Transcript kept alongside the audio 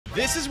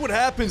This is what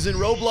happens in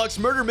Roblox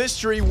Murder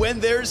Mystery when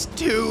there's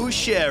two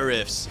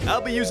sheriffs. I'll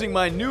be using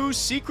my new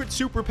secret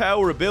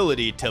superpower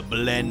ability to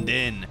blend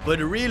in. But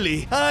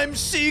really, I'm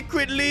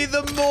secretly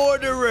the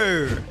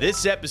murderer.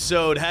 This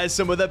episode has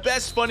some of the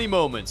best funny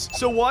moments,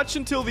 so watch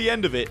until the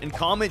end of it and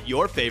comment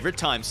your favorite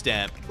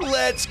timestamp.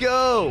 Let's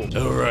go!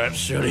 Alright,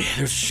 Sonny,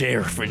 there's a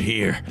sheriff in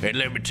here, and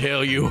let me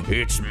tell you,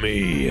 it's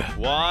me.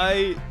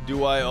 Why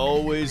do I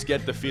always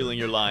get the feeling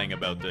you're lying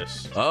about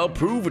this? I'll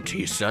prove it to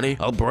you, Sonny.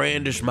 I'll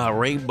brandish my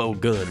rainbow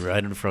gun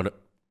right in front of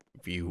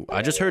you.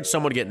 I just heard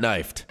someone get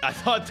knifed. I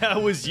thought that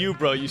was you,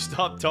 bro. You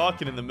stopped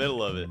talking in the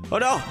middle of it. Oh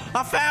no,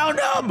 I found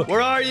him! Where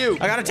are you?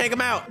 I gotta take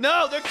him out.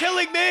 No, they're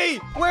killing me!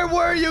 Where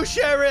were you,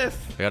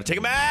 Sheriff? I gotta take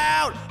him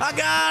out! I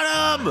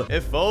got him!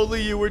 If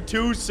only you were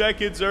 2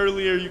 seconds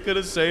earlier, you could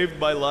have saved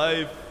my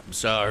life. I'm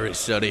sorry,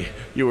 Sonny.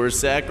 You were a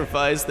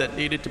sacrifice that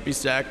needed to be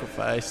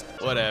sacrificed.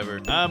 Whatever.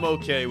 I'm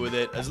okay with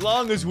it, as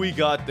long as we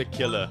got the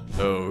killer.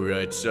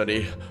 Alright,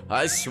 Sonny.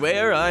 I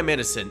swear I'm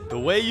innocent. The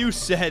way you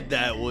said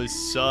that was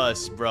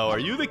sus, bro. Are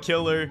you the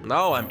killer?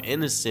 No, I'm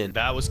innocent.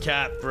 That was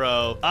cap,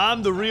 bro.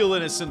 I'm the real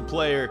innocent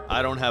player.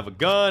 I don't have a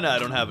gun. I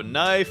don't have a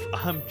knife.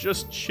 I'm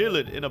just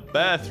chilling in a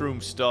bathroom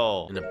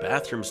stall. In a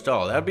bathroom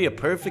stall. That would be a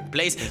perfect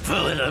place for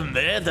the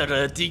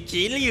murderer to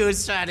kill you,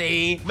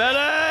 Sonny.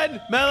 Melon!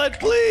 Melon,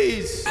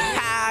 please!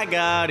 I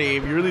got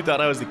him. You really thought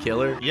I was the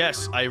killer?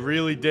 Yes, I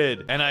really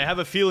did. And I have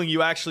a feeling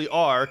you actually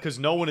are, because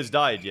no one has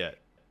died yet.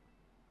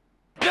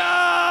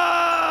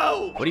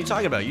 No! What are you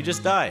talking about? You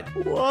just died.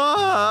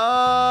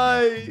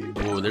 Why?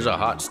 Oh, there's a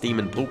hot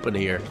steaming poop in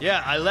here.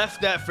 Yeah, I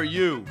left that for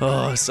you.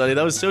 Oh, Sonny,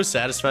 that was so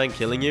satisfying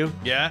killing you.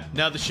 Yeah?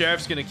 Now the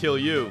sheriff's gonna kill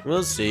you.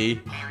 We'll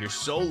see. You're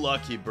so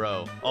lucky,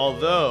 bro.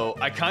 Although,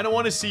 I kind of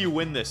want to see you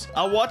win this.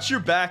 I'll watch your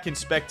back in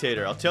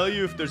Spectator. I'll tell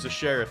you if there's a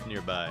sheriff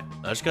nearby.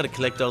 I just gotta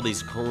collect all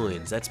these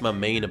coins. That's my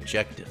main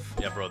objective.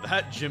 Yeah, bro,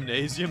 that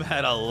gymnasium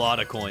had a lot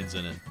of coins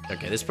in it.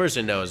 Okay, this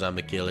person knows I'm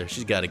the killer.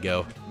 She's gotta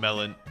go.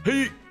 Melon,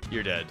 Hey!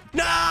 you're dead.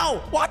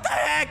 No! What the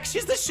heck?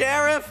 She's the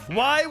sheriff!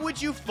 Why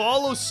would you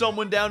follow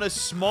someone down a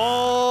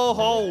small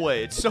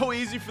hallway? It's so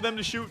easy for them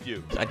to shoot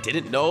you. I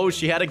didn't know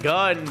she had a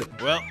gun.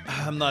 Well,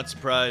 I'm not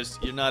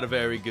surprised. You're not a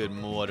very good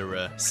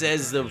murderer.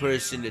 Says the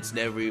person that's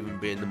never even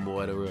been the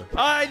murderer.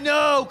 I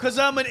know, because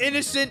I'm an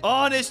innocent,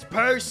 honest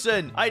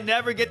person. I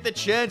never get the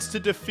chance to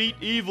defeat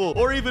evil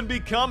or even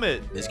become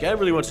it. This guy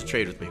really wants to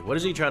trade with me. What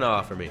is he trying to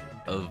offer me?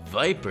 A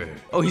viper.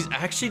 Oh, he's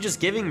actually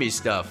just giving me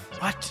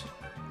stuff. What?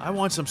 I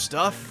want some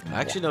stuff.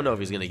 I actually don't know if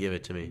he's gonna give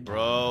it to me.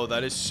 Bro,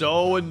 that is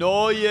so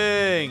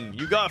annoying.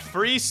 You got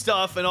free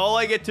stuff, and all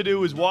I get to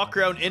do is walk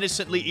around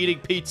innocently eating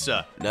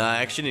pizza. Nah, I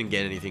actually didn't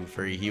get anything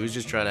free. He was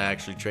just trying to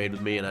actually trade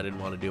with me, and I didn't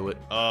want to do it.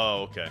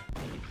 Oh, okay.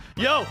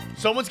 Yo,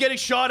 someone's getting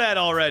shot at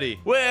already.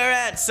 Where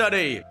at,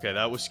 Sonny? Okay,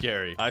 that was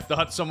scary. I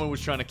thought someone was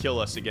trying to kill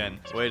us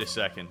again. Wait a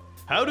second.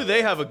 How do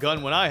they have a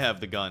gun when I have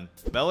the gun?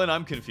 Melon,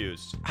 I'm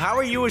confused. How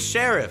are you a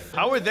sheriff?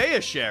 How are they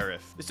a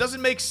sheriff? This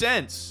doesn't make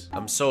sense.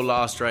 I'm so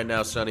lost right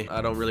now, Sonny.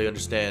 I don't really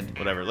understand.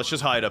 Whatever, let's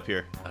just hide up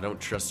here. I don't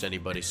trust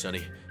anybody,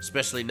 Sonny.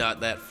 Especially not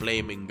that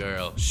flaming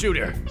girl. Shoot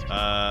her!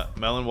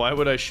 Melon, why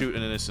would I shoot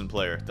an innocent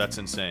player? That's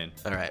insane.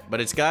 Alright,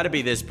 but it's gotta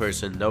be this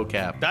person, no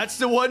cap. That's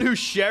the one who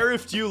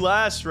sheriffed you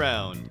last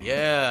round.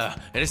 Yeah,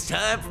 and it's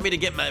time for me to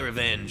get my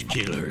revenge.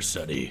 Kill her,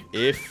 Sonny.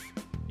 If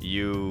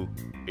you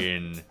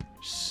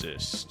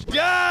insist.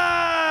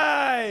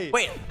 Die!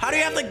 Wait, how do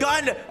you have the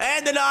gun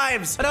and the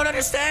knives? I don't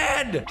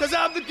understand! Because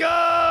I'm the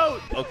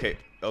goat!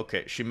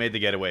 Okay, she made the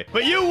getaway.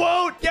 But you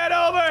won't get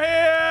over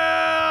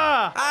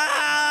here!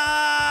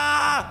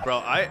 Ah! Bro,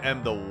 I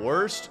am the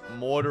worst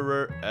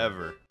murderer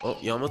ever. Oh,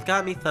 you almost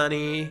got me,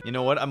 Sonny. You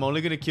know what? I'm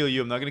only gonna kill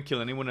you. I'm not gonna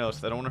kill anyone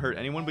else. I don't want to hurt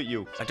anyone but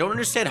you. I don't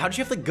understand. How'd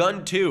you have the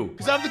gun, too?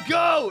 Because I'm the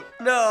goat!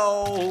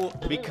 No!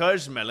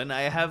 Because, Melon,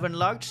 I have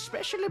unlocked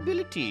special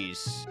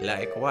abilities.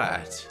 Like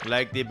what?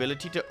 Like the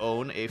ability to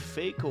own a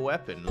fake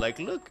weapon. Like,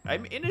 look,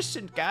 I'm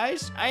innocent,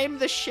 guys. I am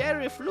the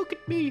sheriff. Look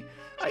at me.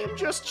 I am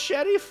just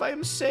sheriff. I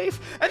am safe.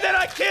 And then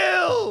I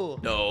kill!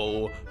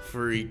 No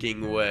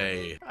freaking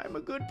way. I'm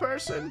a good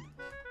person.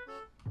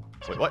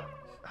 Wait, what?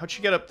 How'd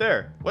she get up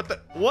there? What the?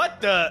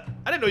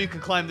 I didn't know you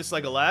could climb this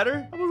like a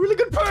ladder. I'm a really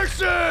good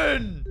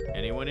person!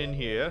 Anyone in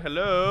here?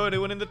 Hello?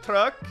 Anyone in the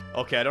truck?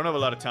 Okay, I don't have a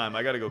lot of time.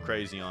 I gotta go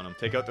crazy on him.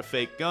 Take out the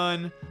fake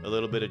gun. A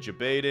little bit of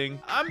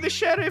debating. I'm the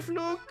sheriff,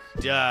 look.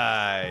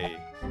 Die.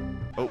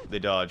 Oh, they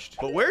dodged.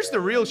 But where's the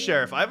real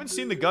sheriff? I haven't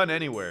seen the gun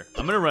anywhere.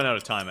 I'm gonna run out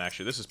of time,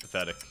 actually. This is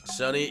pathetic.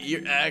 Sonny,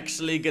 you're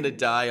actually gonna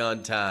die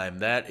on time.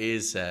 That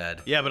is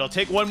sad. Yeah, but I'll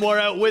take one more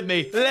out with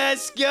me.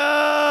 Let's go!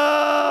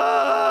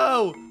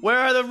 Where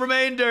are the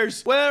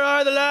remainders? Where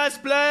are the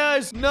last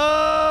players?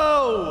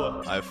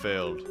 No! I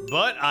failed.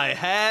 But I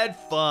had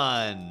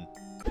fun.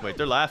 Wait,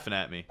 they're laughing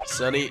at me.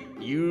 Sonny,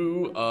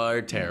 you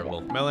are terrible.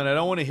 Melon, I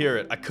don't want to hear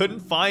it. I couldn't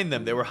find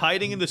them. They were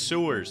hiding in the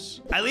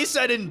sewers. At least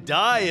I didn't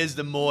die as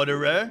the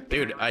murderer.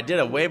 Dude, I did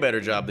a way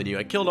better job than you.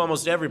 I killed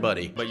almost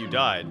everybody. But you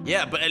died.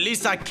 Yeah, but at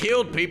least I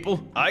killed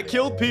people. I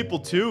killed people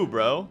too,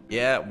 bro.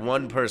 Yeah,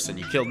 one person.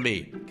 You killed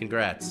me.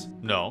 Congrats.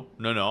 No.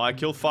 I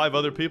killed 5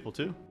 other people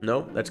too.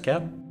 No, that's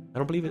cap. I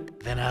don't believe it.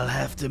 Then I'll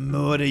have to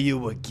murder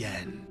you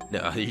again.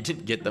 No, you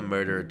didn't get the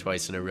murderer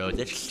twice in a row.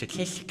 That's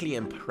statistically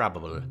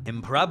improbable.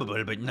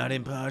 Improbable, but not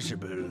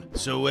impossible.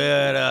 So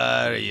where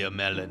are you,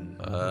 Melon?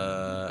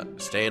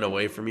 Staying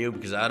away from you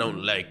because I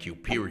don't like you,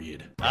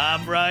 period.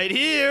 I'm right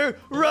here.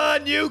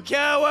 Run, you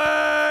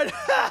coward!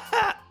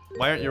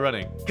 Why aren't you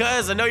running?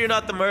 Cuz I know you're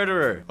not the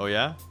murderer. Oh,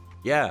 yeah?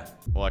 Yeah.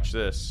 Watch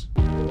this.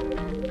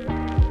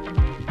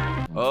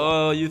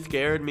 Oh, you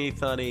scared me,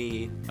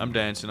 Thunny. I'm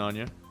dancing on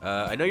you.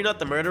 I know you're not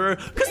the murderer,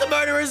 because the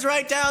murderer's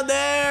right down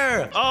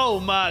there! Oh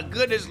my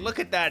goodness, look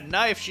at that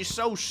knife. She's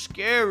so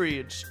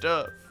scary and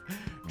stuff.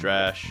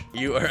 Trash.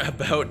 You are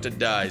about to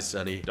die,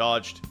 Sonny.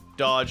 Dodged.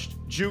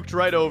 Juked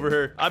right over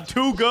her. I'm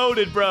too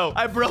goated, bro.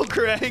 I broke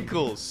her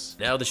ankles.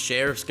 Now the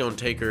sheriff's gonna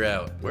take her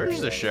out. Where's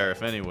the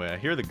sheriff anyway? I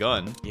hear the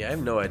gun. Yeah, I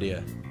have no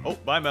idea. Oh,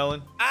 bye,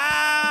 Melon.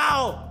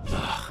 Ow!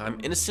 Ugh, I'm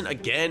innocent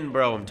again,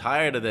 bro. I'm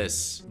tired of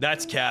this.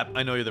 That's Cap.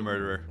 I know you're the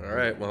murderer. All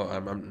right, well,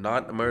 I'm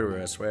not a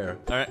murderer, I swear.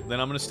 All right, then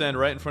I'm gonna stand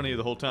right in front of you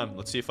the whole time.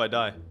 Let's see if I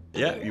die.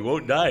 Yeah, you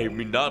won't die. I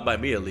mean, not by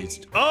me, at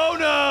least. Oh,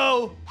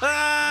 no!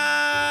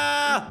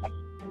 Ah!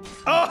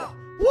 Oh,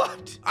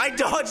 what? I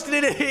dodged it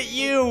and it hit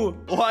you!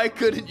 Why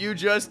couldn't you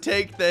just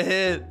take the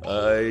hit?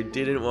 I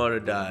didn't want to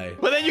die.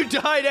 But then you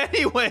died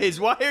anyways.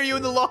 Why are you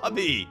in the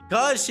lobby?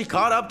 Cause she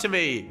caught up to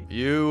me.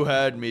 You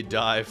had me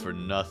die for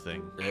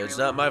nothing. It's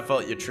not my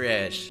fault you're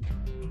trash.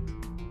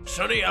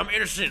 Sonny, I'm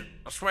innocent.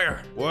 I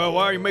swear. Well,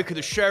 why are you making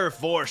the sheriff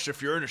voice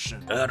if you're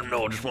innocent? I don't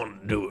know. I just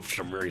wanted to do it for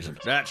some reason.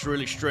 That's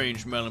really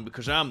strange, Melon,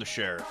 because I'm the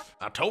sheriff.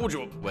 I told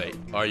you. Wait,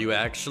 are you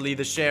actually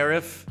the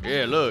sheriff?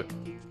 Yeah, look.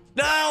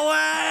 No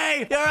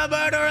way! You're a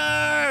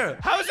murderer!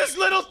 How is this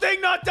little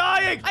thing not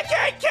dying? I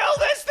can't kill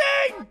this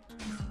thing!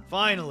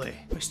 Finally.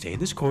 If I stay in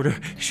this corner,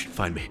 you should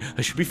find me.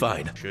 I should be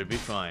fine. Should be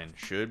fine.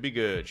 Should be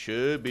good.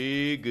 Should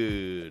be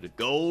good.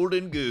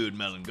 Golden good,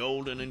 Melon.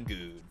 Golden and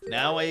good.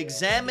 Now I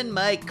examine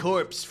my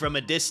corpse from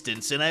a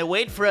distance and I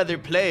wait for other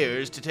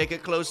players to take a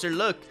closer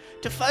look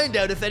to find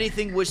out if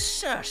anything was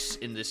sus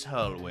in this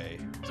hallway.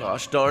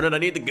 Gosh darn it, I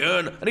need the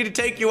gun. I need to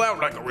take you out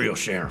like a real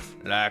sheriff.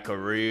 Like a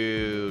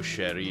real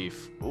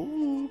sheriff.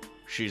 Ooh,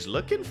 she's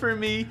looking for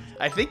me.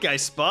 I think I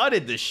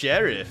spotted the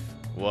sheriff.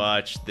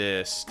 Watch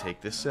this.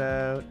 Take this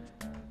out.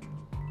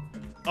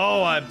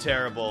 Oh, I'm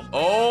terrible.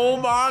 Oh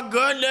my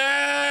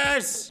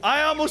goodness!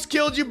 I almost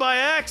killed you by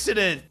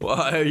accident.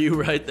 Why are you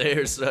right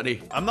there,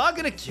 Sonny? I'm not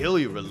gonna kill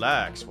you.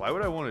 Relax. Why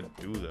would I want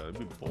to do that? It'd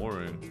be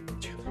boring.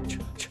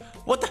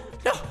 What the?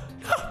 No!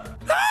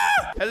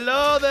 Ah!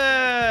 Hello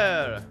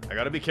there! I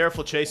gotta be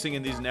careful chasing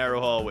in these narrow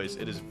hallways.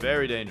 It is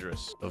very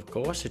dangerous. Of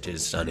course it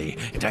is, Sonny.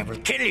 And I will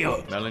kill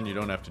you! Melon, you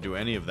don't have to do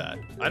any of that.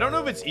 I don't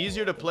know if it's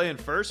easier to play in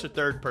first or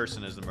third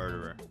person as the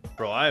murderer.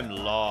 Bro, I am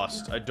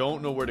lost. I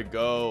don't know where to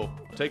go.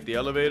 Take the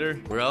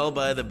elevator. We're all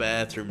by the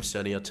bathroom,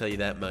 Sonny. I'll tell you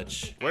that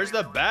much. Where's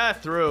the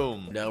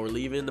bathroom? Now we're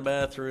leaving the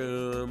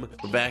bathroom.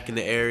 We're back in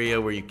the area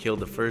where you killed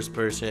the first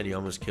person. You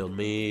almost killed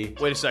me.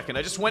 Wait a second.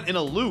 I just went in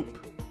a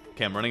loop.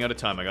 Okay, I'm running out of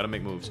time. I gotta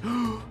make moves.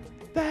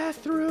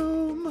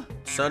 Bathroom.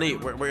 Sonny,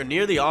 we're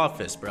near the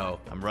office, bro.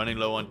 I'm running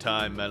low on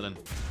time, Melon.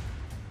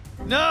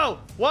 No!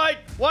 Why'd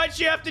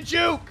she have to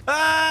juke?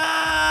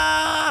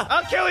 Ah!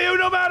 I'll kill you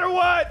no matter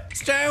what!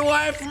 Stay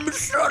away from me,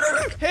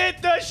 Sonny!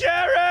 Hit the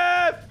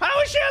sheriff!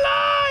 How is she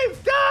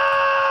alive?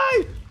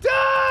 Die!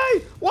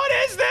 Die! What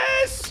is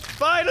this?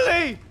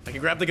 Finally! I can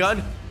grab the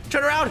gun.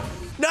 Turn around!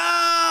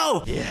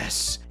 No!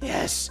 Yes,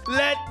 yes.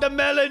 Let the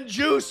melon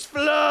juice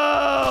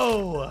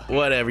flow!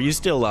 Whatever, you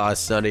still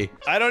lost, Sonny.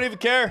 I don't even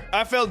care.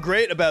 I felt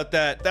great about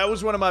that. That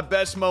was one of my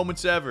best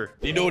moments ever.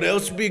 You know what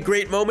else would be a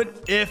great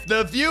moment? If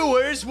the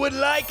viewers would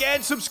like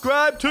and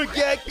subscribe to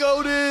Get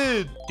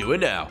Goated. Do it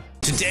now.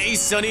 Today,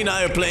 Sonny and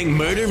I are playing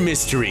Murder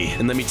Mystery,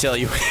 and let me tell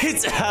you,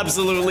 it's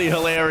absolutely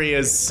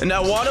hilarious. And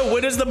I want to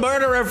win as the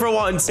murderer for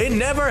once. It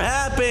never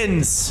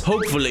happens.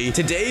 Hopefully,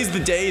 today's the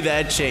day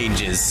that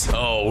changes.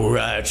 All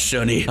right,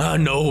 Sonny, I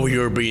know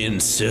you're being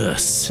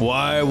sus.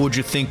 Why would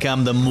you think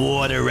I'm the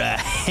murderer?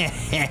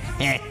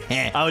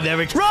 I would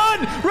never—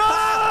 Run!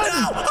 Run!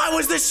 No, I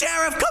was the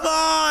sheriff, come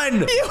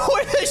on! You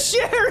were the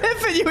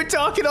sheriff and you were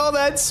talking all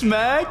that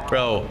smack?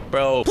 Bro,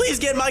 please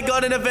get my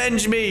gun and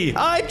avenge me.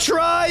 I'm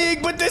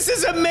trying, but this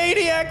is a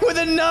maniac with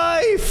a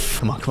knife.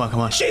 Come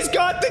on. She's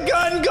got the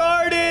gun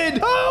guarded.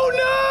 Oh,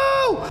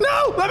 no!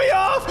 No, let me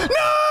off!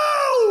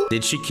 No!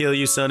 Did she kill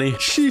you, Sonny?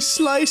 She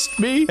sliced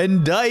me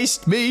and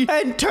diced me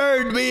and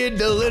turned me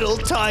into little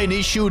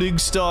tiny shooting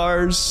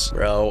stars.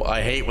 Bro,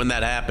 I hate when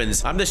that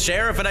happens. I'm the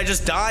sheriff and I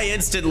just die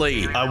instantly.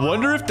 I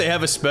wonder if they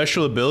have a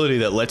special ability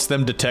that lets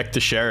them detect the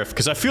sheriff,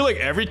 because I feel like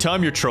every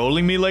time you're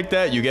trolling me like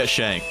that, you get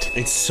shanked.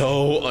 It's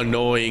so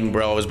annoying,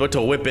 bro. I was about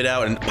to whip it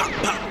out and pop,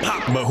 pop,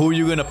 pop. But who are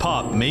you gonna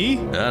pop? Me?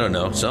 I don't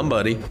know.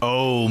 Somebody.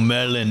 Oh,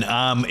 Melon,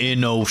 I'm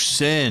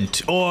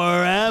innocent.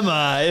 Or am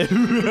I?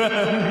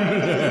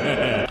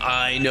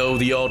 I know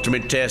the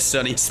ultimate test,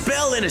 Sonny.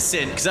 Spell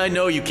innocent, because I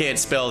know you can't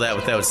spell that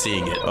without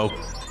seeing it. Okay,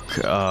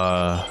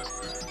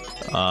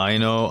 I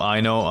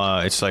know,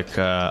 it's like,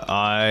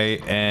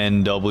 INW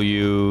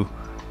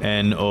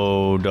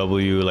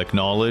N-O-W, like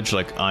knowledge,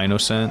 like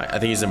innocent. I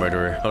think he's the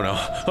murderer. Oh no.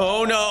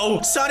 Oh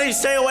no! Sonny,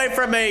 stay away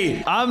from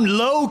me! I'm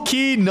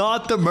low-key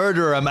not the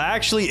murderer. I'm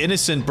actually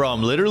innocent, bro.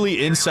 I'm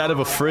literally inside of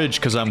a fridge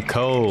because I'm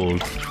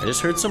cold. I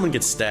just heard someone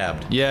get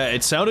stabbed. Yeah,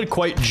 it sounded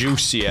quite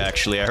juicy,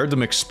 actually. I heard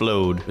them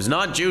explode. It was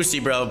not juicy,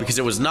 bro, because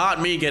it was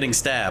not me getting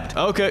stabbed.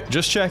 Okay,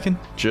 just checking.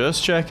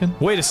 Just checking.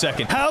 Wait a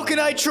second. How can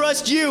I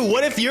trust you?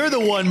 What if you're the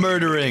one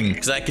murdering?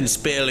 Because I can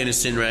spell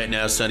innocent right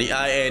now, Sonny.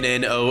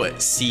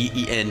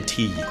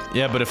 I-N-N-O-C-E-N-T.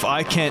 Yeah, but if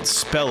I can't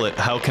spell it,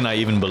 how can I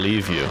even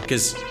believe you?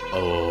 Because,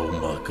 oh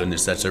my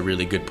goodness, that's a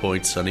really good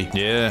point, Sonny.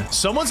 Yeah.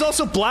 Someone's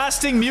also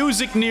blasting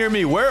music near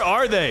me. Where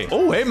are they?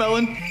 Oh, hey,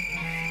 Melon.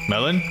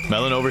 Melon?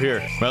 Melon over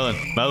here. Melon.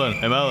 Melon.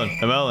 Hey, Melon.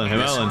 Hey, Melon. Hey,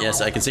 Melon.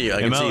 Yes, I can see you. I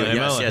can see you. Hey,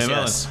 Yes, Melon. yes, Hey,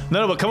 Melon. yes.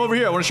 No, but come over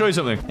here. I want to show you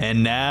something.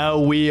 And now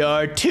we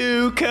are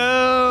too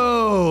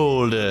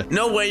cold.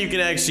 No way you can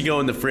actually go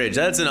in the fridge.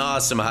 That's an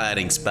awesome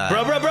hiding spot.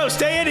 Bro,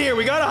 stay in here.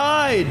 We gotta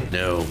hide.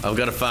 No, I've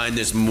got to find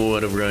this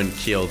murderer and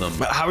kill them.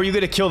 How are you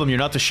gonna kill them? You're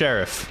not the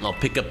sheriff. I'll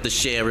pick up the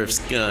sheriff's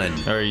gun.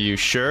 Are you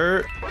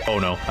sure? Oh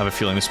no, I have a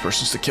feeling this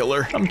person's the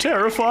killer. I'm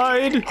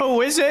terrified.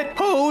 Who is it?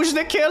 Who's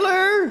the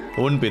killer? It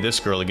wouldn't be this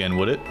girl again,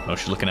 would it? Oh,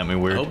 she's looking at me I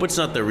weird. hope it's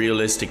not the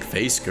realistic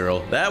face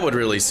girl. That would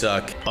really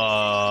suck.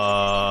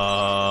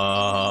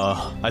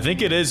 I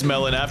think it is,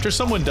 Melon. After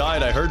someone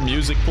died, I heard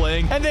music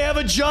playing, and they have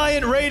a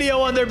giant radio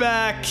on their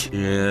back.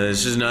 Yeah,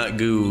 this is not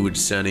good,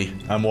 Sonny.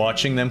 I'm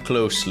watching them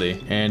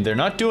closely, and they're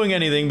not doing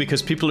anything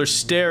because people are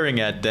staring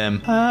at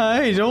them.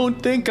 I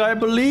don't think I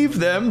believe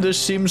them. This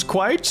seems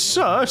quite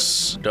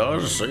sus.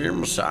 Does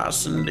seem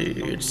sus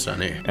indeed,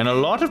 Sonny. And a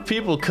lot of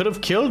people could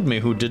have killed me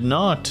who did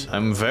not.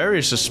 I'm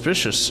very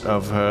suspicious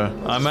of her.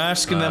 I'm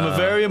asking them a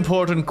very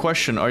important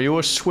question. Are you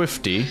a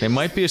Swiftie? They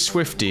might be a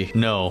Swiftie.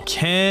 No.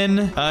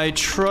 Can I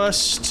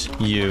trust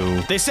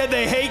you? They said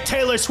they hate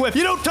Taylor Swift.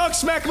 You don't talk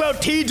smack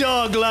about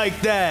T-Dog like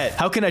that.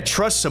 How can I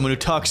trust someone who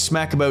talks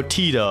smack about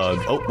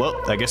T-Dog? Oh, well,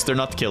 I guess they're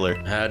not the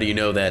killer. How do you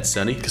know that,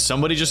 Sonny? Because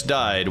somebody just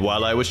died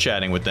while I was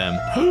chatting with them.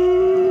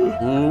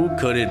 Who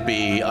could it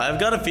be? I've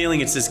got a feeling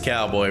it's this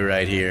cowboy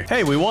right here.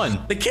 Hey, we won.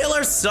 The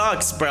killer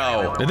sucks,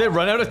 bro. Did they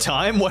run out of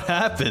time? What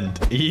happened?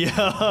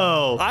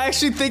 Yo, I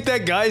actually think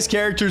that guy's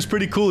character is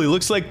pretty cool. He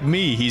looks like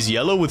me. He's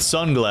yellow with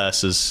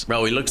sunglasses.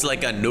 Bro, he looks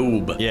like a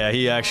noob. Yeah,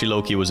 he actually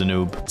low-key was a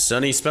noob.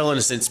 Sonny, spell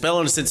innocent, spell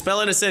innocent, spell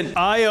innocent.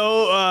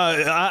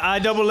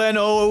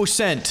 I-double-N-O-O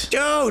cent.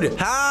 Dude,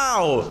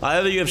 how?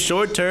 Either you have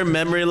short-term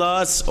memory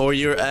loss or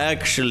you're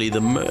actually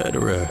the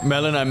murderer.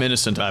 Melon, I'm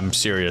innocent. I'm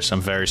serious.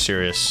 I'm very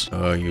serious.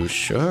 Are you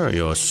sure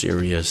you're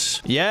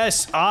serious?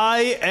 Yes,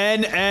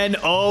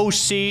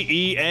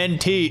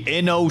 I-N-N-O-C-E-N-T.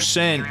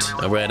 Innocent.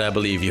 All right, I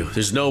believe you.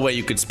 There's no way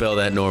you could spell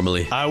that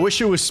normally. I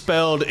wish it was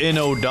spelled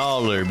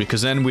 $dollar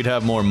because then we'd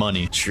have more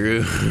money.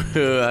 True.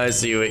 I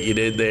see what you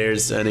did there,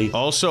 Sonny.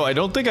 Also, I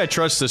don't think I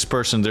trust this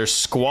person. They're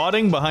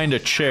squatting behind a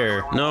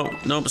chair.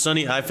 Nope,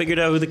 Sonny. I figured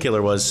out who the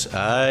killer was.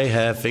 I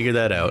have figured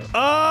that out.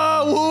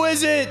 Oh, who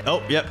is it?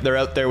 Oh, yep, they're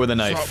out there with a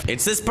knife.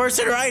 It's this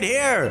person right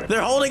here.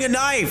 They're holding a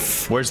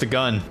knife. Where's the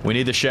gun? We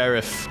need the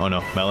sheriff. Oh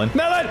no, Melon.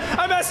 Melon,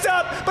 I messed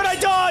up, but I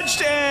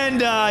dodged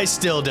and I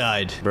still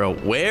died. Bro,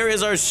 where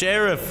is our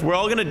sheriff? We're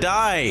all gonna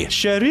die.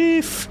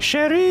 Sheriff.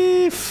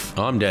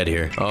 Oh, I'm dead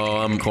here. Oh,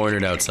 I'm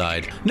cornered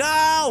outside.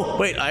 No!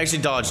 Wait, I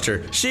actually dodged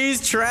her.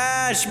 She's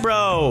trash,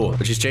 bro.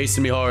 But she's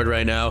chasing me hard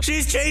right now.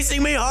 She's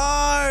chasing me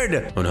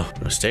hard. Oh no,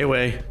 stay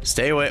away.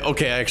 Stay away.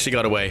 Okay, I actually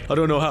got away. I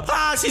don't know how.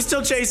 Ah, she's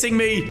still chasing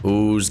me.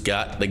 Who's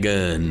got the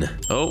gun?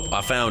 Oh,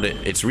 I found it.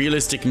 It's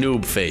realistic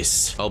noob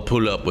face. I'll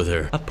pull up with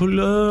her. I pull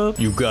up.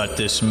 You got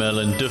this,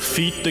 Melon.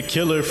 Defeat the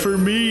killer for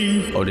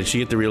me. Oh, did she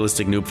get the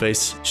realistic noob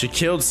face? She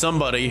killed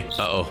somebody.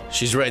 Uh-oh,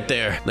 she's right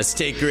there. Let's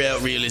take her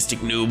out, realistic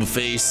noob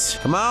face.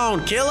 Come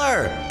on, kill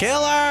her.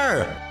 Kill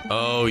her.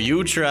 Oh,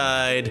 you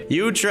tried.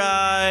 You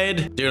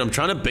tried. Dude, I'm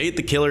trying to bait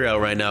the killer out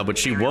right now, but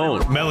she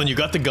won't. Melon, you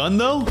got the gun,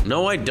 though?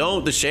 No, I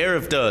don't. The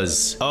sheriff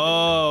does.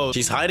 Oh.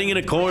 She's hiding in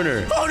a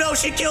corner. Oh, no,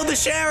 she killed the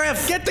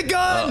sheriff. Get the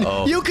gun.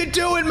 Uh-oh. You can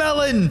do it,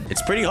 Melon.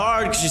 It's pretty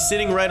hard because she's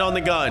sitting right on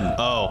the gun.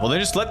 Oh, well, then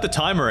just let the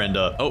timer end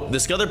up. Oh,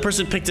 this other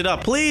person picked it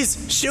up.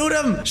 Please, shoot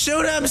him.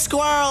 Shoot him,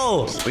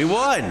 squirrel. We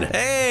won.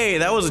 Hey,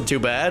 that wasn't too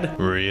bad.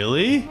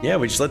 Really? Yeah,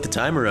 we just let the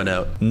timer run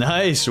out.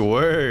 Nice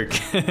work.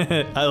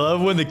 I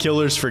love when the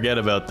killers forget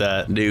about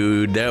that.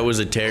 Dude, that was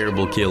a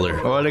terrible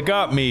killer. Well, it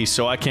got me,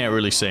 so I can't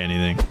really say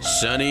anything.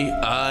 Sonny,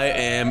 I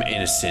am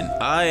innocent.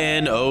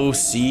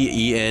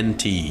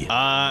 I-N-O-C-E-N-T.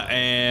 I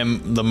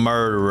am the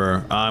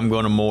murderer. I'm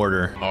gonna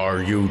mortar.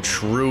 Are you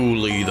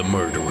truly the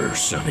murderer,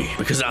 Sonny?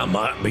 Because I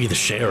might be the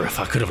sheriff.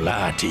 I could have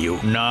lied to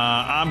you.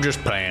 Nah, I'm just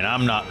playing.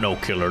 I'm not no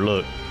killer.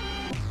 Look.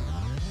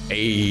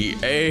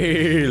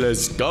 Hey,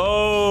 let's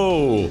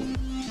go.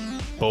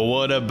 But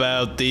what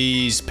about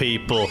these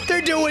people?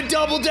 They're doing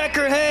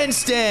double-decker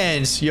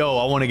handstands. Yo,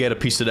 I want to get a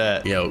piece of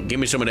that. Yo, give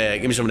me some of that.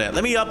 Give me some of that.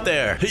 Let me up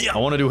there. I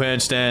want to do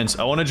handstands.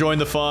 I want to join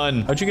the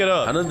fun. How'd you get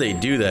up? How did they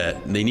do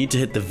that? They need to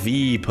hit the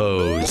V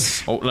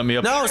pose. Oh, let me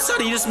up. No,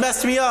 Sonny, you just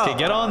messed me up. Okay,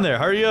 get on there.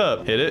 Hurry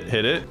up. Hit it.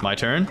 Hit it. My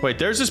turn. Wait,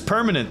 theirs is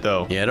permanent,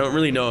 though. Yeah, I don't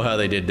really know how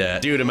they did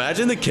that. Dude,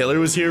 imagine the killer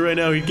was here right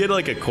now. He'd get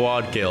like a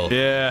quad kill.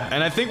 Yeah,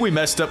 and I think we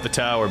messed up the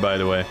tower, by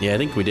the way. Yeah, I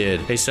think we did.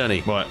 Hey, Sonny.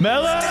 What?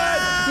 Melon!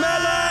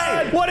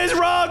 Melon! What is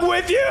wrong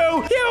with you?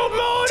 You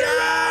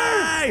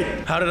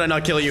murderer! How did I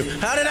not kill you?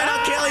 How did I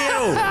not kill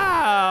you?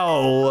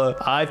 Ow!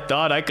 I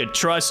thought I could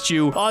trust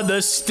you on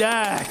the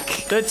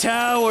stack. The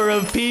tower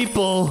of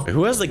people.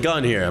 Who has the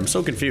gun here? I'm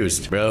so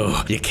confused.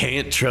 Bro, you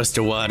can't trust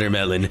a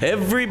watermelon.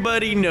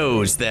 Everybody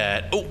knows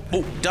that. Oh,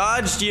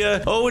 dodged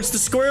you. Oh, it's the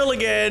squirrel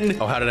again.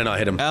 Oh, how did I not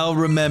hit him? I'll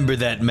remember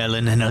that,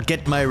 Melon, and I'll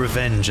get my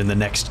revenge in the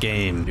next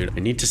game. Dude, I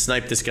need to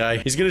snipe this guy.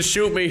 He's gonna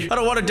shoot me. I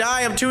don't want to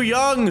die. I'm too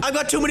young. I've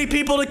got too many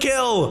people to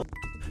kill.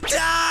 Die!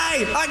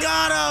 I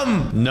got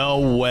him!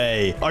 No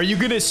way. Are you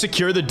gonna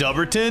secure the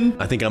Dubberton?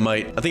 I think I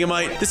might.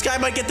 This guy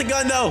might get the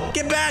gun, though.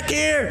 Get back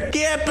here!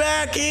 Get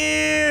back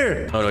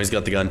here! Oh, no, he's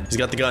got the gun. He's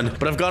got the gun.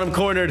 But I've got him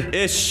cornered.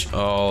 Ish.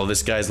 Oh,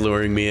 this guy's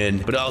luring me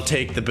in. But I'll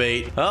take the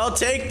bait. I'll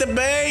take the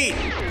bait!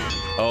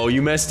 Oh,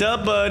 you messed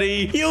up,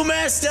 buddy. You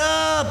messed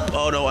up!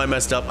 Oh, no, I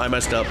messed up.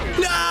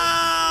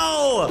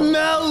 No!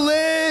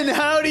 Melon,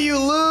 how do you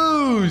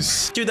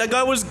lose? Dude, that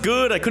guy was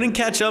good. I couldn't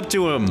catch up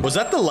to him. Was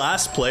that the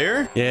last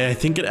player? Yeah, I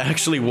think it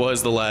actually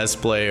was the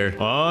last player.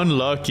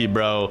 Unlucky,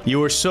 bro. You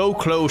were so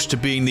close to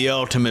being the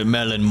ultimate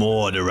melon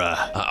murderer.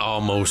 I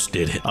almost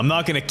did it. I'm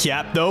not gonna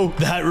cap, though.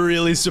 That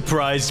really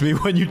surprised me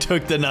when you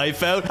took the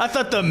knife out. I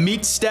thought the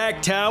meat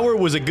stack tower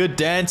was a good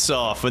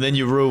dance-off, and then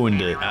you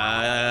ruined it.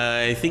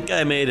 I think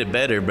I made it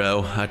better,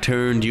 bro. I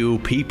turned you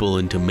people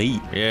into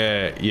meat.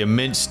 Yeah, you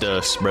minced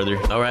us, brother.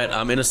 All right,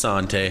 I'm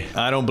innocente.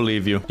 I don't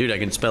believe you. Dude, I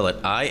can spell it.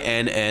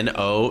 I-N-N-O-C-E-N-T.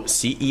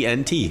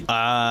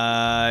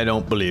 I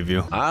don't believe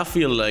you. I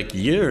feel like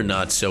you're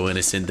not so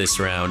innocent this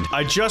round.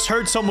 I just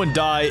heard someone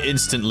die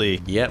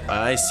instantly. Yep,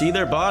 I see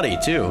their body,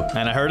 too.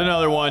 And I heard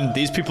another one.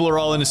 These people are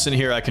all innocent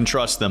here. I can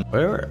trust them.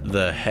 Where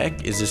the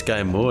heck is this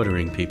guy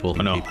murdering people?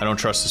 Oh, no, I don't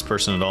trust this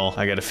person at all.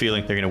 I got a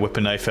feeling they're gonna whip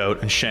a knife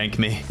out and shank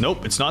me.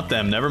 Nope, it's not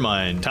them. Never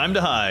mind. Time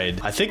to hide.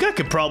 I think I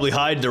could probably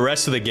hide the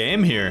rest of the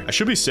game here. I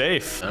should be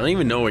safe. I don't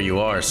even know where you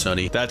are,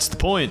 Sonny. That's the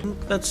point.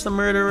 That's the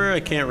murderer?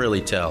 I can't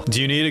really tell.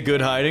 Do you need a good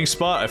hiding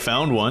spot? I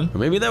found one. Or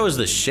maybe that was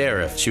the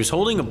sheriff. She was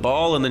holding a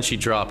ball and then she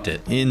dropped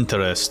it.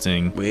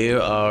 Interesting. Where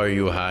are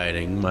you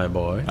hiding, my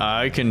boy?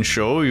 I can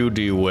show you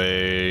the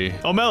way.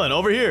 Oh, Melon,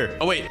 over here.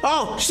 Oh, wait.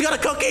 Oh, she's got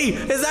a cookie.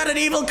 Is that an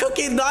evil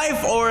cookie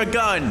knife or a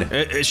gun?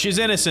 She's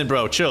innocent,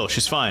 bro. Chill.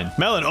 She's fine.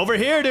 Melon, over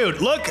here,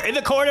 dude. Look in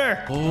the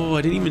corner. Oh,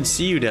 I didn't even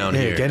see you down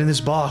here. Get in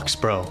this box,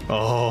 bro.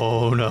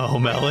 Oh, no,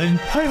 Melon.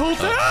 I hope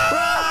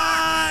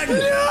that. Run!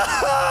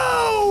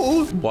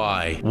 No!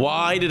 Why?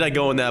 Why did I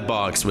go in that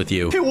box with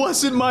you? It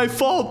wasn't my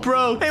fault,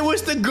 bro. It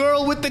was the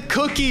girl with the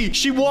cookie.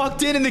 She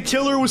walked in and the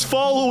killer was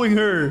following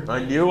her.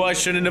 I knew I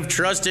shouldn't have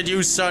trusted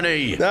you,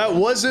 Sonny. That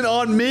wasn't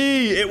on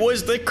me. It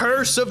was the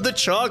curse of the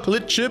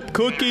chocolate chip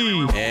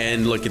cookie.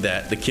 And look at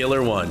that. The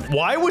killer won.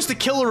 Why was the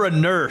killer a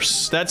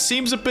nurse? That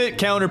seems a bit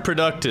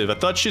counterproductive. I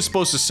thought she's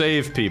supposed to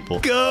save people.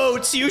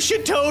 Goats, you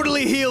should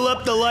totally heal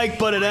up the like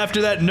button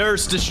after that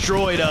nurse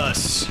destroyed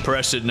us.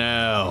 Press it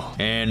now.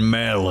 And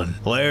Melon,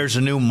 there's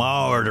a new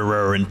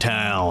murderer in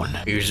town.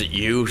 Is it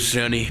you,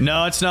 Sonny?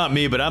 No, it's not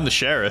me, but I'm the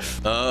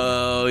sheriff.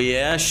 Oh,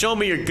 yeah? Show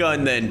me your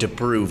gun then to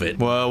prove it.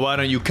 Well, why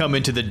don't you come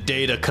into the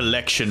data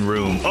collection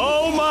room?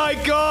 Oh my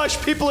gosh,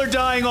 people are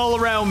dying all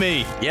around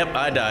me. Yep,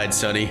 I died,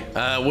 Sonny.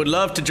 Would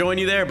love to join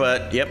you there,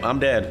 but yep, I'm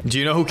dead. Do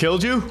you know who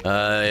killed you?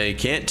 I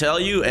can't tell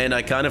you, and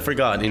I kind of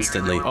forgot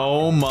instantly.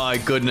 Oh my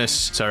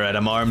goodness. It's all right,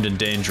 I'm armed and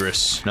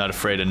dangerous. Not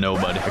afraid of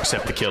nobody,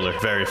 except the killer.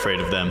 Very afraid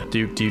of them.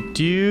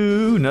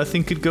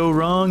 Nothing could go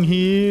wrong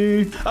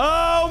here.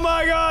 Oh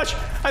my gosh,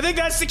 I think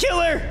that's the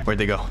killer. Where'd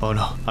they go? Oh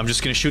no, I'm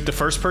just gonna shoot the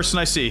first person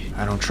I see.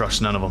 I don't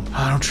trust none of them.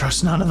 I don't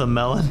trust none of them,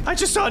 Melon. I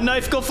just saw a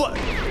knife go fly.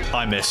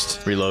 I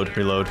missed. Reload,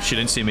 reload. She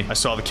didn't see me. I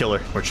saw the killer.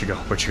 Where'd she go?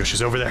 Where'd she go?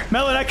 She's over there.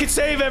 Melon, I can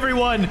save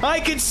everyone. I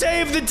can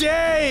save the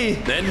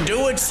day. Then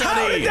do it, Sonny.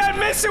 How did that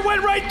miss? It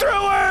went right through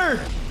her.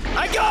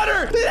 I got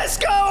her! Let's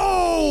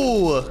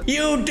go!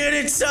 You did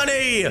it,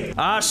 Sonny!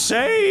 I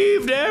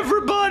saved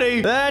everybody!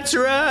 That's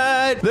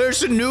right!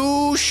 There's a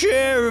new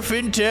sheriff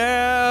in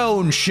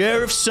town,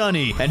 Sheriff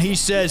Sonny, and he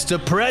says to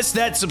press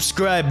that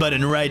subscribe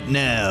button right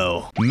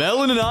now.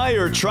 Melon and I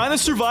are trying to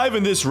survive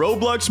in this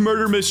Roblox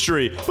murder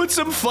mystery, but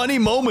some funny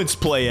moments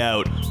play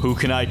out. Who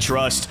can I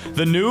trust?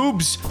 The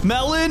noobs?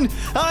 Melon?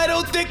 I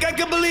don't think I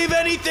can believe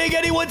anything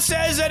anyone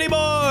says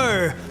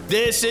anymore!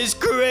 This is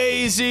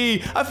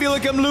crazy! I feel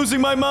like I'm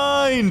losing my mind!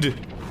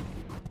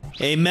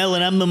 Hey,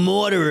 Melon, I'm the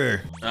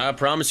murderer. I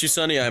promise you,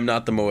 Sonny, I'm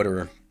not the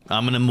murderer.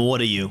 I'm gonna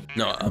murder you.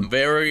 No, I'm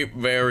very,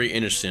 very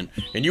innocent.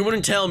 And you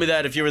wouldn't tell me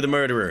that if you were the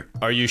murderer.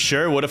 Are you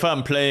sure? What if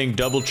I'm playing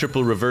double,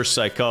 triple reverse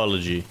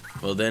psychology?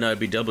 Well, then I'd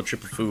be double,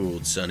 triple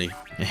fooled, Sonny.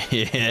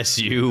 Yes,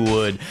 you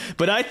would.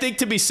 But I think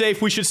to be safe,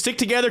 we should stick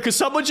together because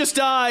someone just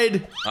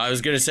died. I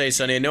was gonna say,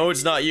 Sonny, I know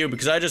it's not you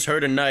because I just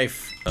heard a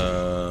knife.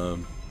 Ah!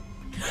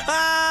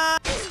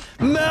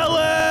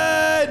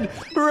 Melon!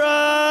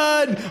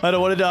 Run! I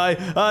don't want to die.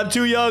 I'm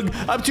too young.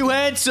 I'm too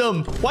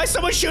handsome. Why is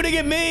someone shooting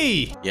at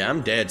me? Yeah,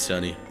 I'm dead,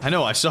 Sonny. I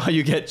know, I saw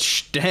you get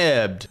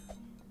stabbed.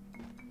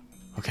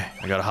 Okay,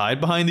 I gotta hide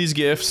behind these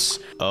gifts.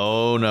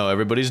 Oh no,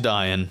 everybody's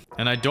dying.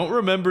 And I don't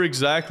remember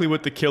exactly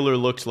what the killer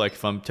looked like,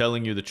 if I'm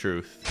telling you the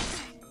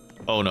truth.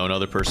 Oh no,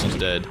 another person's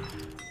dead.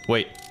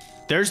 Wait,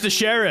 there's the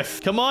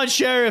sheriff. Come on,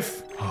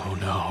 sheriff. Oh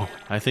no,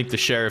 I think the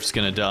sheriff's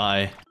gonna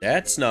die.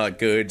 That's not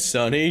good,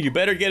 Sonny. You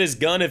better get his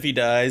gun if he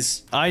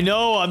dies. I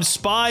know, I'm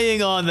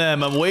spying on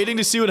them. I'm waiting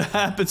to see what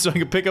happens so I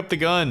can pick up the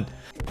gun.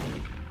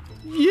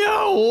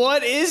 Yo,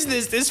 what is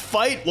this? This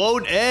fight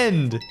won't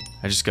end.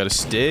 I just gotta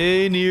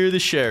stay near the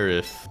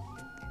sheriff.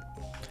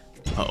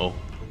 Uh-oh.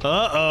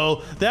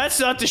 Uh-oh. That's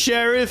not the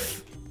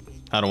sheriff.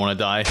 I don't want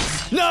to die.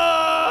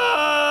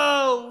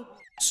 No!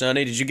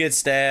 Sonny, did you get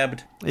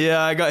stabbed?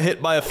 Yeah, I got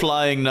hit by a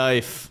flying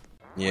knife.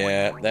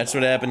 Yeah, that's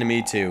what happened to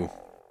me too.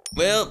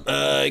 Well,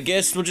 I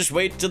guess we'll just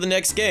wait till the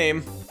next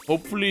game.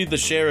 Hopefully the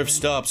sheriff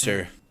stops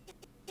her.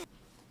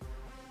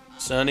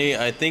 Sonny,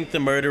 I think the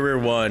murderer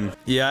won.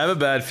 Yeah, I have a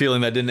bad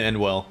feeling that didn't end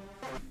well.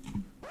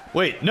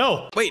 Wait,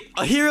 no! Wait,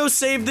 a hero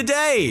saved the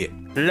day!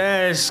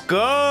 Let's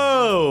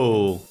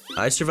go!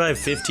 I survived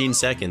 15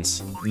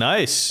 seconds.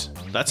 Nice.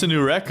 That's a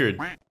new record.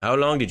 How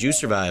long did you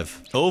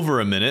survive? Over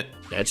a minute.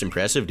 That's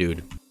impressive,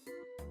 dude.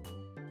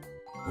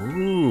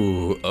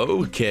 Ooh,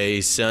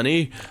 okay,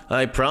 Sonny.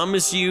 I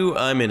promise you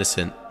I'm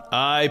innocent.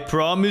 I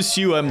promise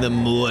you I'm the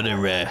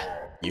murderer.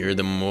 You're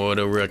the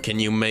murderer. Can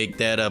you make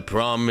that a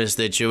promise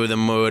that you're the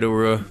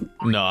murderer?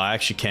 No, I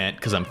actually can't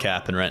because I'm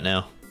capping right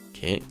now.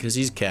 Can't because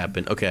he's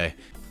capping. Okay.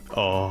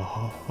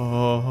 Oh.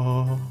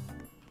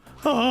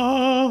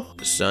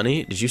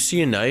 Sonny, did you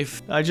see a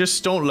knife? I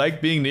just don't like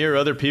being near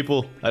other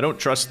people. I don't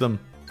trust them.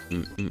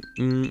 Yeah,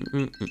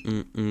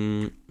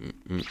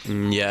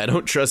 I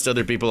don't trust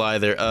other people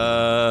either.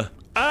 I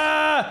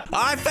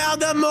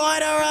found the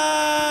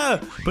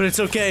murderer! But it's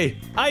okay.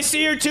 I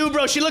see her too,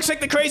 bro. She looks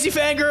like the crazy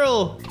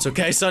fangirl. It's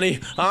okay, Sonny.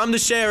 I'm the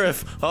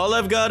sheriff. All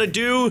I've got to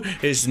do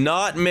is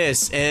not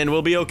miss, and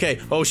we'll be okay.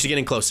 Oh, she's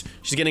getting close.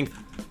 She's getting...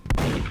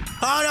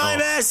 Oh, no, I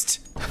missed!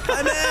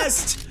 I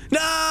missed!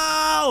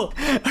 No!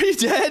 Are you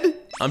dead?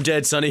 I'm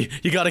dead, Sonny.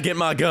 You gotta get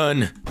my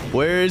gun.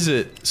 Where is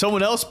it?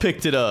 Someone else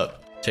picked it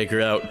up. Take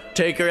her out.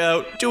 Take her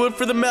out. Do it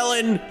for the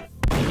melon.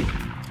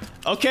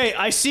 Okay,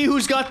 I see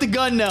who's got the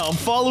gun now. I'm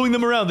following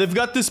them around. They've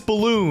got this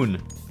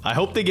balloon. I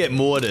hope they get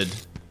mortared.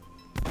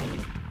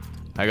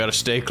 I gotta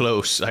stay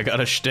close. I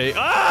gotta stay-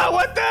 Ah,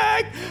 what the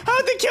heck?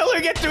 How'd the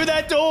killer get through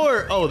that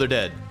door? Oh, they're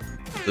dead.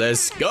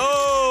 Let's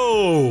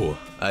go!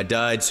 I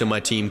died so my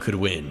team could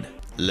win.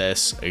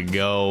 Let's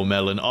go,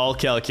 Melon. All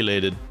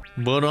calculated.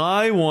 But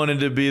I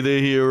wanted to be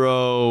the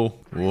hero.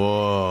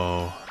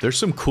 Whoa. There's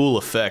some cool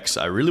effects.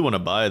 I really want to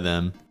buy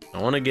them.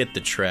 I want to get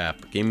the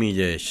trap. Give me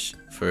this.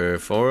 For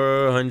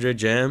 400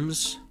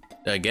 gems.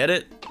 Did I get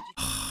it?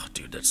 Oh,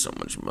 dude, that's so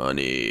much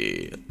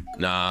money.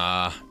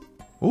 Nah.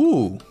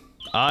 Ooh.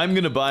 I'm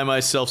gonna buy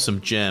myself some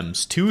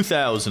gems.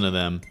 2,000 of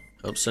them.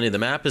 Oh, Sonny, the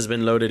map has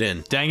been loaded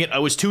in. Dang it, I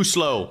was too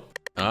slow.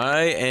 I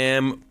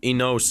am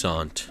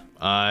innocent.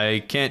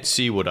 I can't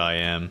see what I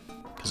am.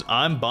 Because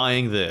I'm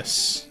buying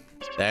this.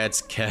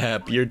 That's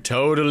cap. You're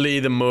totally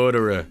the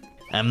murderer.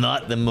 I'm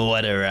not the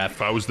murderer.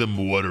 If I was the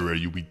murderer,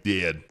 you'd be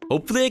dead.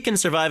 Hopefully I can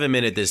survive a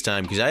minute this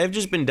time, because I have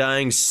just been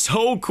dying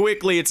so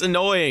quickly, it's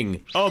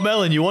annoying. Oh,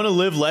 Melon, you want to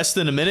live less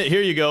than a minute?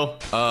 Here you go.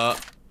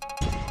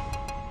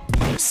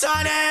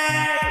 Sonny!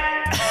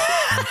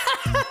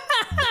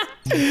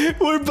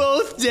 We're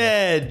both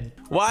dead.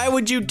 Why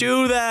would you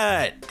do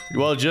that?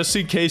 Well, just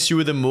in case you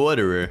were the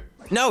murderer.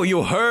 No,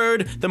 you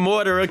heard the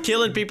murderer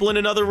killing people in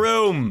another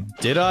room.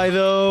 Did I,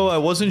 though? I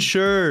wasn't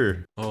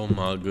sure. Oh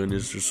my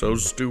goodness, you're so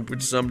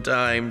stupid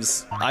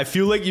sometimes. I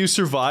feel like you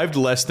survived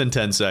less than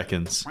 10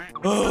 seconds.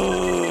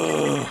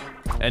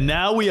 And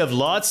now we have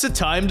lots of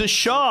time to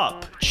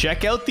shop.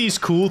 Check out these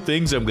cool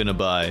things I'm gonna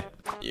buy.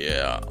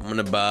 Yeah, I'm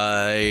gonna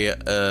buy,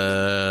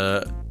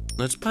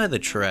 let's buy the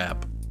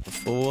trap.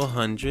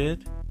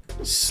 400.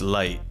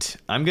 Slight.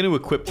 I'm gonna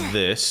equip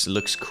this.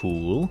 Looks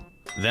cool.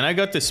 Then I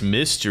got this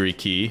mystery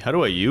key. How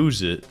do I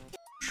use it?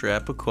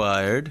 Trap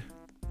acquired.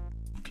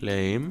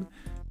 Claim.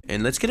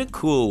 And let's get a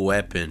cool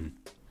weapon.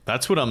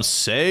 That's what I'm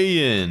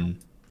saying.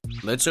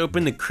 Let's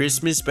open the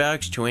Christmas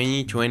box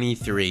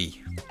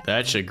 2023.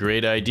 That's a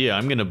great idea.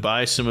 I'm gonna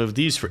buy some of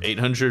these for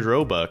 800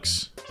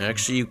 Robux.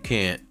 Actually, you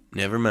can't.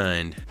 Never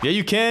mind. Yeah,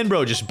 you can,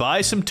 bro. Just buy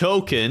some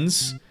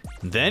tokens,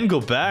 then go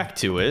back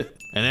to it,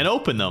 and then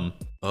open them.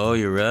 Oh,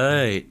 you're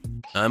right.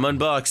 I'm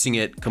unboxing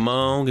it. Come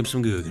on, give me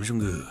some good, give me some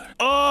good.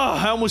 Oh,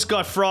 I almost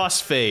got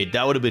frost fade.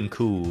 That would have been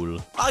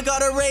cool. I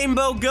got a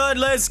rainbow good,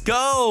 let's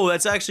go.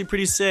 That's actually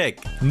pretty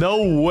sick.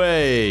 No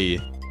way.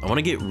 I want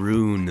to get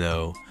rune,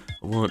 though.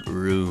 I want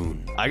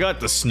rune. I got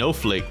the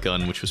snowflake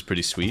gun, which was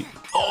pretty sweet.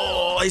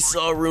 Oh, I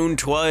saw Rune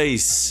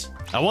twice.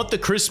 I want the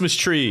Christmas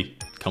tree.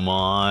 Come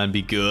on,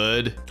 be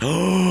good.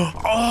 Oh,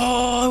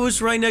 I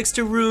was right next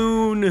to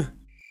Rune.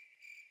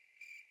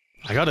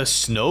 I got a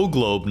snow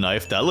globe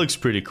knife. That looks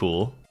pretty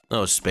cool.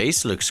 Oh,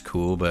 space looks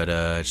cool, but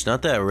it's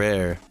not that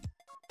rare.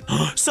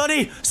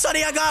 Sonny,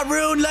 I got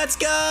Rune. Let's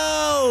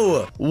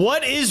go.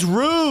 What is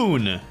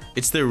Rune?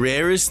 It's the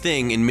rarest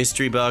thing in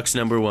mystery box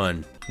number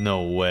 1.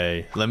 No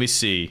way. Let me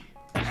see.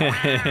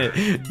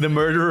 The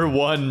murderer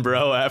won,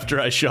 bro, after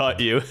I shot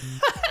you.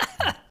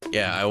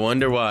 Yeah, I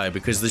wonder why.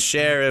 Because the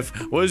sheriff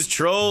was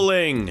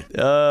trolling.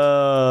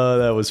 Oh,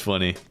 that was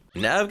funny.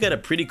 Now I've got a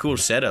pretty cool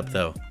setup,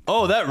 though.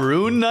 Oh, that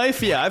rune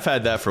knife? Yeah, I've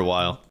had that for a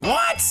while.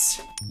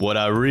 What? What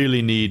I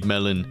really need,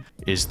 Melon,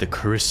 is the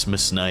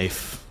Christmas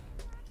knife.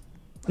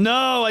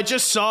 No, I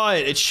just saw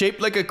it. It's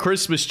shaped like a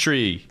Christmas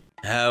tree.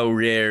 How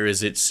rare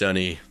is it,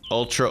 Sonny?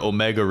 Ultra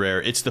Omega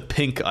Rare. It's the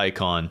pink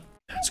icon.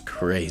 That's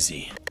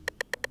crazy.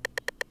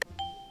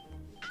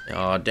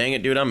 Aw, dang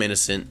it, dude, I'm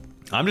innocent.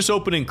 I'm just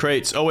opening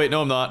crates. Oh, wait,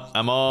 no, I'm not.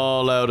 I'm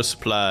all out of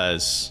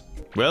supplies.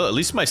 Well, at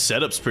least my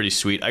setup's pretty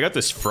sweet. I got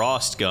this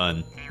frost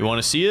gun. You want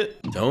to see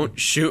it? Don't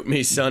shoot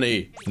me,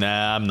 Sonny.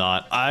 Nah, I'm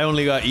not. I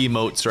only got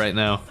emotes right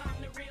now.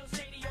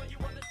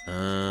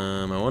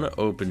 I want to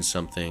open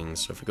something.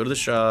 So if I go to the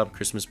shop,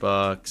 Christmas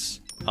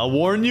box. I'll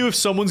warn you if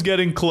someone's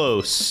getting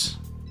close.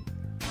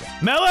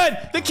 Melon!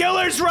 The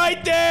killer's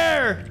right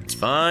there! It's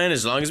fine,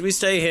 as long as we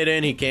stay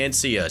hidden, he can't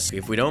see us.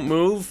 If we don't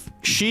move...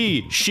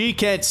 She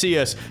can't see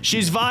us.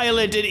 She's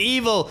violent and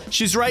evil.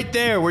 She's right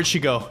there. Where'd she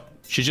go?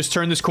 She just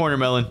turned this corner,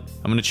 Melon.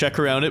 I'm gonna check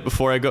around it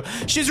before I go.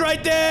 She's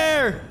right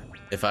there!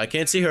 If I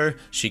can't see her,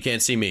 she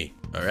can't see me.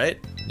 All right?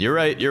 You're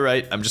right, you're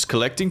right. I'm just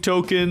collecting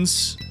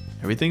tokens.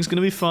 Everything's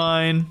gonna be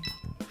fine.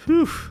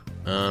 Whew.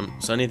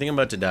 Sonny, I think I'm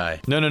about to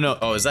die. No.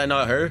 Oh, is that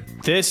not her?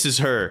 This is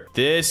her.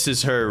 This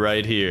is her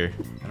right here.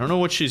 I don't know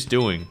what she's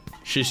doing.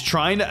 She's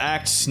trying to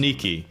act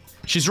sneaky.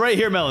 She's right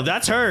here, Melon.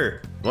 That's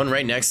her. One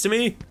right next to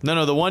me?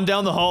 No, the one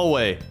down the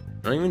hallway. I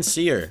don't even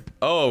see her.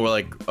 Oh,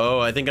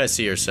 I think I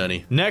see her,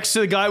 Sonny. Next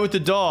to the guy with the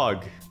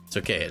dog. It's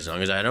okay, as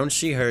long as I don't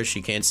see her,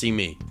 she can't see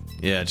me.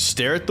 Yeah, just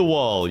stare at the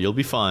wall. You'll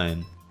be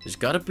fine. There's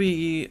gotta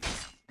be...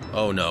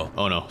 Oh, no.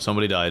 Oh, no.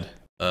 Somebody died.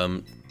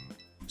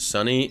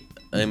 Sonny,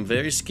 I'm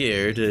very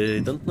scared. I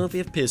don't know if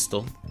you have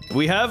pistol.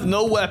 We have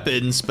no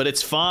weapons, but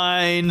it's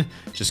fine.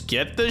 Just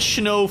get the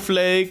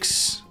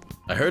snowflakes.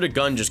 I heard a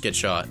gun just get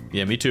shot.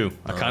 Yeah, me too.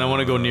 I kind of want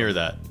to go near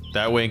that.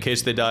 That way, in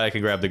case they die, I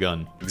can grab the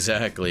gun.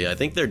 Exactly. I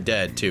think they're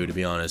dead, too, to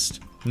be honest.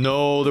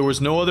 No, there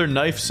was no other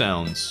knife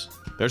sounds.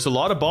 There's a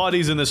lot of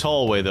bodies in this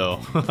hallway,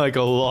 though. Like,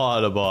 a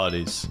lot of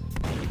bodies.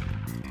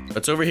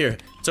 It's over here.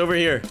 It's over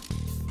here.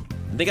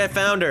 I think I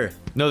found her.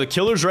 No, the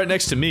killer's right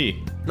next to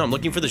me. No, I'm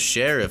looking for the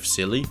sheriff,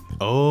 silly.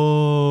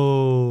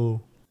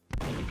 Oh.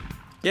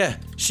 Yeah,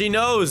 she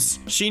knows.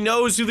 She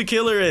knows who the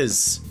killer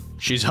is.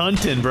 She's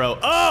hunting, bro.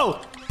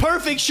 Oh!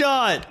 Perfect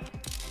shot!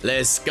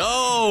 Let's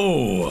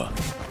go!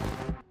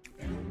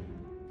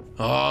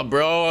 Oh,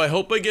 bro, I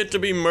hope I get to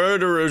be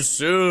murderer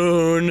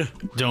soon.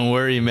 Don't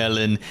worry,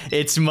 Melon.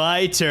 It's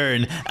my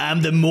turn.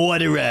 I'm the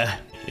murderer.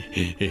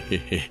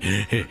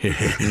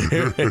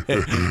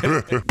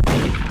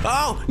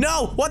 Oh,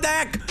 no! What the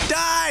heck?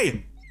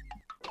 Die!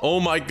 Oh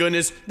my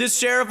goodness, this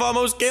sheriff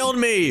almost killed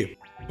me!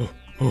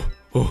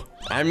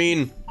 I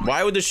mean,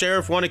 why would the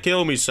sheriff want to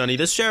kill me, Sonny?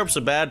 This sheriff's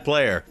a bad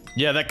player.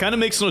 Yeah, that kind of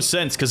makes no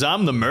sense, because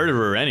I'm the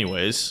murderer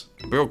anyways.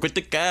 Bro, quit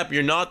the cap.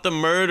 You're not the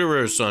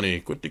murderer, Sonny.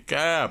 Quit the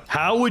cap.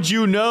 How would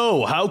you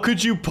know? How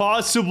could you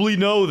possibly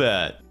know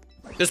that?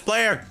 This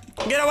player,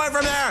 get away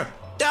from there!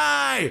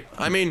 Die!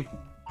 I mean,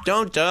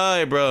 don't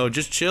die, bro.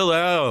 Just chill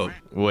out.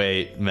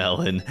 Wait,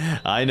 Melon.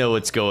 I know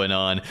what's going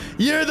on.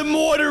 You're the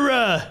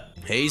murderer!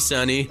 Hey,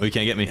 Sonny. Oh, you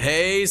can't get me.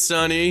 Hey,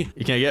 Sonny.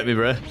 You can't get me,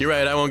 bruh. You're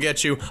right, I won't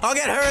get you. I'll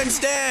get her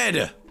instead!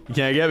 You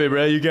can't get me,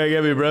 bruh. You can't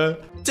get me, bruh.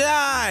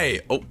 Die!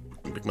 Oh,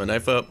 pick my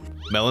knife up.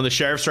 Melon, the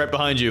sheriff's right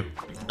behind you.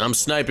 I'm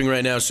sniping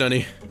right now,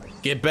 Sonny.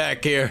 Get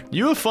back here.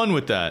 You have fun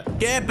with that.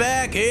 Get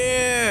back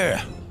here!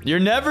 You're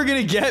never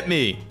gonna get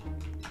me.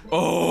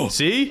 Oh!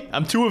 See?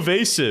 I'm too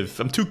evasive.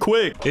 I'm too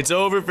quick. It's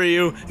over for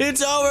you.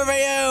 It's over for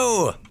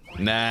you!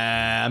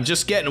 Nah, I'm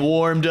just getting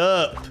warmed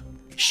up.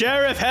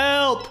 Sheriff,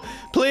 help!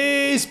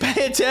 Please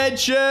pay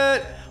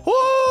attention!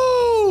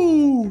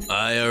 Woo!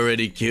 I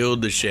already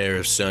killed the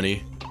sheriff,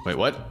 Sonny. Wait,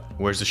 what?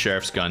 Where's the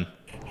sheriff's gun?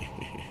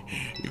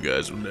 You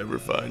guys will never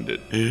find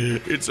it.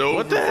 It's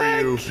over for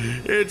you.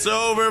 It's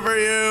over for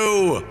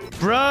you!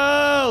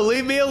 Bro,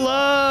 leave me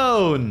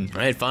alone!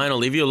 Alright, fine, I'll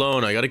leave you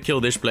alone. I gotta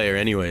kill this player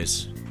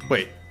anyways.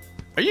 Wait,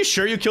 are you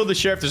sure you killed the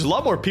sheriff? There's a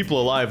lot more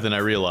people alive than I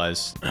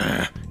realized.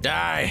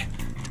 Die!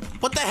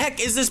 What the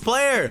heck is this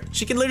player?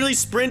 She can literally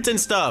sprint and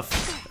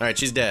stuff. Alright,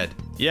 she's dead.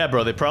 Yeah,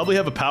 bro, they probably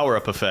have a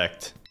power-up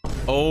effect.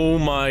 Oh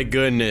my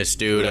goodness,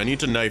 dude. I need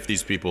to knife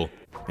these people.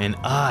 And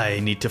I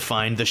need to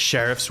find the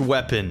sheriff's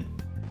weapon.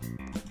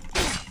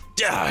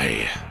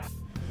 Die!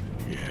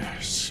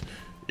 Yes.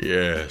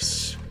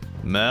 Yes.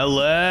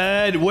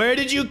 Melon, where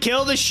did you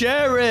kill the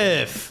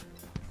sheriff?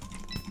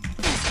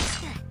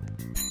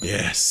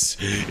 Yes,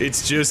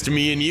 it's just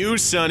me and you,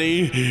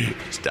 Sonny.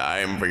 It's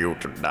time for you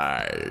to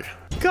die.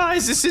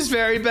 Guys, this is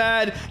very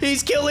bad.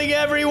 He's killing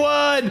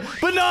everyone,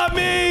 but not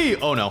me.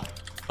 Oh, no.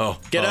 Oh,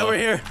 get over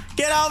here.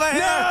 Get over here.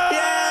 No!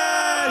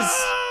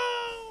 Yes.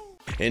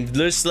 And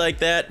just like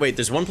that. Wait,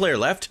 there's one player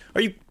left?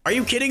 Are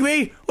you kidding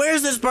me?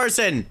 Where's this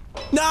person?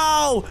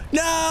 No!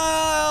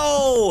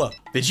 No!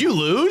 Did you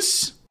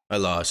lose? I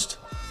lost.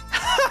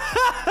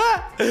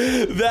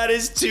 That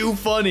is too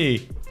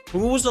funny.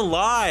 Who was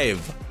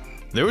alive?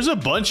 There was a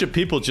bunch of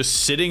people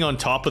just sitting on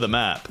top of the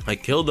map. I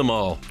killed them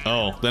all.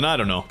 Oh, then I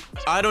don't know.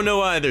 I don't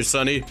know either,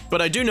 Sonny,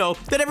 but I do know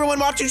that everyone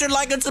watching should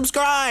like and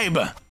subscribe.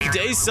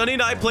 Today, Sonny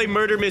and I play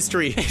Murder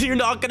Mystery, and you're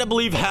not gonna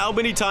believe how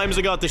many times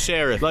I got the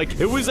sheriff.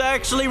 Like, it was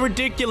actually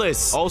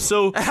ridiculous.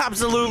 Also,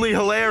 absolutely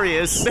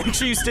hilarious. Make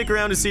sure you stick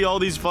around to see all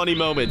these funny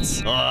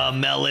moments.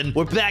 Melon,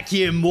 we're back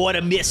here in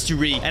Murder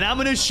Mystery, and I'm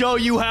gonna show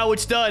you how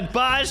it's done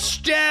by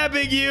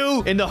stabbing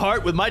you in the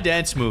heart with my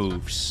dance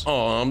moves.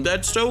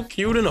 That's so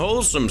cute and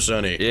wholesome,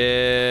 Sonny.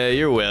 Yeah,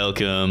 you're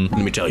welcome.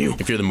 Let me tell you,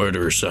 if you're the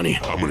murderer, Sonny,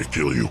 I'm gonna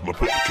kill you. I'm gonna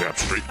put the cap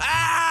straight.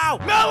 Ow!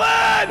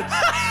 Melon!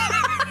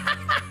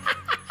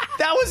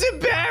 That was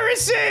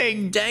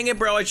embarrassing! Dang it,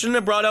 bro, I shouldn't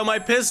have brought out my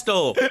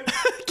pistol.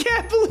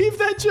 Can't believe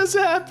that just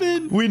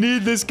happened. We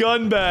need this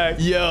gun back.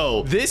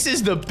 Yo, this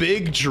is the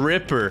big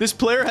dripper. This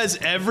player has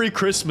every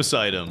Christmas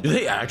item. Do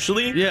they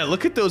actually? Yeah,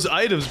 look at those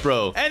items,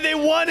 bro. And they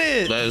won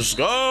it. Let's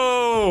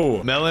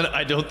go. Melon,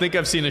 I don't think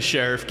I've seen a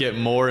sheriff get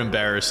more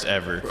embarrassed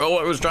ever. Bro,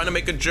 I was trying to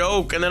make a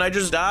joke, and then I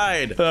just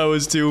died. That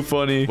was too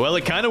funny. Well,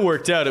 it kind of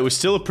worked out. It was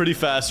still a pretty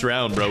fast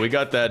round, bro. We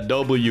got that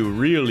W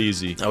real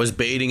easy. I was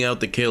baiting out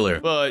the killer.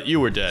 But you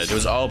were dead. It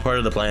was all part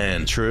of the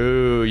plan.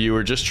 True. You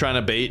were just trying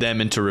to bait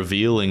them into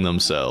revealing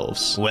themselves.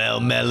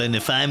 Well, Melon,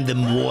 if I'm the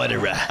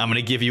murderer, I'm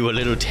gonna give you a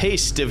little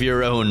taste of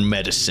your own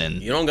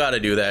medicine. You don't gotta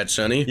do that,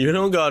 Sonny. You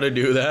don't gotta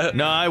do that.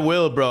 No, I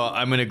will, bro.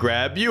 I'm gonna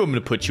grab you, I'm gonna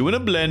put you in a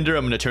blender,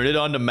 I'm gonna turn it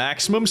on to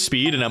maximum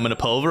speed, and I'm gonna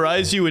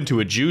pulverize you into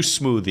a juice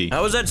smoothie.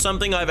 How is that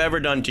something I've ever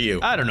done to you?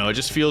 I don't know, it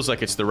just feels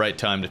like it's the right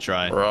time to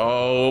try.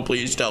 Bro,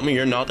 please tell me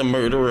you're not the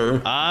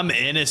murderer. I'm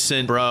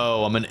innocent,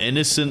 bro. I'm an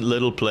innocent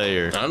little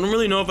player. I don't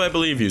really know if I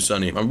believe you,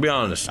 Sonny. I'll be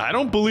honest. I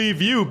don't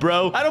believe you,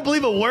 bro. I don't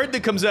believe a word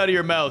that comes out of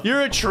your mouth.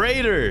 You're a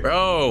traitor.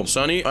 Bro,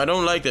 Sonny, I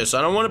don't like this.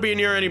 I don't want to be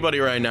near anybody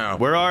right now.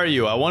 Where are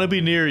you? I want to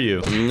be near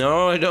you.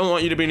 No, I don't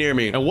want you to be near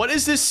me. And what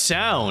is this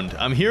sound?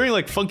 I'm hearing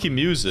like funky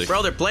music.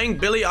 Bro, they're playing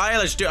Billie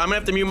Eilish, dude. I'm gonna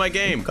have to mute my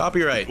game.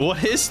 Copyright.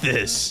 What is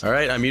this? All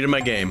right, I muted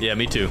my game. Yeah,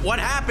 me too. What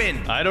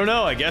happened? I don't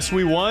know. I guess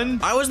we won.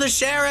 I was the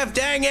sheriff,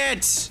 dang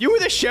it. You were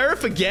the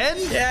sheriff again?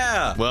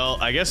 Yeah. Well,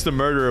 I guess the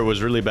murderer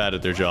was really bad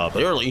at their job.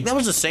 Clearly. That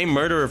was the same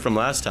murderer from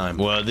last time.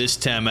 Well, this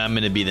time I'm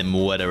gonna be the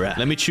murderer.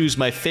 Let me choose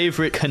my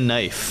favorite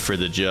knife for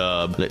the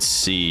job. Let's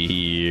see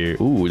here.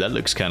 Ooh, that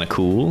looks kind of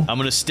cool. I'm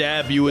gonna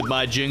stab you with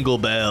my jingle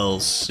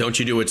bells. Don't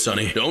you do it,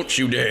 Sonny. Don't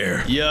you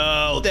dare.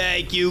 Yo,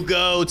 thank you,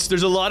 goats.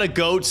 There's a lot of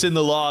goats in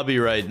the lobby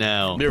right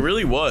now. There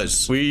really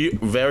was. We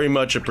very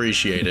much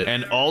appreciate it.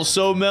 And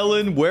also,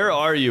 Melon, where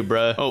are you,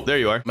 bruh? Oh, there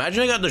you are.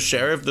 Imagine I got the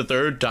sheriff the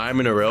third time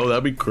in a row.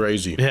 That'd be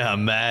crazy. Yeah,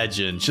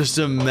 imagine. Just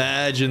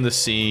imagine the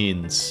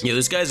scenes. Yeah,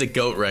 this guy's a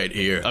goat right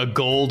here. A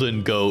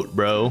golden goat,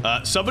 bro.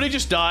 Somebody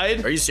just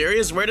died. Are you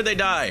serious? Where did they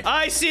die?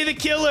 I see the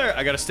killer.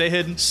 I gotta stay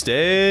hidden.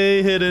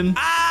 Stay hidden.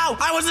 Ow!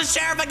 I was the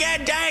sheriff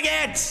again, dang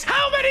it!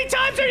 How many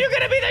times are you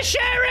gonna be the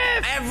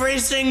sheriff? Every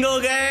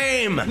single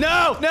game!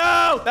 No,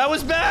 no! That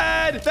was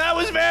bad! That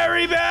was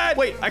very bad!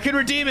 Wait, I can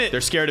redeem it.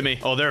 They're scared of me.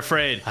 Oh, they're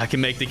afraid. I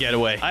can make the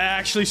getaway. I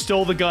actually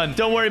stole the gun.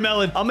 Don't worry,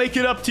 Melon. I'll make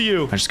it up to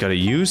you. I just gotta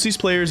use these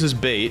players as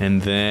bait,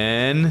 and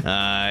then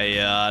I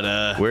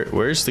gotta...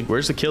 Where's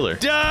the killer?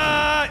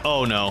 Die!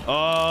 Oh, no.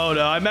 Oh,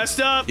 no. I messed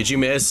up. Did you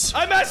miss?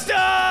 I messed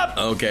up!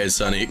 Okay,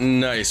 Sonny.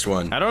 Nice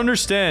one. I don't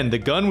understand. The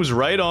gun was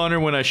right on her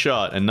when I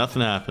shot, and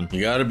nothing happened.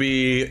 You gotta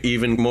be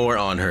even more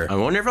on her. I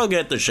wonder if I'll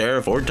get the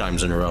sheriff 4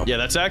 times in a row. Yeah,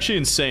 that's actually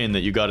insane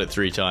that you got it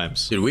 3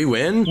 times. Did we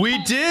win?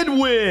 We did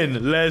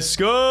win! Let's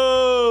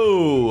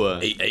go!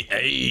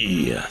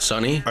 Hey,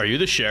 Sonny? Are you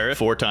the sheriff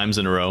 4 times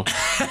in a row?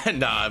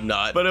 Nah, I'm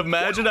not. But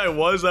imagine I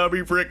was, that'd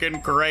be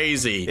freaking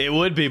crazy. It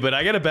would be, but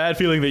I got a bad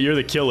feeling that you're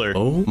the killer.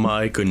 Oh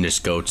my goodness,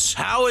 goats.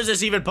 How is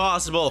this even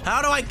possible?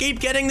 How do I keep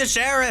getting the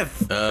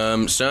sheriff?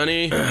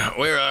 Sonny,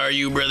 where are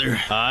you, brother?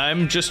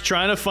 I'm just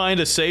trying to find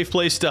a safe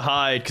place to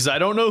hide, because I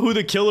don't know who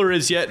the killer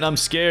is yet, and I'm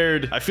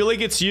scared. I feel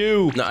like it's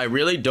you. No, I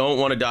really don't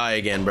want to die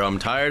again, bro. I'm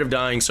tired of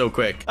dying so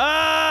quick.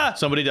 Ah!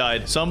 Somebody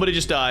died. Somebody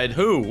just died.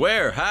 Who?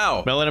 Where?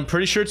 How? Melon, I'm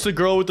pretty sure it's the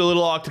girl with the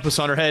little octopus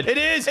on her head. It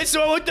is! It's the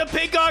one with the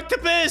pink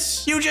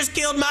octopus! You just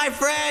killed my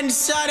friend,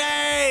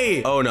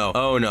 Sonny! Oh, no.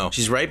 Oh, no.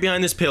 She's right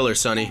behind this pillar,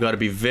 Sonny. You gotta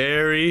be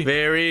very,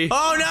 very...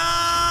 Oh,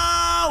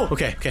 no!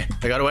 Okay,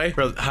 I got away.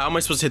 Bro, how am I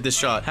supposed to hit this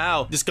shot?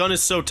 How? This gun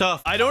is so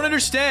tough. I don't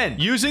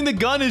understand. Using the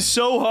gun is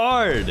so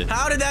hard.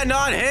 How did that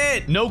not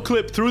hit? No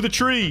clip through the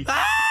tree.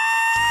 Ah!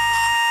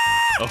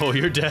 Oh,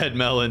 you're dead,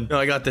 Melon. No,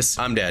 I got this.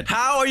 I'm dead.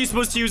 How are you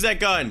supposed to use that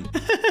gun?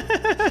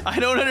 I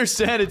don't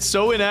understand. It's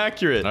so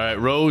inaccurate. All right,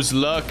 Rose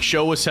Luck,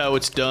 show us how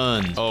it's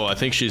done. Oh, I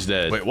think she's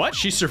dead. Wait, what?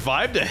 She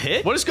survived a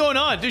hit? What is going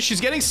on? Dude,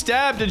 she's getting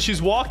stabbed and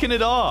she's walking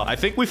it off. I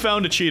think we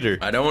found a cheater.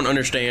 I don't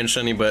understand,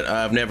 Sonny, but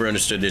I've never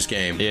understood this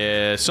game.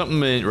 Yeah,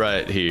 something ain't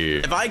right here.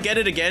 If I get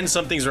it again,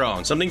 something's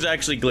wrong. Something's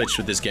actually glitched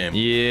with this game.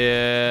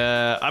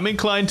 Yeah, I'm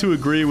inclined to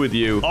agree with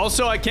you.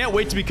 Also, I can't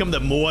wait to become the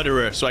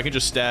murderer so I can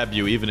just stab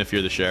you even if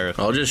you're the sheriff.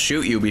 I'll just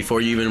shoot you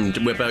before you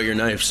even whip out your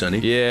knife, Sonny.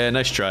 Yeah,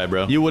 nice try,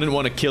 bro. You wouldn't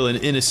want to kill an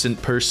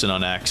innocent person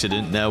on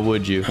accident, now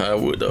would you? I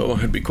would, though.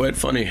 It'd be quite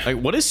funny. Like,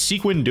 what is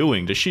Sequin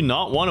doing? Does she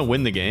not want to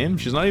win the game?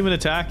 She's not even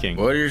attacking.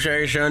 What did you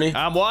say, Sonny?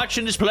 I'm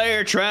watching this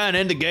player try and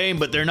end the game,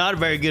 but they're not a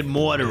very good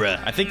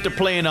murderer. I think they're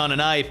playing on an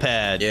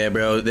iPad. Yeah,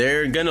 bro,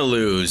 they're gonna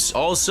lose.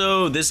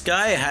 Also, this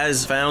guy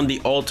has found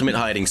the ultimate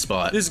hiding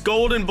spot. This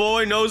golden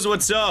boy knows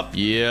what's up.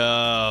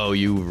 Yo,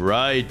 you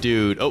right,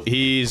 dude. Oh,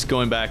 he's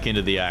going back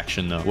into the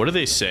action, though. What are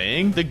they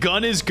saying? The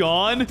gun is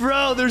gone?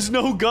 Bro, there's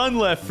no gun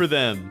left for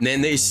them.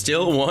 And they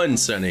still won,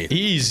 Sonny.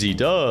 Easy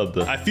dub.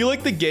 I feel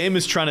like the game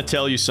is trying to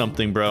tell you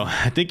something, bro.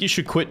 I think you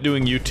should quit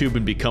doing YouTube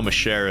and become a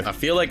sheriff. I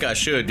feel like I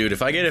should, dude.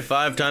 If I get it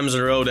 5 times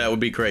in a row, that would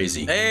be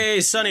crazy.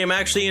 Hey, Sonny, I'm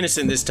actually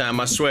innocent this time,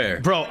 I swear.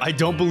 Bro, I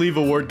don't believe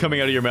a word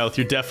coming out of your mouth.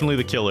 You're definitely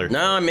the killer.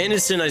 No, I'm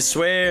innocent, I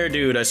swear,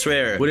 dude, I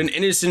swear. Would an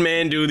innocent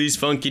man do these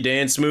funky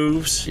dance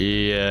moves?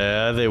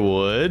 Yeah, they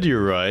would.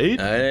 You're right.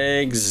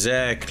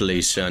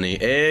 Exactly, Sonny.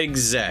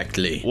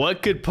 Exactly.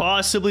 What could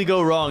possibly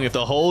go wrong if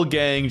the whole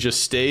gang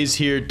just stays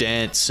here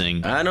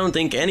dancing? I don't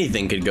think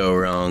anything could go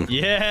wrong.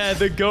 Yeah,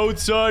 the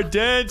goats are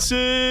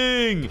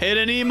dancing. Hit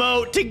an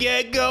emote to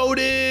get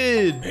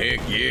goated.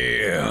 Heck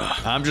yeah.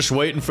 I'm just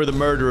waiting for the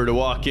murderer to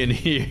walk in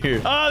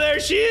here. Oh, there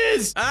she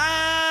is.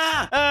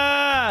 Ah!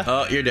 Ah!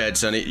 Oh, you're dead,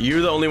 Sonny.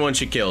 You're the only one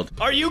she killed.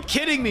 Are you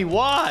kidding me?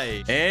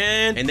 Why?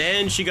 And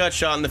then she got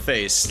shot in the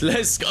face.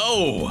 Let's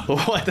go.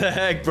 What the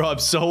heck, bro? I'm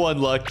so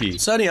unlucky.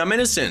 Sonny, I'm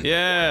innocent.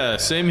 Yeah,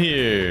 same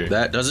here.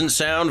 That doesn't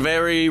sound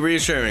very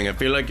reassuring. I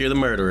feel like you're the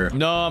murderer.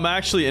 No, I'm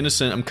actually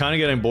innocent. I'm kind of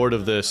getting bored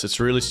of this. It's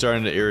really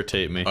starting to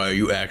irritate me. Are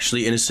you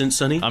actually innocent,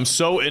 Sonny? I'm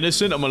so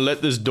innocent, I'm gonna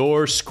let this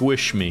door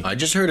squish me. I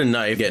just heard a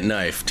knife get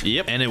knifed.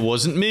 Yep, and it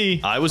wasn't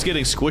me. I was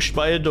getting squished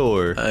by a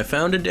door. I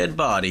found a dead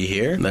body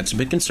here. That's a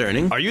bit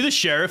concerning. Are you the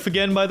sheriff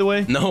again, by the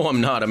way? No,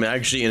 I'm not. I'm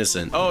actually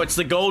innocent. Oh, it's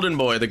the golden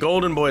boy. The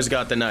golden boy's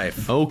got the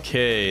knife.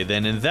 Okay,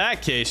 then in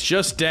that case,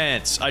 just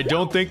dance. I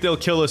don't think they'll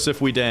kill us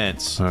if we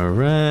dance. All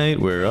right,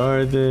 where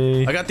are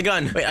they? I got the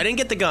gun. Wait, I didn't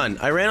get the gun.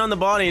 I ran on the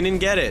body and didn't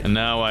get it. And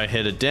now I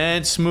hit a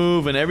dance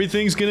move and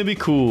everything's gonna be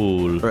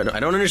cool. I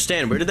don't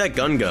understand. Where did that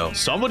gun go?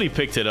 Somebody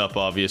picked it up,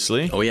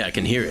 obviously. Oh yeah, I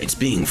can hear it. It's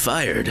being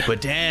fired.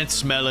 But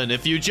dance, Melon.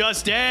 If you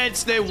just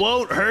dance, they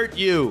won't hurt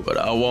you. But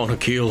I want to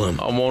kill him.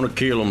 I want to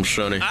kill him,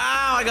 Sonny.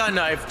 Ow, I got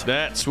knifed.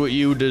 That's what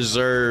you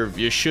deserve.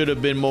 You should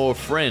have been more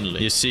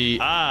friendly. You see,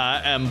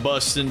 I am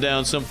busting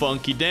down some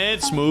funky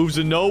dance moves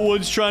and no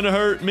one's trying to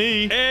hurt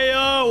me.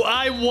 Ayo,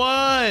 I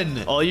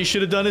won. All you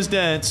should have done is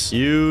dance.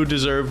 You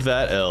deserved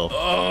that L.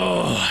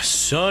 Oh,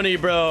 Sonny,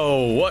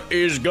 bro. What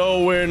is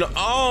going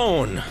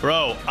on?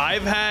 Bro,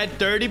 I've had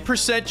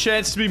 30%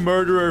 chance to be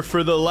murderer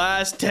for the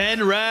last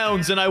 10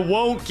 rounds and I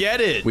won't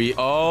get it. We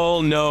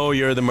all know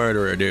you're the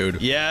murderer,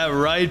 dude. Yeah,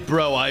 right,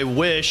 bro. I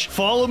wish.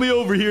 Follow me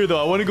over here,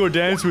 though. I want to go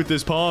dance with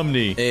this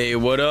Pomni. Hey,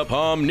 what up,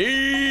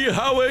 Pomni?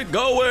 How it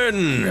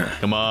going?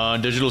 Come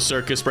on, digital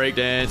circus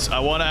breakdance. I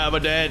want to have a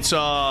dance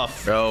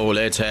off. Bro,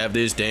 let's have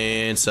this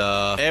dance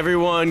off.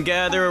 Everyone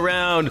gather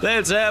around.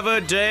 Let's have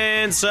a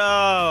dance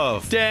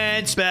off.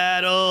 Dance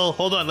battle.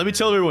 Hold on, let me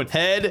tell everyone.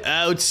 Head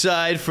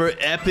outside for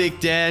epic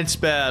dance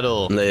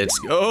battle. Let's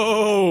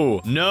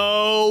go.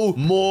 No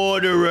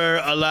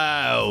murderer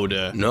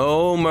allowed.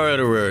 No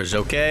murderers,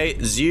 okay?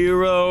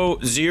 Zero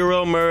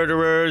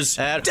murderers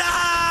at—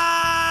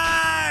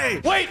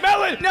 Die! Wait,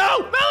 Melon! No!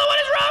 Melon, what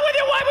is wrong with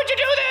you? Why would you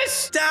do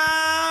this?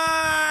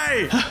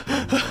 Die!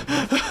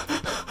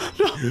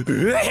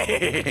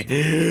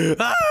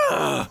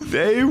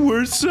 They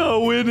were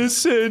so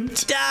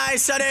innocent. Die,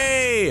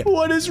 Sonny!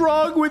 What is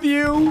wrong with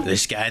you?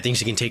 This guy thinks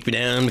he can take me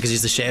down because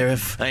he's the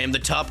sheriff. I am the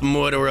top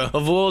murderer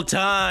of all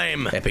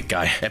time. Epic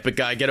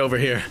guy, get over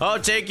here.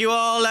 I'll take you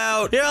all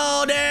out. You're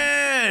all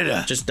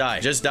dead. Just die.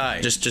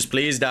 Just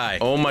please die.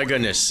 Oh my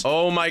goodness.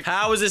 Oh my—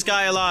 How is this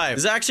guy alive?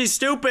 This is actually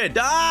stupid.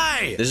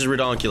 Die! This is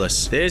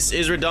redonkulous. This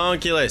is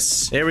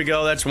redonkulous. There we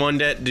go. That's one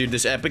dead. Dude,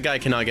 this epic guy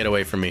cannot get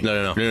away from me.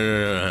 No.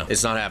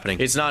 It's not happening.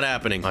 It's not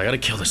happening. I gotta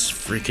kill this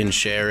freaking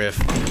sheriff.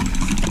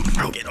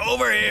 Bro, get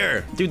over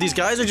here. Dude, these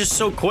guys are just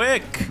so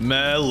quick.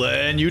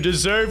 Melon, you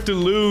deserve to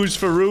lose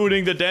for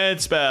ruining the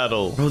dance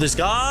battle. Bro, this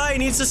guy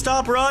needs to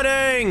stop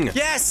running.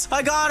 Yes,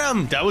 I got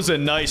him. That was a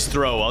nice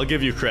throw. I'll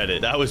give you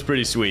credit. That was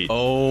pretty sweet.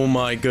 Oh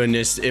my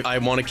goodness. I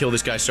want to kill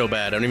this guy so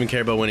bad. I don't even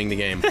care about winning the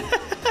game.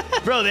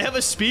 Bro, they have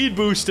a speed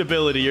boost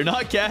ability. You're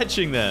not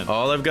catching them.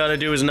 All I've got to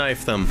do is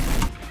knife them.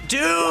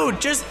 Dude,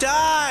 just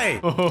die.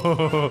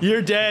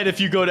 You're dead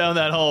if you go down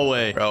that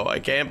hallway. Bro, I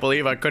can't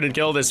believe I couldn't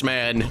kill this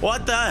man.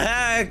 What the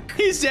heck?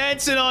 He's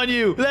dancing on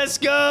you. Let's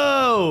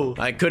go.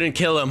 I couldn't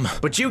kill him,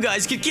 but you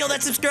guys can kill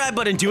that subscribe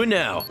button. Do it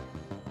now.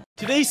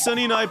 Today,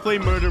 Sunny and I play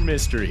Murder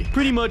Mystery.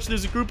 Pretty much,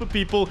 there's a group of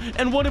people,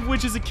 and one of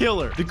which is a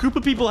killer. The group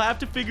of people have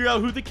to figure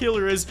out who the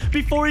killer is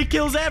before he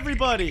kills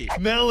everybody.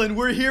 Melon,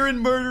 we're here in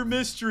Murder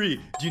Mystery.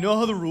 Do you know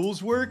how the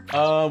rules work?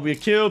 We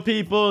kill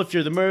people if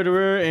you're the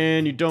murderer,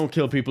 and you don't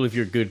kill people if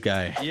you're a good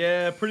guy.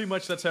 Yeah, pretty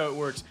much that's how it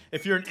works.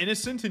 If you're an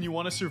innocent and you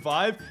want to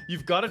survive,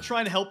 you've got to try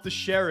and help the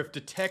sheriff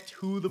detect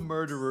who the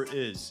murderer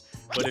is.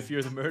 But if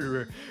you're the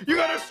murderer, you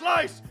gotta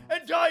slice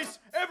and dice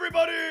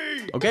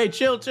everybody! Okay,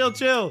 chill.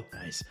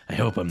 Guys, I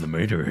hope I'm the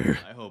murderer.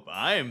 I hope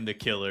I am the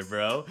killer,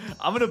 bro.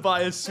 I'm gonna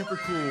buy a super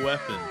cool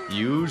weapon.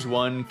 Use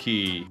one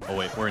key. Oh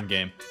wait, we're in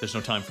game. There's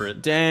no time for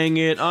it. Dang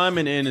it, I'm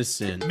an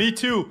innocent. Me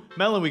too.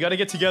 Melon, we gotta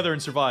get together and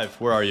survive.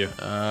 Where are you?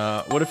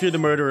 What if you're the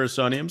murderer,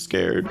 Sonny? I'm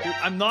scared. Dude,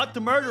 I'm not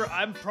the murderer.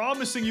 I'm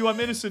promising you I'm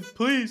innocent.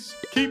 Please,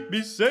 keep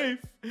me safe.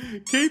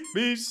 Keep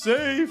me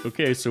safe.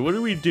 Okay, so what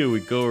do? We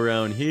go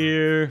around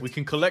here. We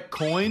can collect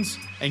coins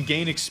and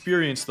gain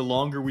experience the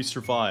longer we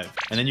survive.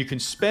 And then you can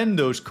spend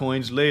those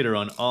coins later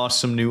on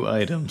awesome new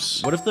items.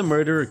 What if the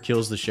murderer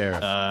kills the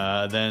sheriff?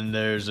 Then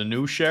there's a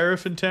new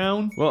sheriff in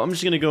town. Well, I'm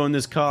just gonna go in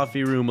this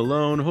coffee room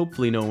alone.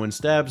 Hopefully no one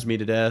stabs me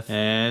to death.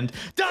 And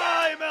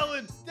die,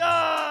 Melon!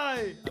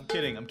 Die!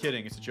 I'm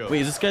kidding. It's a joke.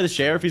 Wait, is this guy the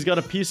sheriff? He's got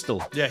a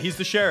pistol. Yeah, he's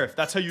the sheriff.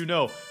 That's how you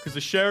know. Because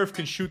the sheriff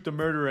can shoot the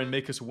murderer and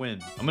make us win.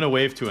 I'm gonna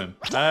wave to him.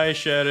 Hi,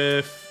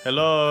 sheriff.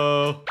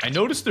 Hello. I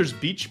noticed there's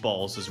beach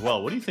balls as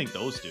well. What do you think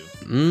those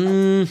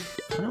do?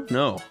 I don't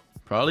know.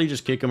 Probably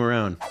just kick him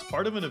around. It's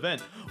part of an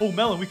event. Oh,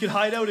 Melon, we could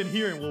hide out in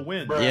here and we'll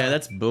win. Yeah,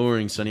 that's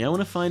boring, Sonny. I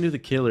want to find who the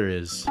killer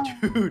is.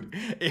 Dude,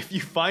 if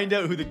you find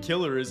out who the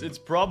killer is, it's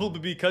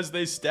probably because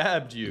they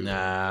stabbed you.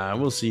 Nah,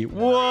 we'll see.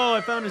 Whoa, I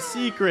found a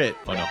secret.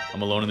 Oh no,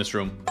 I'm alone in this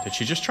room. Did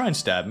she just try and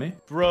stab me?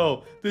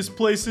 Bro, this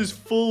place is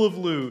full of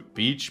loot.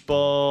 Beach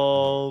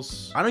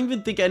balls. I don't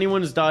even think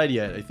anyone's died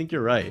yet. I think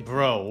you're right.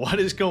 Bro, what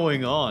is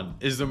going on?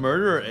 Is the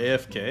murderer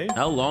AFK?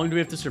 How long do we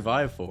have to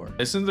survive for?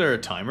 Isn't there a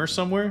timer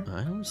somewhere?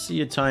 I don't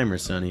see a timer,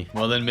 Sonny.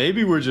 Well, then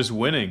maybe we're just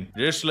winning.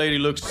 This lady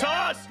looks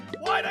sus!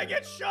 Why'd I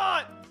get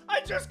shot?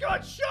 I just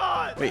got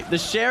shot! Wait, the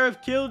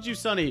sheriff killed you,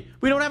 Sonny.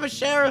 We don't have a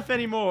sheriff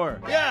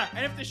anymore. Yeah,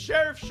 and if the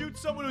sheriff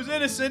shoots someone who's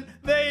innocent,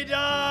 they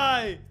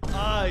die!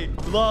 I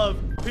love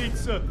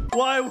pizza.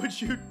 Why would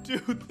you do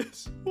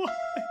this? Why?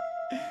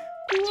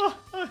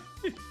 Why?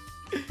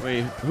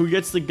 Wait, who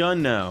gets the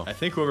gun now? I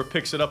think whoever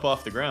picks it up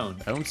off the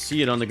ground. I don't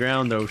see it on the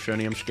ground though,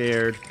 Shunny. I'm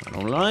scared. I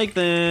don't like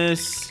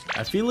this.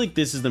 I feel like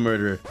this is the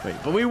murderer. Wait,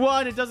 but we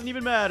won. It doesn't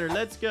even matter.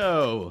 Let's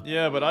go.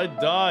 Yeah, but I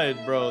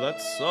died, bro.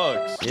 That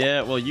sucks.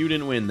 Yeah, well, you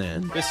didn't win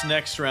then. This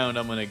next round,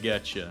 I'm gonna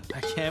get you. I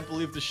can't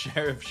believe the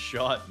sheriff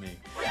shot me.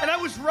 And I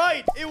was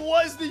right. It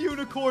was the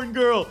unicorn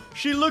girl.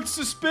 She looked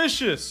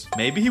suspicious.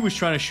 Maybe he was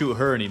trying to shoot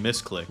her and he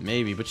misclicked.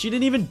 Maybe, but she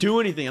didn't even do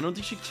anything. I don't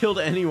think she killed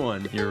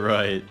anyone. You're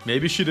right.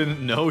 Maybe she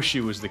didn't know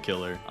she was the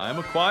killer. I'm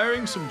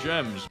acquiring some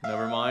gems.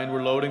 Never mind,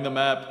 we're loading the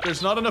map.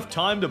 There's not enough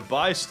time to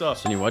buy stuff.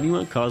 Sonny, why do you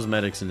want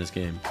cosmetics in this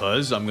game?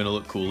 Cause I'm gonna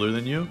look cooler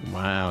than you.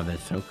 Wow,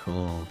 that's so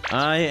cool.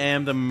 I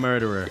am the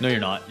murderer. No, you're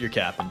not. You're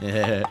capping.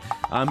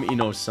 I'm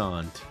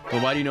innocent.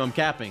 But why do you know I'm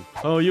capping?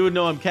 Oh, you would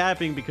know I'm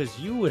capping because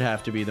you would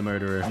have to be the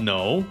murderer.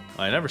 No,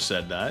 I never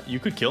said that. You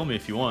could kill me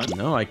if you want.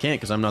 No, I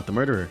can't because I'm not the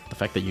murderer. The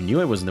fact that you knew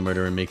I wasn't the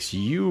murderer makes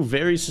you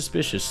very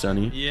suspicious,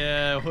 Sonny.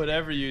 Yeah,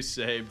 whatever you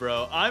say,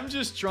 bro. I'm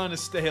just trying to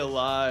stay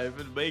alive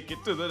and make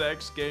it to the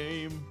next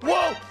game.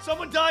 Whoa!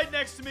 Someone died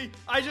next to me.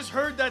 I just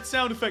heard that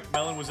sound effect.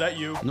 Melon, was that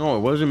you? No,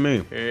 it wasn't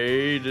me.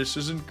 Hey, this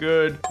isn't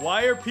good.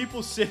 Why are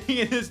people sitting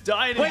in this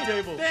dining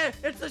table? There,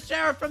 it's the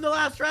sheriff from the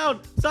last round.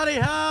 Sonny,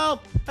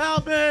 help!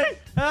 Help me!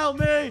 Help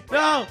me!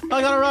 No!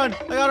 I gotta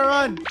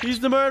run! He's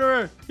the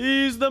murderer!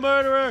 He's the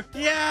murderer!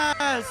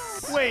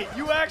 Yes! Wait,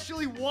 you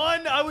actually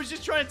won? I was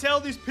just trying to tell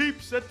these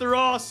peeps that they're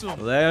awesome.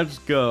 Let's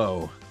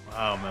go.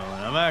 Wow,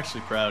 Melon, I'm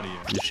actually proud of you.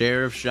 The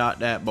sheriff shot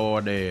that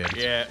boy dead.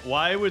 Yeah,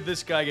 why would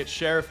this guy get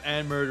sheriff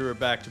and murderer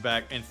back to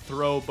back and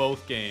throw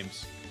both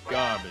games?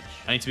 Garbage.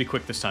 I need to be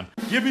quick this time.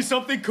 Give me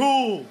something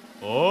cool.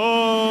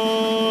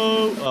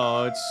 Oh,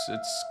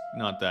 it's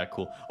not that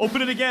cool.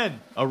 Open it again.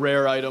 A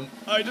rare item.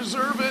 I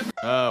deserve it.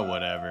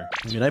 Whatever.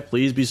 Can I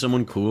please be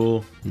someone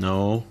cool?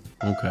 No.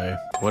 Okay.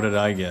 What did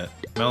I get?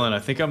 Melon, I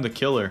think I'm the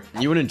killer.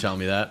 You wouldn't tell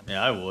me that.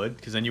 Yeah, I would,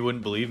 because then you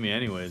wouldn't believe me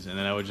anyways, and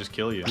then I would just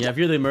kill you. Yeah, if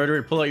you're the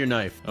murderer, pull out your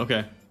knife.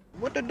 Okay.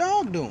 What the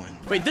dog doing?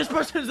 Wait, this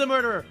person's the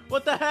murderer.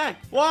 What the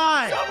heck?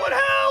 Why? Someone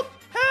help!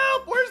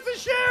 Help! Where's the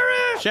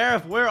sheriff?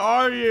 Sheriff, where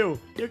are you?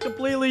 You're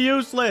completely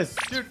useless.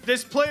 Dude,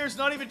 this player's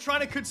not even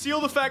trying to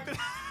conceal the fact that...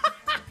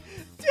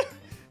 Dude,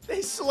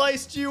 they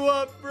sliced you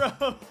up, bro.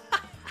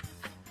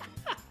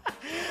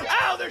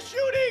 Ow, they're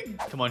shooting!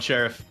 Come on,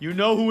 Sheriff. You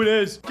know who it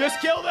is.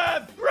 Just kill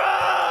them!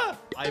 Bruh!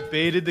 I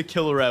baited the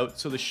killer out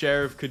so the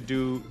sheriff could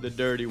do the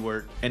dirty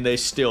work, and they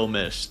still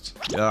missed.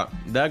 Yeah,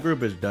 that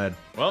group is dead.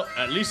 Well,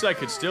 at least I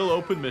could still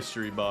open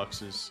mystery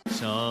boxes.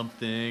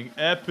 Something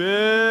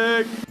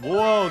epic.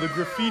 Whoa, the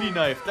graffiti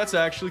knife. That's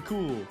actually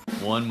cool.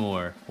 One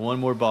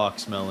more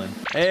box, Melon.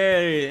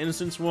 Hey,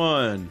 Innocence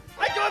 1.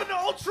 I got an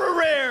ultra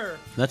rare.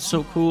 That's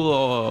so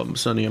cool,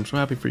 Sonny. I'm so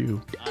happy for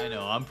you. I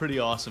know, I'm pretty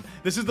awesome.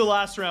 This is the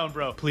last round,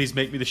 bro. Please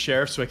make me the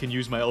sheriff so I can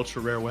use my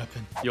ultra rare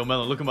weapon. Yo,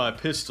 Melon, look at my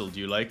pistol. Do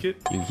you like it?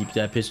 You keep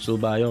that pistol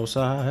by your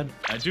side.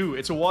 I do.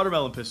 It's a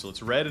watermelon pistol.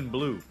 It's red and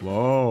blue.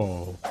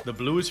 Whoa. The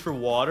blue is for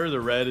water.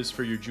 The red is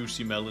for your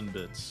juicy melon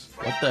bits.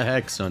 What the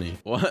heck, Sonny?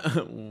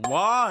 What?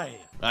 Why?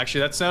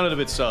 Actually, that sounded a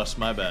bit sus.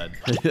 My bad.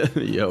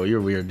 Yo,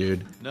 you're weird,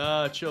 dude.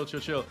 Nah, chill.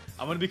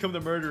 I'm gonna become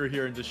the murderer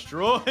here and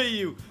destroy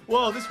you.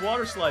 Whoa, this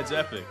water slide's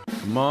epic.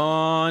 Come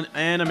on.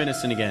 And I'm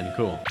innocent again.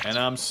 Cool. And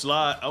I'm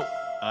Oh,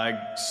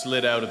 I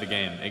slid out of the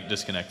game. It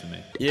disconnected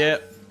me. Yeah,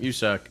 you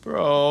suck.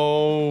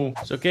 Bro.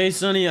 It's okay,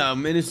 Sonny.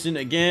 I'm innocent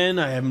again.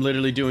 I am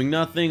literally doing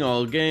nothing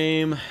all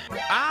game.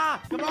 Ah!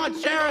 Come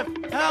on, Sheriff!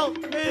 Help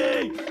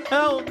me!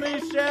 Help me,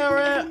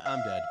 Sheriff! I'm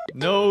dead.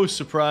 No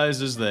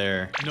surprises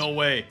there. No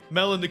way.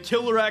 Melon, the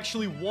killer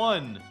actually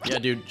won. Yeah,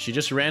 dude. She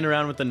just ran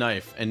around with the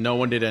knife, and no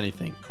one did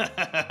anything.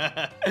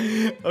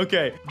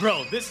 Okay,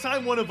 bro, this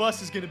time one of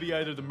us is gonna be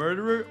either the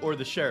murderer or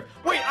the sheriff.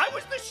 Wait, I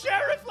was the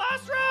sheriff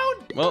last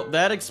round? Well,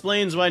 that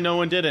explains why no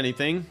one did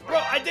anything. Bro,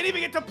 I didn't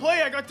even get to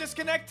play. I got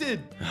disconnected.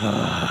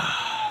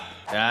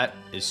 That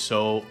is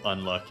so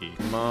unlucky.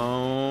 Come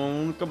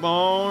on, come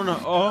on.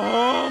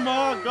 Oh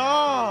my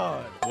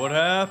God. What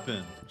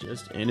happened?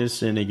 Just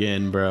innocent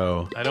again,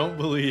 bro. I don't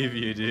believe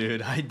you,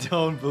 dude. I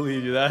don't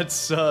believe you. That's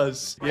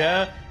sus.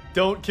 Yeah?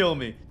 Don't kill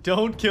me.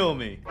 Don't kill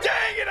me.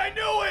 Dang it, I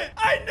knew it!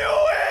 I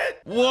knew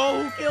it!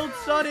 Whoa, who killed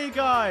Sonny,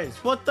 guys?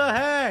 What the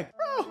heck?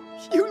 Bro,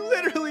 you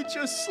literally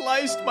just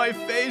sliced my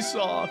face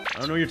off. I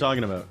don't know what you're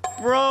talking about.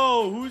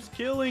 Bro, who's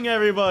killing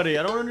everybody?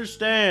 I don't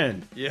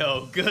understand.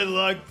 Yo, good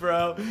luck,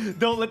 bro.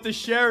 Don't let the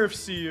sheriff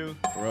see you.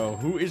 Bro,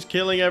 who is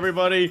killing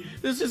everybody?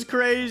 This is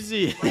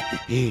crazy.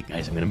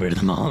 Guys, I'm gonna murder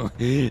them all.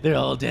 They're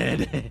all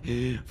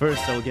dead.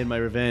 First, I'll get my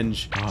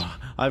revenge. Oh,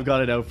 I've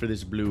got it out for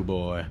this blue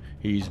boy.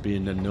 He's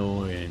been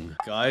annoying.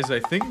 Guys, I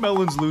think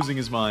Melon's losing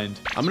his mind.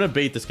 I'm gonna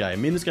bait this guy.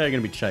 Me and this guy are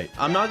gonna be tight.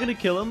 I'm not gonna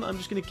kill him. I'm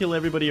just gonna kill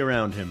everybody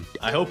around him.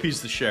 I hope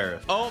he's the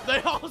sheriff. Oh,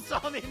 they all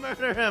saw me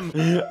murder him.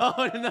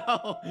 Oh,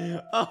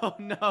 no. Oh,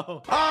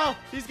 no. Oh,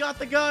 he's got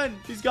the gun.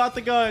 He's got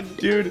the gun.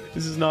 Dude,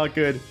 this is not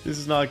good. This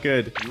is not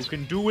good. You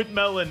can do it,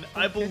 Melon.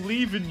 I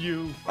believe in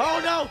you. Oh,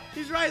 no.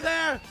 He's right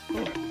there.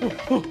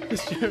 Oh,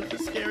 this sheriff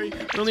is scary.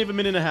 I only have a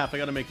minute and a half. I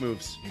gotta make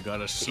moves. You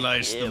gotta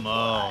slice them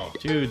all.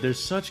 Dude, they're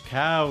such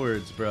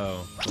cowards, bro.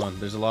 Come on,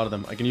 there's a lot of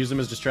them. I can use them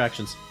as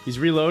distractions. He's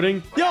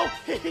reloading. Yo,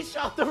 he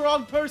shot the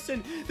wrong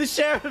person. The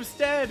sheriff's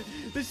dead.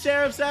 The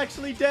sheriff's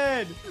actually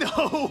dead.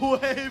 No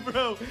way,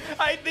 bro.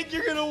 I think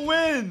you're gonna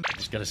win.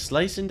 Just gotta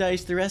slice and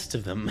dice the rest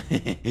of them.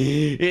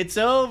 It's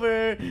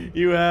over.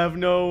 You have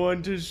no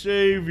one to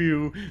save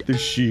you. The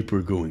sheep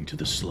are going to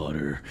the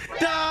slaughter.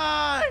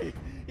 Die!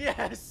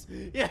 Yes!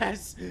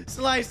 Yes!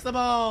 Slice them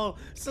all!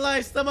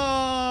 Slice them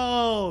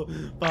all!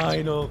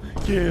 Final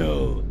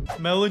kill.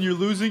 Melon, you're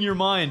losing your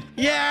mind.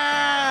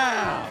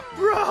 Yeah!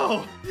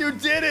 Bro, you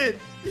did it!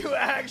 You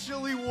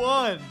actually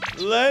won!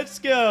 Let's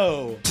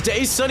go!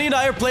 Today, Sonny and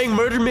I are playing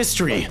Murder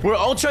Mystery. We're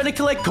all trying to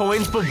collect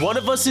coins, but one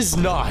of us is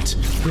not.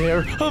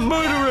 They're a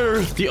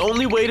murderer! The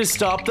only way to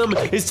stop them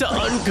is to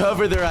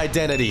uncover their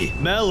identity.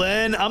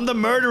 Melon, I'm the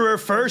murderer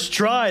first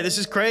try. This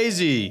is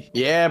crazy.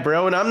 Yeah,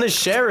 bro, and I'm the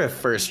sheriff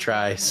first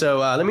try. So,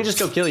 let me just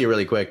go kill you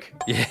really quick.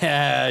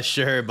 Yeah,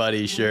 sure,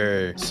 buddy,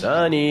 sure.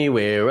 Sonny,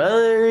 where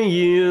are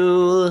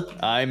you?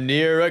 I'm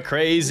near a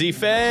crazy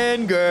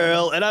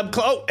fangirl, and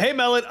oh, hey,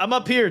 Melon, I'm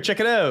up here. Check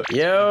it out.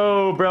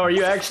 Yo, bro, are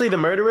you actually the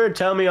murderer?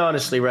 Tell me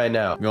honestly right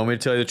now. You want me to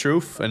tell you the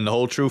truth and the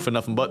whole truth and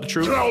nothing but the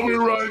truth? Tell me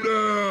right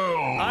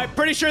now! I'm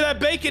pretty sure that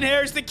bacon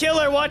hair is the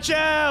killer. Watch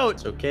out!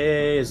 It's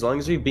okay. As long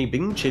as we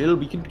being chill,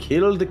 we can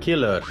kill the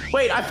killer.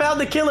 Wait, I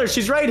found the killer.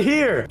 She's right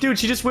here. Dude,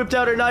 she just whipped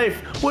out her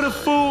knife. What a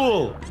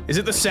fool. Is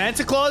it the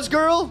Santa Claus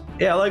girl?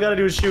 Yeah, all I gotta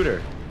do is shoot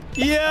her.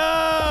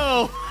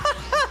 Yo!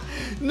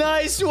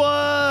 Nice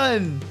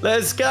one!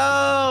 Let's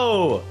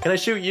go! Can I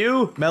shoot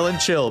you? Melon,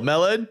 chill.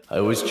 Melon? I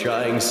was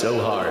trying so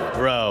hard.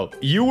 Bro,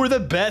 you were the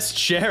best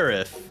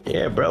sheriff.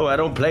 Yeah, bro, I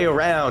don't play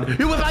around.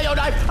 You whip out your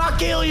knife, I'll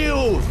kill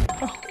you!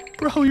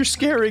 Bro, you're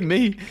scaring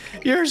me.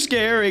 You're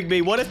scaring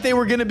me. What if they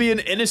were gonna be an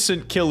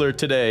innocent killer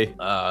today?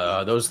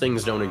 Those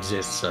things don't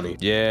exist, Sonny.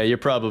 Yeah, you're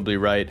probably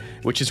right.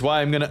 Which is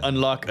why I'm gonna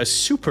unlock a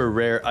super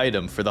rare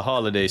item for the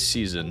holiday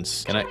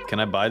seasons. Can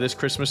I buy this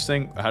Christmas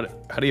thing? How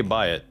do you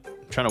buy it?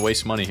 I'm trying to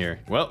waste money here.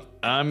 Well,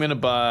 I'm gonna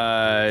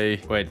buy...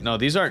 Wait, no,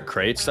 these aren't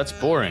crates. That's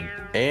boring.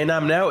 And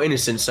I'm now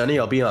innocent, Sonny,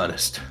 I'll be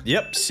honest.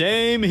 Yep,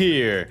 same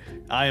here.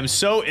 I am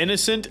so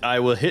innocent, I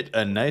will hit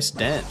a nice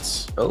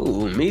dance.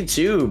 Oh, me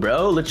too,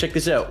 bro. Let's check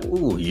this out.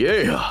 Ooh,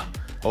 yeah.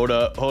 Hold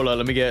up.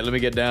 Let me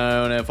get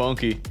down and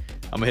funky.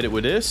 I'm gonna hit it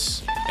with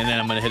this, and then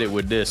I'm gonna hit it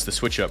with this, the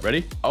switch up.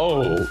 Ready?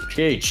 Oh,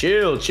 okay,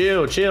 chill.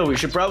 We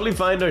should probably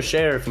find our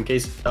sheriff in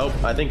case... Oh,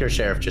 I think our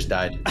sheriff just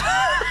died.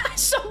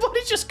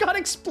 Somebody just got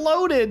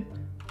exploded.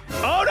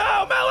 Oh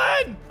no,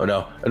 Melon! Oh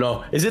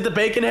no. Is it the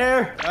bacon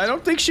hair? I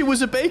don't think she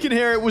was a bacon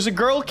hair. It was a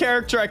girl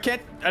character. I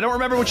don't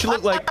remember what she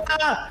looked like.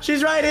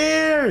 She's right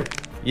here.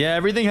 Yeah,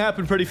 everything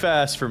happened pretty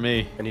fast for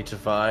me. I need to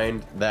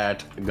find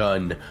that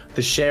gun.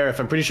 The sheriff,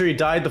 I'm pretty sure he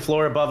died the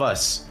floor above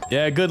us.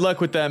 Yeah, good luck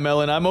with that,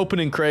 Melon. I'm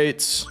opening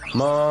crates.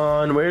 Come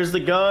on, where's the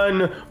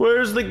gun?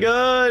 Where's the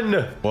gun?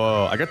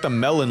 Whoa, I got the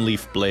melon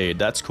leaf blade.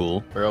 That's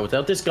cool. Bro,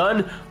 without this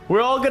gun,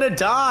 we're all gonna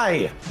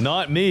die.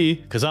 Not me,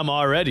 because I'm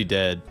already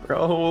dead.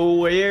 Bro,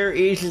 where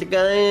is the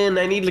gun?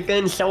 I need the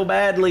gun so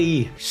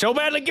badly. So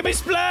badly, give me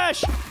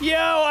splash! Yo,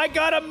 I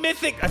got a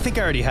mythic. I think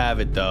I already have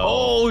it, though.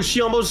 Oh,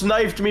 she almost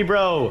knifed me,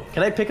 bro.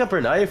 Can I pick up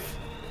her knife?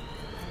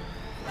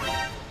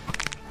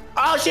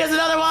 Oh, she has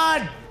another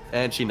one!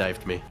 And she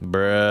knifed me.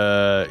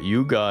 Bruh,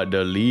 you got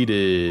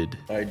deleted.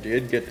 I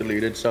did get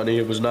deleted, Sonny.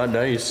 It was not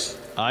nice.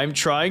 I'm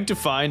trying to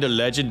find a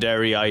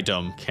legendary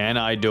item. Can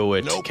I do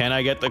it? Nope. Can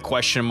I get the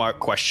question mark,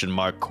 question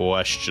mark,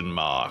 question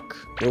mark?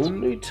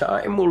 Only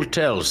time will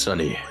tell,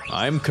 Sonny.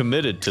 I'm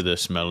committed to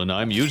this, Melon.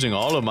 I'm using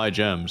all of my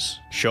gems.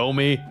 Show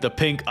me the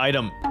pink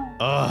item.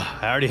 Ugh,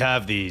 I already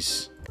have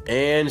these.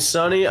 And,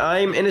 Sonny,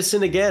 I'm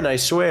innocent again, I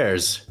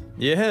swears.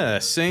 Yeah,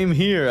 same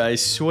here, I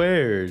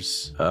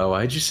swears. Oh,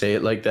 why'd you say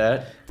it like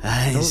that?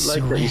 I don't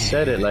like that you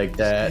said it like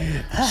that.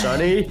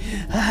 Sonny?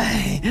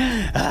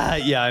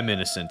 Yeah, I'm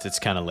innocent. It's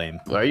kind of lame.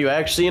 Are you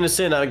actually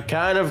innocent? I'm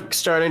kind of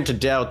starting to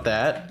doubt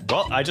that.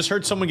 Well, I just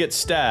heard someone get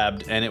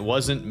stabbed, and it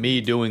wasn't me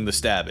doing the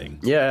stabbing.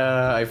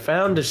 Yeah, I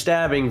found a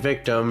stabbing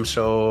victim,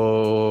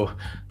 so...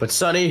 But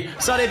Sonny, I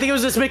think it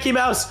was this Mickey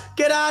Mouse.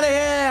 Get out of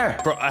here!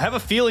 Bro, I have a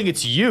feeling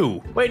it's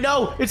you. Wait,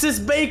 no, it's this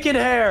bacon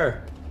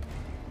hair.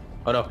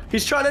 Oh no,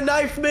 he's trying to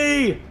knife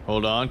me!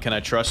 Hold on, can I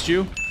trust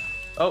you?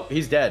 Oh,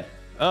 he's dead.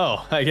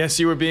 Oh, I guess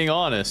you were being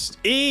honest.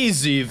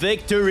 Easy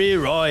victory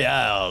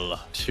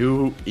royale.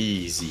 Too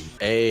easy.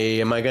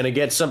 Hey, am I gonna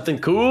get something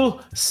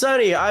cool?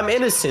 Sonny, I'm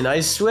innocent, I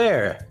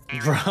swear.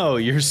 Bro,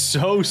 you're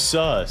so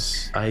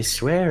sus. I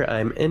swear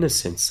I'm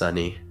innocent,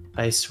 Sonny.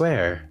 I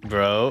swear.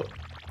 Bro,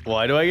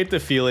 why do I get the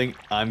feeling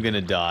I'm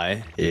gonna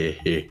die?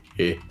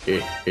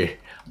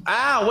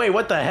 Ah, wait,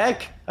 what the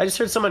heck? I just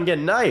heard someone get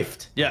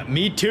knifed. Yeah,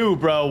 me too,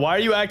 bro. Why are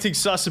you acting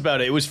sus about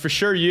it? It was for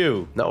sure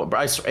you. No,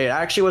 bro, it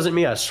actually wasn't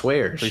me, I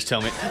swear. Please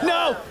tell me.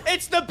 No,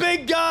 it's the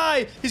big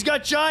guy. He's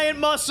got giant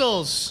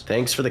muscles.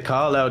 Thanks for the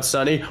call out,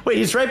 Sonny. Wait,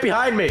 he's right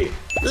behind me.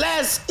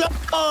 Let's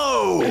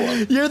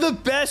go. You're the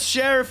best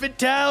sheriff in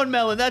town,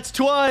 Melon. That's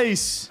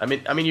twice. I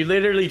mean, you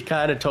literally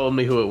kind of told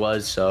me who it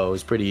was, so it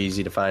was pretty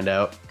easy to find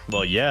out.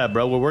 Well, yeah,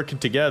 bro, we're working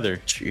together.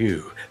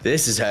 True.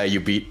 This is how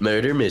you beat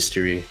murder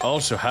mystery.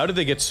 Also, how did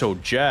they get so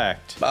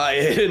jacked? I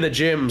hit in the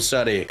gym,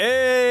 Sonny.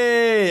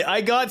 Hey,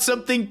 I got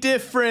something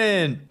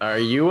different. Are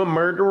you a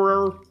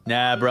murderer?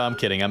 Nah, bro, I'm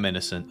kidding. I'm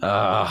innocent.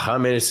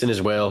 I'm innocent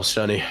as well,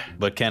 Sonny.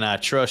 But can I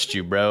trust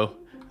you, bro?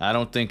 I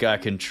don't think I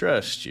can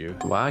trust you.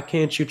 Why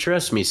can't you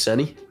trust me,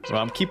 Sonny?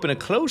 Well, I'm keeping a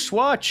close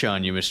watch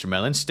on you, Mr.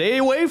 Melon. Stay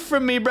away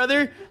from me,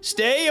 brother.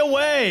 Stay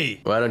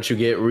away. Why don't you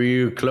get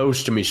real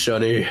close to me,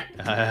 Sonny?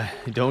 I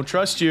don't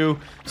trust you.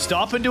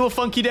 Stop and do a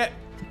funky dance.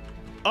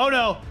 Oh,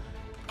 no.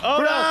 Oh,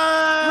 Run!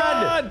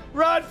 no. Run!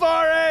 Run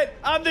for it!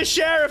 I'm the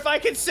sheriff. I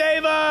can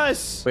save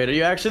us. Wait, are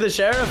you actually the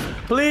sheriff?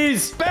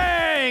 Please.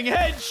 Bang!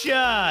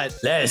 Headshot.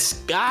 Let's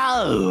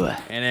go.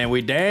 And then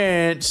we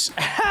dance.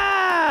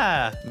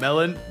 Ha!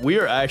 Melon, we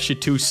are actually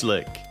too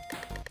slick.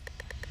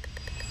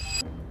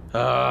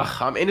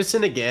 I'm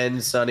innocent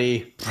again,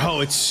 Sonny.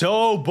 Bro, it's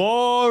so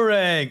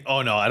boring.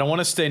 Oh, no, I don't want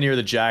to stay near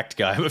the jacked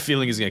guy. I have a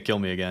feeling he's going to kill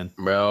me again.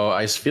 Bro,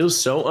 I feel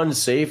so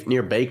unsafe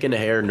near bacon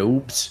hair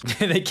noobs.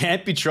 They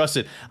can't be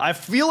trusted. I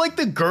feel like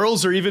the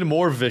girls are even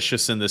more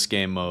vicious in this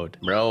game mode.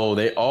 Bro,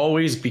 they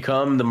always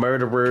become the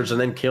murderers and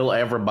then kill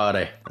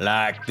everybody.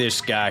 Like this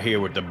guy here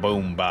with the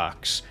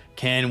boombox.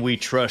 Can we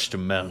trust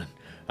him, Melon?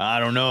 I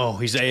don't know.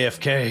 He's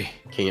AFK.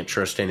 Can't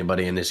trust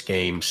anybody in this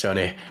game,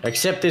 Sonny.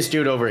 Except this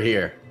dude over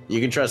here. You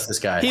can trust this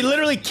guy. He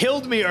literally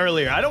killed me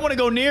earlier. I don't want to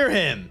go near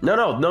him.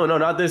 No,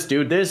 not this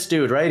dude. This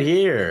dude right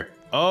here.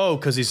 Oh,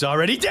 because he's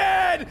already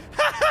dead.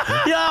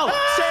 Yo,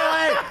 stay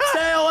away!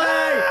 Stay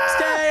away!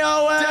 Stay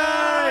away!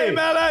 Die,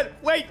 Melon!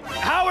 Wait,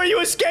 how are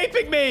you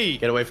escaping me?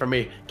 Get away from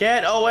me.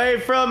 Get away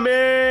from me!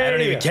 I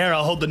don't even care.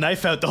 I'll hold the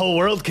knife out. The whole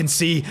world can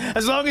see.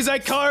 As long as I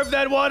carve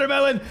that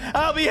watermelon,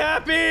 I'll be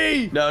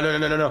happy.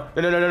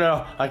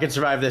 No. I can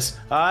survive this.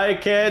 I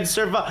can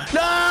survive.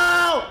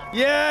 No!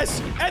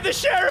 Yes, and the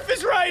sheriff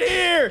is right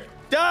here.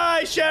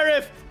 Die,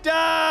 sheriff,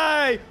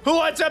 die. Who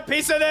wants a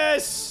piece of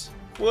this?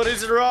 What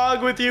is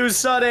wrong with you,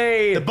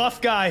 Sonny? The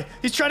buff guy.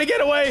 He's trying to get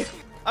away.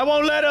 I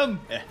won't let him.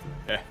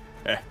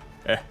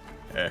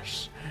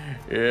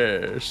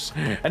 Yes.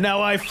 And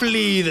now I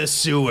flee the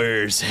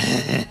sewers.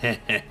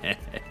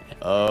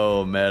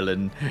 Oh,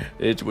 Melon,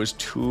 it was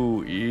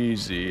too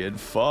easy and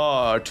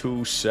far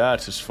too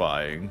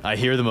satisfying. I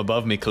hear them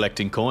above me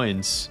collecting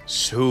coins.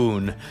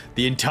 Soon,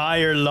 the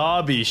entire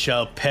lobby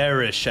shall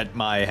perish at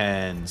my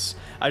hands.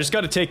 I just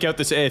gotta take out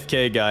this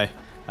AFK guy.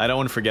 I don't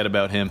want to forget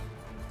about him.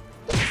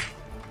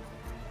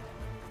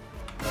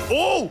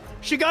 Oh,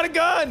 she got a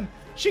gun!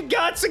 She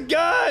got a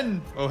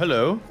gun! Oh,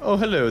 hello. Oh,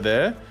 hello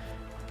there.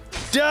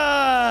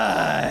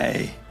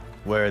 Die!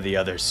 Where are the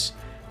others?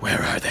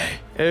 Where are they?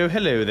 Oh,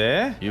 hello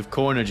there. You've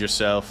cornered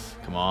yourself.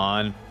 Come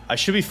on. I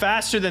should be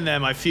faster than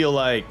them, I feel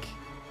like.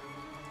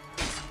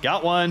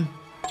 Got one.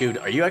 Dude,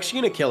 are you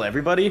actually gonna kill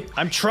everybody?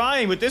 I'm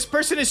trying, but this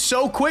person is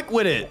so quick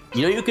with it.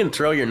 You know you can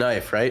throw your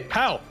knife, right?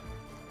 How?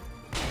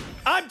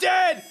 I'm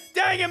dead!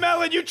 Dang it,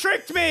 Melon, you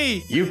tricked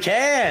me! You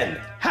can!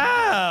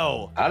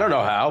 How? I don't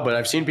know how, but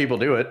I've seen people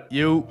do it.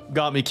 You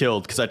got me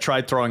killed because I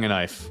tried throwing a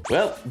knife.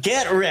 Well,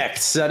 get wrecked,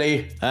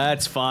 Sonny.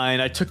 That's fine.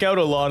 I took out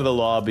a lot of the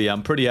lobby.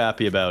 I'm pretty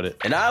happy about it.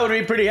 And I would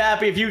be pretty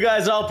happy if you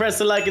guys all press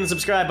the like and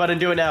subscribe button.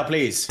 Do it now,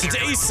 please.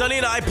 Today, Sunny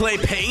and I play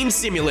Pain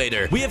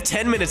Simulator. We have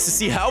 10 minutes to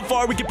see how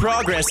far we can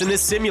progress in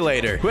this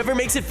simulator. Whoever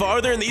makes it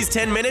farther in these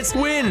 10 minutes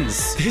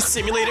wins. This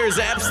simulator is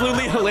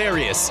absolutely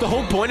hilarious. The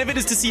whole point of it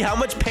is to see how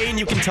much pain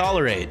you can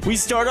tolerate. We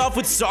start off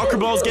with soccer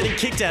balls getting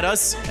kicked at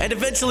us, and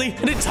eventually,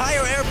 an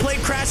entire airplane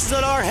crashes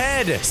on our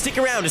head. Stick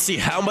around to see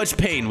how much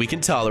pain we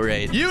can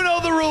tolerate. You know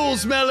the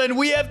rules, Melon.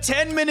 We have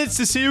 10 minutes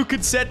to see who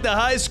can set the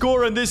high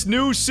score on this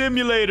new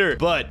simulator.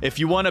 But if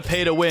you want to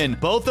pay to win,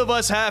 both of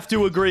us have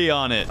to agree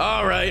on it.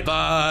 All right,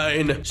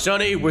 fine.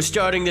 Sonny, we're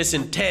starting this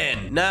in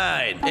 10,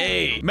 9,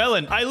 8.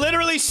 Melon, I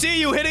literally see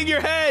you hitting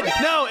your head.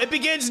 No, it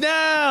begins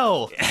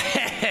now.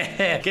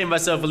 Gave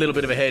myself a little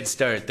bit of a head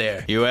start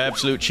there. You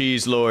absolute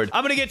cheese lord.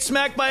 I'm gonna get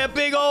smacked by a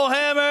big old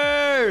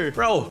hammer.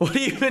 Bro, what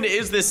even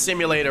is this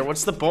simulator?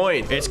 What's the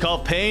point? It's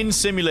called Pain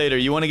Simulator.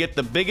 You want to get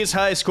the biggest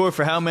high score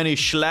for how many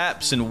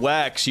slaps and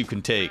whacks you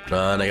can take. Come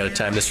on, I gotta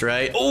time this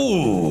right.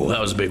 Ooh, that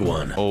was a big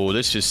one. Oh,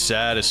 this is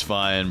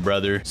satisfying,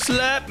 brother.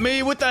 Slap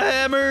me with the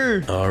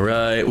hammer. All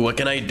right, what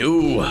can I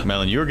do?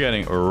 Melon, you're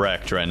getting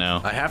wrecked right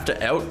now. I have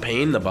to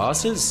outpain the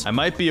bosses? I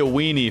might be a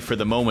weenie for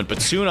the moment,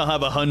 but soon I'll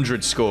have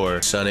 100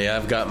 score. Sonny,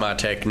 I've got my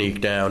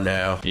technique down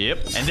now. Yep.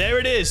 And there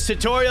it is.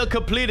 Tutorial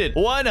completed.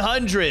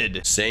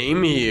 100.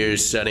 Same here,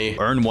 Sonny.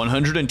 Earn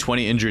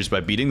 120 injuries by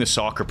beating the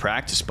soccer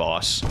practice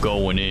boss.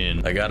 Going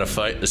in. I gotta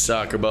fight the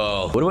soccer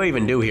ball. What do I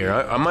even do here?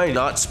 Am I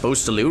not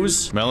supposed to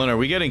lose? Melon, are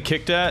we getting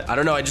kicked at? I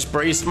don't know. I just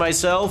braced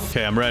myself.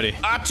 Okay, I'm ready.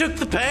 I took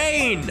the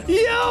pain.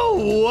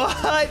 Yo,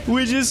 what?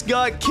 We just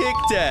got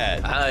kicked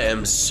at. I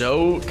am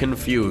so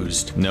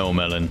confused. No,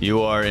 Melon.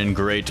 You are in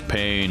great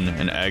pain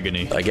and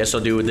agony. I guess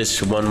I'll do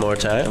this one more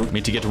time.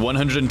 Need to get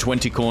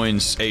 120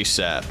 coins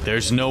ASAP.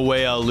 There's no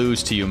way I'll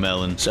lose to you,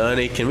 Melon.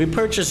 Sonny, can we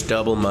purchase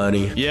double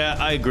money? Yeah,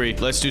 I agree.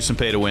 Let's do some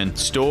pay to win.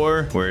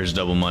 Store, where's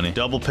double money?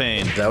 Double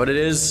pain. Is that what it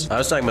is? I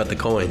was talking about the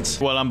coins.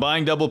 Well, I'm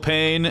buying double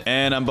pain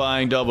and I'm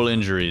buying double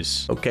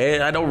injuries. Okay,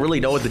 I don't really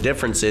know what the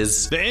difference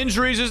is. The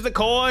injuries is the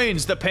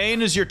coins. The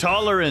pain is your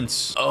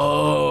tolerance.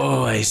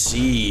 Oh, I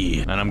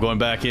see. And I'm going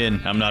back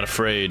in. I'm not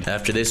afraid.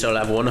 After this, I'll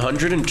have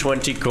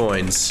 120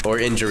 coins or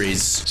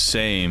injuries.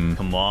 Same.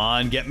 Come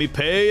on, get me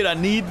paid. I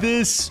need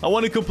this. I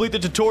want to complete the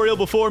tutorial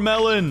before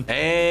Melon.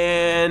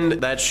 And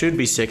that should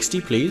be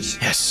 60, please.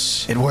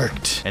 Yes, it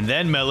worked. And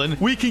then, Melon,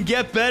 we can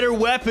get better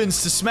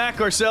weapons to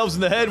smack ourselves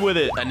in the head with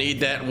it. I need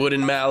that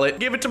wooden mallet.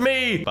 Give it to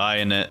me.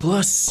 Buying it.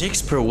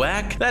 +6 per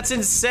whack? That's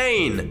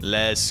insane.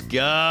 Let's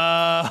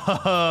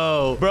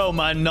go. Bro,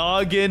 my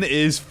noggin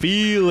is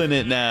feeling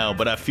it now,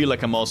 but I feel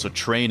like I'm also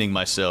training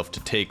myself to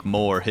take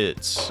more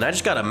hits. And I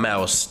just got a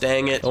mouse.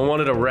 Dang it. I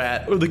wanted a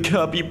rat or the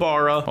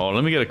capybara. Oh,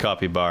 let me get a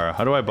capybara.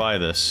 How do I buy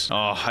this?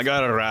 Oh, I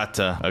got a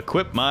rata.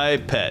 Equip my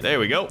pet. There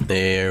we go.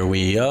 There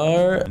we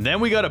are. And then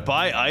we gotta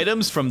buy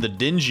items from the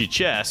dingy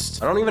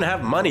chest. I don't even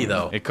have money,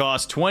 though. It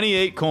costs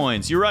 28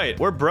 coins. You're right.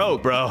 We're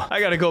broke, bro. I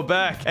gotta go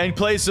back and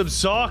play some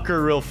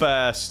soccer real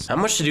fast. How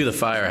much to do the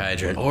fire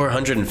hydrant? Or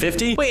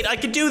 150? Wait, I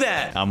could do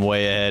that. I'm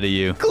way ahead of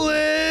you.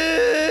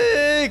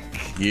 Click!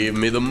 Give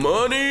me the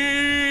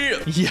money.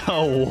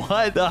 Yo,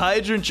 what? The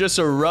hydrant just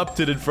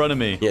erupted in front of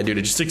me. Yeah, dude,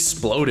 it just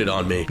exploded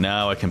on me.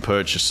 Now I can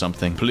purchase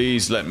something.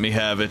 Please let me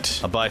have it.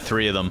 I'll buy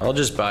 3 of them. I'll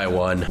just buy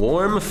one.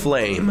 Warm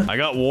flame. I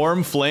got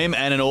warm flame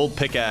and an old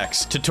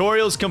pickaxe.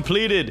 Tutorial's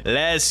completed.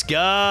 Let's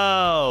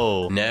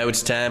go. Now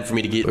it's time for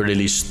me to get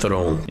really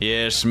strong.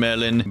 Yes,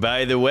 Melon.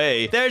 By the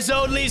way, there's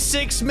only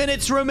 6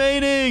 minutes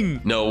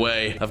remaining. No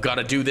way. I've got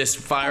to do this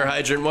fire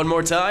hydrant one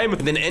more time,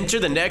 and then enter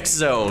the next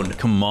zone.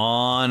 Come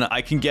on.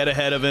 I can get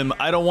ahead of him.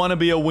 I don't want to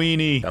be a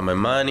weenie. Got my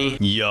money.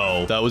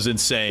 Yo, that was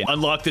insane.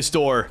 Unlock this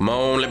door. Come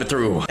on, let me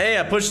through. Hey,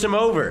 I pushed him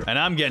over. And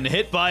I'm getting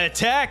hit by a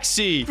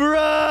taxi.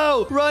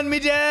 Bro, run me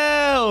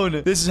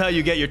down. This is how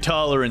you get your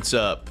tolerance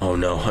up. Oh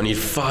no, I need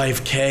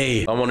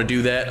 5K. I want to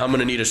do that. I'm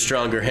gonna need a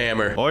stronger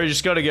hammer. Or you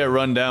just gotta get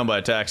run down by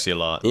a taxi a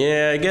lot.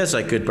 Yeah, I guess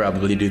I could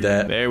probably do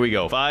that. There we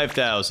go.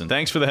 5,000.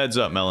 Thanks for the heads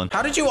up, Melon.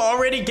 How did you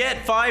already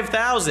get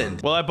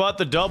 5,000? Well, I bought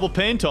the double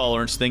pain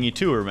tolerance thingy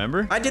too,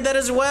 remember? I did that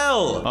as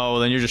well. Oh, well,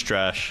 then you're just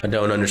trash. I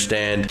don't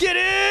understand. Get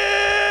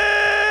in!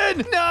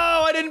 again! No,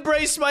 I didn't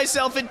brace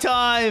myself in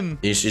time.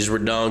 This is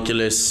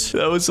redonkulous.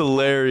 That was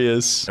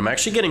hilarious. I'm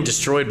actually getting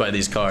destroyed by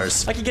these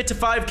cars. I can get to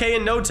 5K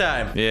in no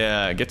time.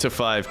 Yeah, get to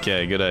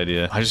 5K. Good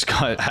idea. I just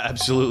got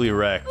absolutely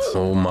wrecked.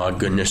 Oh my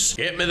goodness.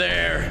 Get me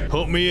there.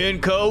 Put me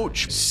in,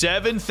 coach.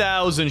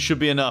 7,000 should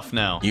be enough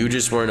now. You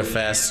just weren't a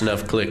fast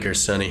enough clicker,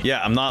 Sonny.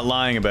 Yeah, I'm not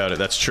lying about it.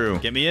 That's true.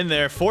 Get me in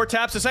there. 4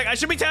 taps a second. I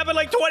should be tapping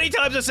like 20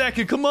 times a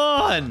second. Come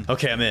on.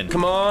 Okay, I'm in.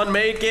 Come on,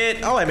 make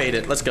it. Oh, I made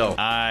it. Let's go.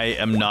 I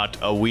am not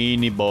a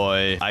weenie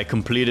boy. I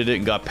completed it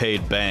and got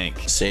paid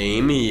bank.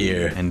 Same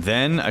here. And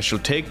then I shall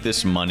take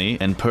this money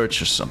and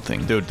purchase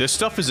something. Dude, this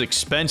stuff is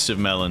expensive,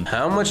 Melon.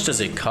 How much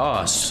does it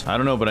cost? I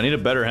don't know, but I need a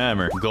better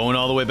hammer. I'm going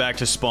all the way back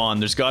to spawn.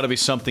 There's got to be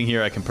something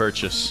here I can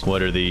purchase.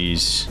 What are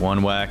these?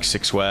 1 wax,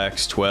 6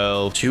 wax,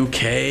 12.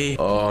 2K?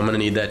 Oh, I'm gonna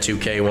need that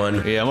 2K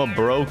one. Yeah, I'm a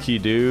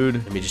brokey,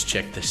 dude. Let me just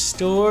check the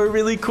store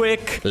really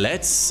quick.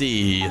 Let's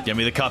see. Get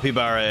me the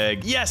capybara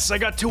egg. Yes, I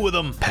got 2 of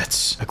them.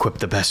 Pets, equip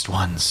the best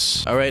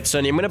ones. All right,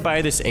 Sonny, I'm gonna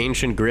buy this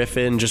ancient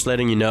griffin, just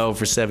letting you know,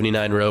 for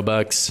 79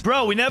 Robux.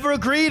 Bro, we never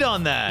agreed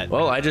on that.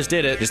 Well, I just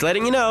did it. Just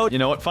letting you know. You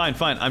know what? Fine,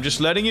 fine. I'm just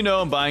letting you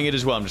know I'm buying it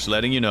as well. I'm just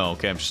letting you know,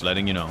 okay? I'm just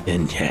letting you know.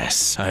 And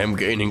yes, I am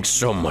gaining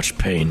so much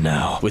pain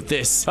now. With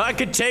this, I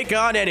could take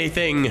on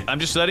anything. I'm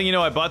just letting you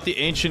know I bought the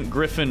ancient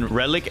griffin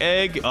relic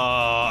egg.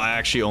 I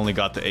actually only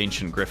got the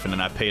ancient griffin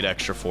and I paid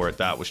extra for it.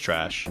 That was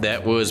trash.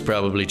 That was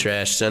probably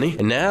trash, Sonny.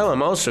 And now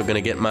I'm also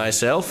gonna get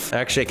myself.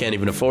 Actually, I can't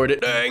even afford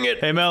it. Dang it.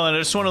 Hey, Melon, I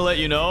just want to let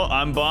you know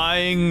I'm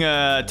buying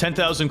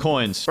 10,000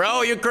 coins.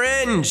 Bro, you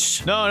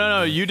cringe.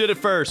 No. You did it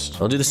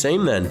first. I'll do the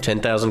same then.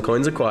 10,000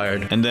 coins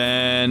acquired. And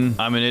then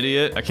I'm an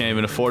idiot. I can't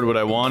even afford what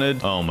I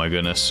wanted. Oh my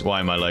goodness. Why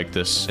am I like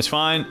this? It's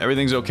fine.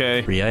 Everything's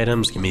okay. 3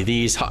 items. Give me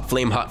these. Hot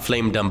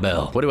flame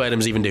dumbbell. What do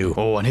items even do?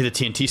 Oh, I need the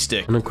TNT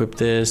stick. I'm gonna equip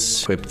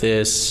this. Equip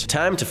this.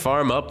 Time to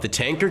farm up the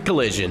tanker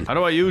collision. How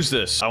do I use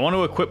this? I want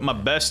to equip my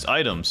best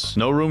items.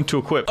 No room to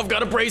equip. I've got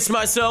to brace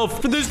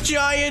myself for this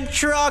giant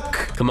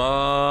truck. Come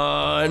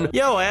on.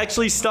 Yo, I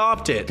actually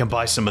stopped it. I can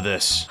buy some of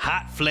this.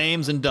 Hot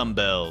flames and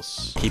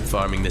dumbbells. Keep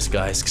farming this,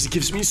 guys, because it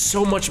gives me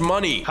so much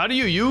money. How do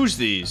you use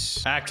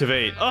these?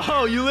 Activate.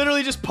 Oh, you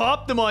literally just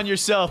popped them on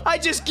yourself. I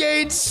just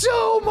gained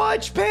so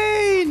much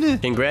pain.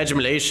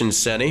 Congratulations,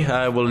 Sonny.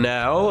 I will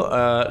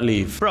now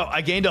leave. Bro,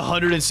 I gained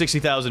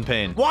 160,000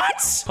 pain.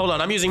 What? Hold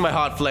on, I'm using my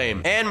hot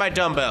flame and my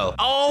dumbbell.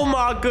 Oh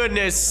my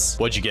goodness.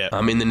 What'd you get?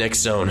 I'm in the next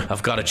zone.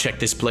 I've got to check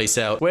this place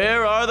out.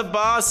 Where are the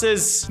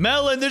bosses?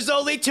 Melon, there's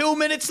only 2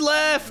 minutes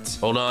left.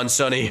 Hold on,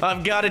 Sonny.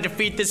 I've got to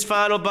defeat this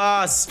final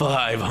boss.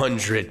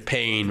 500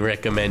 pain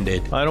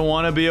recommended. I don't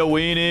want to be a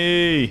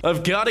weenie.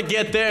 I've got to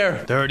get there.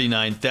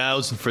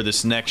 39,000 for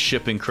this next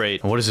shipping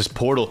crate. And what does this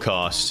portal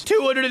cost?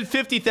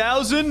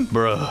 250,000?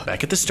 Bruh.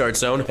 Back at the start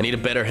zone, I need a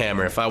better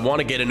hammer if I want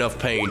to get enough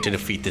pain to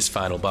defeat this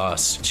final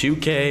boss.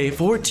 2K,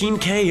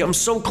 14K. I'm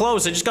so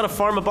close. I just got to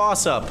farm a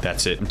boss up.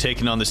 That's it. I'm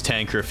taking on this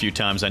tanker a few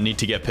times. I need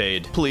to get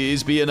paid.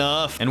 Please be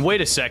enough. And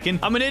wait a second.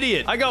 I'm an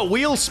idiot. I got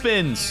wheel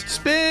spins.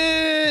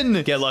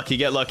 Spin! Get lucky,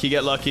 get lucky,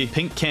 get lucky.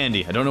 Pink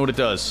candy. I don't know what it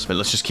does, but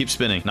let's just keep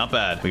spinning. Not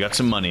bad. We got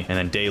some money. And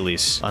then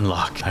dailies.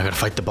 Unlock. I gotta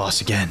fight the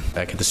boss again.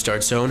 Back at the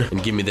start zone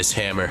and give me this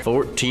hammer.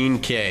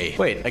 14K.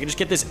 Wait, I can just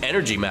get this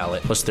energy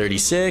mallet. Plus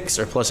 36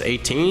 or plus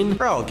 18?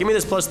 Bro, give me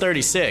this plus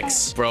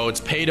 36. Bro,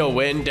 it's pay to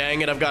win.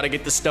 Dang it, I've got to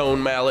get the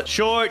stone mallet.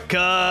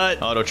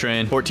 Shortcut. Auto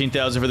train.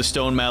 14,000 for the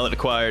stone mallet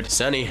acquired.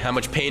 Sonny, how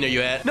much pain are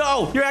you at?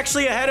 No, you're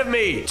actually ahead of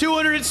me.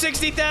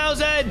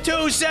 260,000.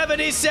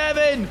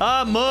 277.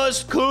 I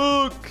must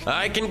cook.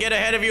 I can get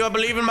ahead of you. I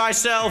believe in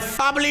myself.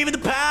 I believe in the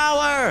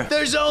power.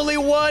 There's only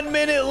 1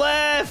 minute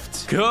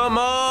left. Come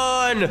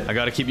on. I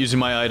gotta keep using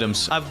my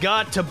items. I've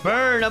got to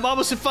burn. I'm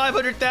almost at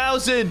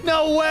 500,000.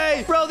 No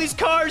way. Bro, these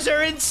cars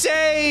are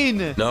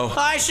insane. No.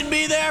 I should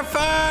be there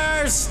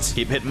first.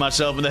 Keep hitting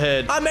myself in the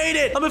head. I made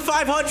it. I'm at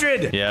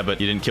 500. Yeah, but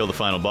you didn't kill the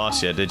final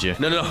boss yet, did you?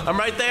 No. I'm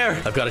right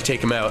there. I've got to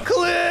take him out.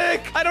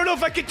 Click. I don't know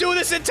if I can do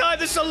this in time.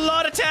 There's a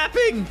lot of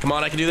tapping. Come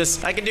on, I can do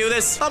this. I can do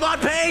this. I'm on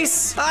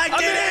pace. I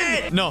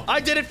did it. No, I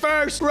did it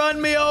first.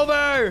 Run me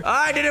over.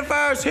 I did it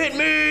first. Hit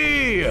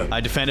me. I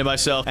defended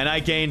myself and I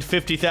gained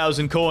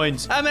 50,000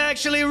 coins. I'm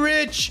actually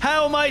rich.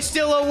 How am I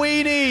still a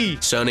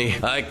weenie? Sonny,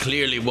 I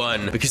clearly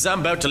won because I'm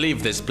about to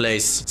leave this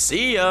place.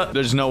 See ya.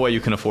 There's no way you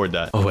can afford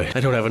that. Oh, wait. I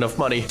don't have enough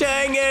money.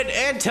 Dang it.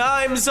 And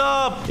time's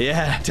up.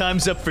 Yeah,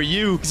 time's up for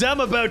you because I'm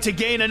about to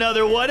gain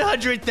another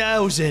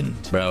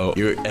 100,000. Bro,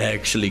 you're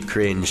actually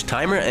cringe.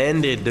 Timer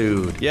ended,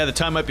 dude. Yeah, the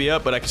time might be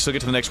up, but I can still get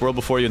to the next world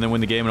before you and then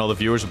win the game, and all the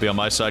viewers will be on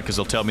my side because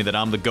they'll tell me that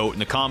I'm the GOAT in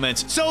the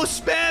comments. So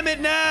spam it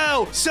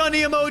now!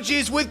 Sunny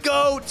emojis with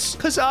goats!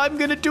 Because I'm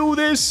gonna do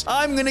this.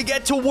 I'm gonna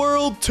get to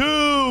World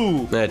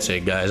 2! That's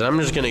it, guys. I'm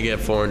just gonna get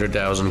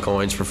 400,000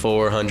 coins for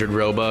 400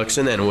 Robux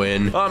and then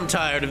win. I'm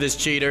tired of this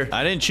cheater.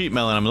 I didn't cheat,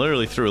 Melon. I'm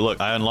literally through.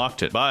 Look, I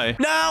unlocked it. Bye.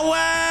 No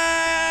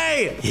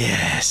way!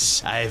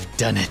 Yes, I've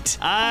done it.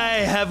 I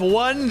have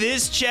won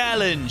this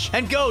challenge.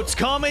 And goats,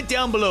 comment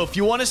down below if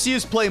you want to see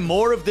us play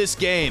more of this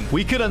game.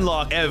 We could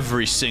unlock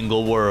every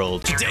single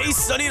world. Today,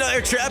 Sunny and I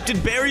are trapped in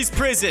Barry's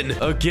prison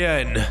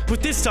again.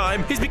 But this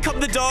time, he's become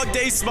the dog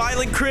day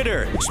smiling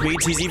critter, which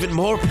means he's even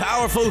more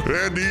powerful.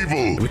 And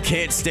evil. We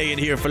can't stay in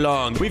here for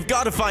long. We've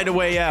got to find a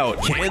way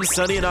out. Can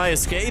Sunny and I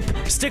escape?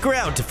 Stick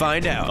around to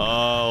find out.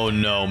 Oh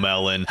no,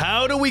 Melon.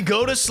 How do we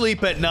go to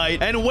sleep at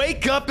night and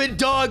wake up in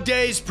Dog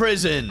Days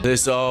prison?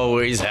 This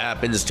always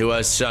happens to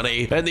us,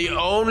 Sunny. And the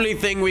only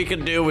thing we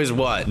can do is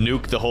what?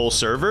 Nuke the whole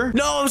server?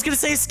 No, I was gonna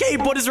say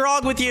escape. What is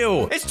wrong with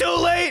you? It's too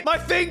late. My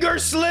finger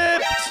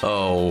slipped.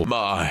 Oh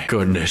my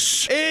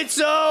goodness. It's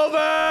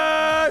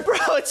over.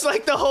 Bro, it's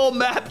like the whole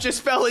map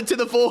just fell into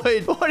the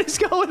void. What is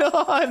going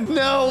on?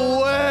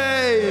 No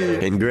way.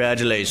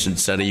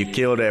 Congratulations, Sunny. You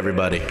killed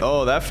everybody.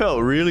 Oh, that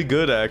felt really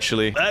good,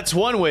 actually. That's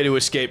one way to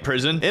escape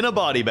prison. In a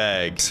body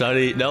bag.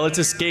 Sunny, now let's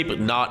escape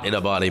not in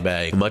a body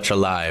bag. Much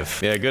alive.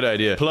 Yeah, good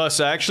idea. Plus,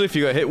 actually, if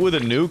you got hit with a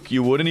nuke,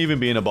 you wouldn't even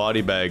be in a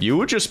body bag. You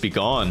would just be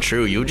gone.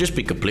 True, you would just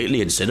be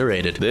completely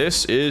incinerated.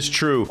 This is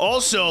true.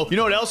 Also, you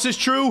know what else is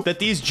true? That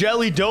these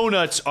jelly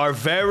donuts are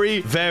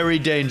very, very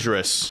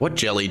dangerous. What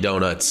jelly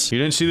donuts? You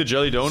didn't see the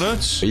jelly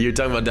donuts? You're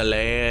talking about the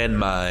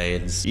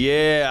landmines.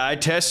 Yeah, I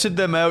tested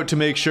them out to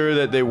make sure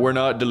that they were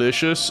not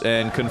delicious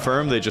and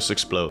confirmed they just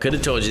explode. Could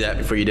have told you that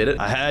before you did it.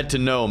 I had to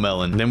know,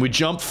 Melon. Then we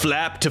jump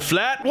flap to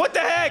flat. What the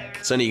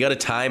heck? Sonny, you gotta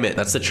time it.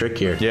 That's the trick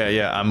here.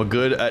 Yeah, I'm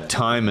good at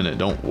timing it.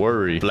 Don't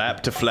worry.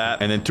 Flap to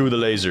flap and then through the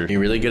laser. You're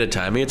really good at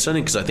timing it,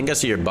 Sonny? Because I think I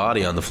see your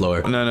body on the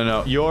floor.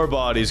 No. Your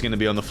body's gonna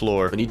be on the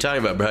floor. What are you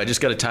talking about, bro? I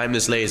just gotta time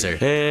this laser.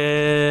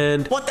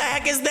 And... what the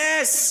heck is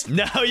this?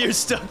 Now you're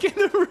stuck in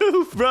the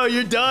roof. Bro,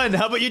 you're done.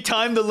 How about you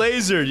time the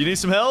laser? You need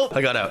some help?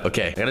 I got out.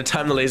 Okay, I gotta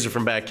time the laser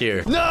from back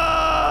here.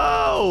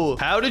 No!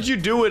 How did you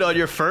do it on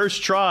your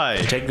first try?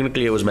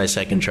 Technically, it was my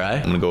second try.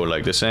 I'm gonna go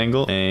like this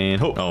angle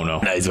and... oh no.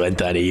 Nice one,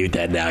 Sonny. You're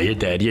dead now. You're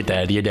dead. You're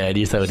dead. You're dead.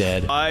 You're so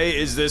dead. Why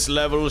is this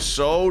level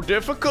so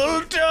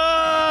difficult?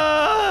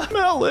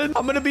 Melon,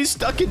 I'm gonna be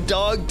stuck in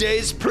Dog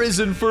Days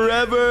prison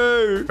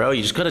forever. Bro,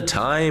 you just gotta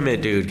time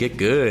it, dude. Get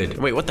good.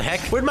 Wait, what the heck?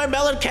 Where'd my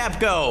melon cap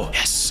go?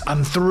 Yes,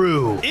 I'm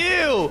through.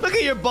 Ew, look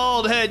at your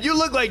bald head. You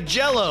look like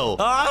Jello.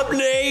 I'm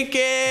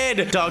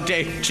naked. Dog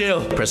Day,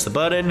 chill. Press the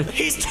button.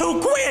 He's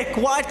too quick.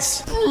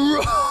 What?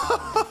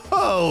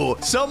 Bro,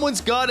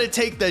 someone's gotta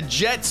take the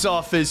jets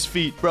off his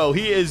feet, bro.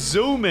 He is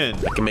zooming.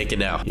 I can make it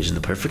now. He's in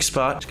the perfect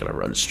spot. Just gotta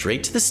run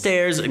straight to the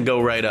stairs and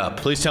go right up.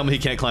 Please tell me he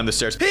can't climb the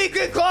stairs. He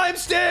can climb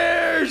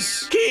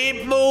stairs.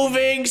 Keep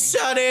moving,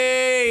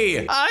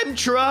 Sonny. I'm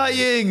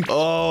trying.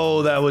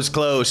 Oh, that was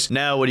close.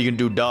 Now what are you gonna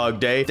do, Dog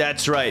Day?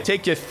 That's right.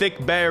 Take your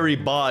thick berry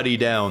body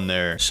down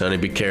there. Sonny,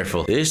 be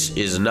careful. This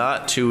is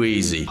not too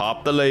easy.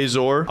 Hop the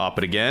laser. Hop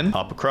it again.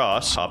 Hop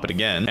across. Hop it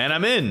again. And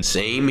I'm in.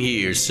 Same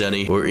here,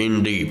 Sonny. We're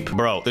in deep.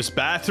 Bro, this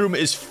bathroom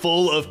is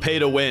full of pay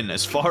to win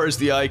as far as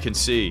the eye can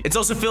see. It's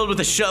also filled with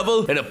a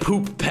shovel and a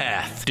poop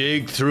path.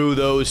 Dig through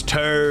those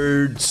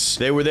turds.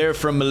 They were there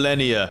from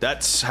millennia.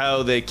 That's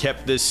how they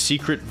kept this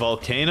secret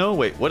volcano.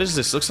 Wait, what is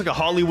this? Looks like a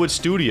Hollywood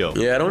studio.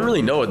 Yeah, I don't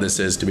really know what this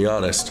is, to be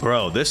honest.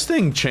 Bro, this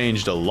thing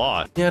changed a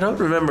lot. Yeah, I don't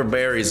remember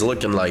berries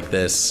looking like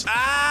this.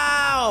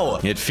 Ow!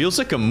 It feels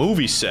like a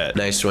movie set.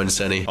 Nice one,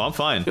 Sonny. Oh, I'm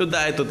fine. You'll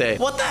die today.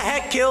 What the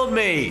heck killed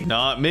me?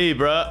 Not me,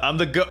 bruh. I'm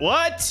the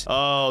What?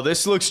 Oh,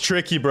 this looks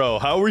tricky, bro.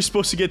 How are we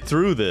supposed to get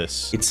through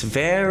this? It's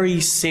very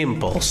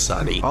simple,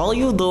 Sonny. All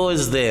you do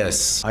is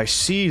this. I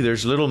see.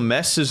 There's little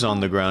messes on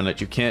the ground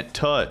that you can't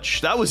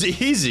touch. That was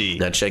easy.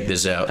 Now check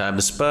this out. Time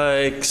the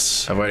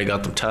spikes. I've already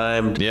got them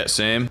timed. Yeah,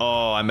 same.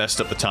 Oh, I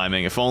messed up the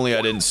timing. If only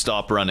I didn't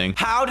stop running.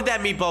 How did that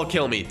meatball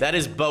kill me? That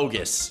is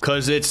bogus.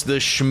 Cause it's the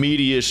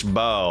schmediest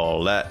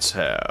ball. That's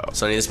how.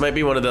 Sonny, this might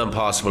be one of the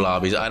impossible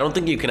lobbies. I don't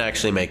think you can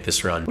actually make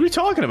this run. What are you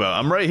talking about?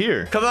 I'm right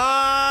here. Come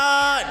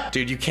on!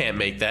 Dude, you can't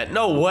make that.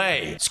 No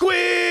way.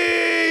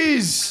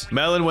 Squeeze!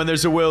 Melon, when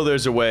there's a will,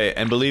 there's a way.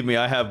 And believe me,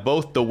 I have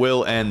both the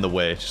will and the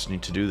way. Just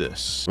need to do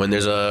this. When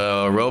there's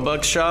a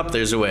Robux shop,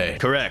 there's a way.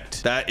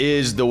 Correct. That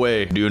is the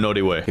way. Do you know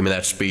the way? Give me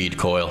that speed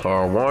coil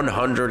for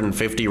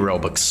 150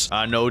 Robux.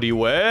 I know the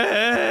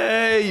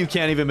way. You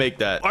can't even make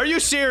that. Are you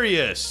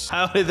serious?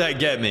 How did that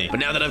get me? But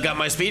now that I've got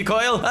my speed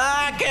coil,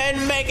 I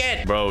can make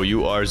it. Bro,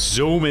 you are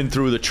zooming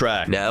through the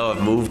track. Now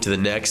I've moved to the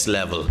next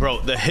level.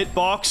 Bro, the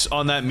hitbox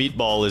on that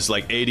meatball is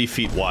like 80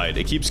 feet wide.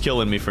 It keeps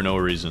killing me for no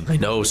reason. I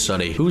know,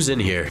 Sonny. Who's in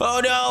here?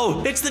 Oh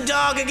no, it's the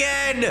dog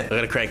again. I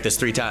gotta crank this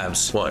 3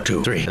 times. 1,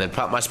 2, 3. And then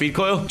pop my speed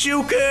coil.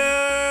 Juke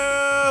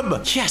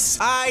him! Yes,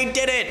 I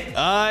did it.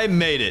 I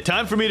made it.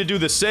 Time for me to do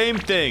the same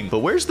thing. But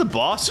where's the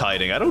boss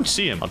hiding? I don't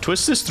see him. I'll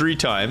twist this 3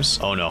 times.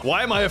 Oh no.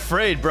 Why am I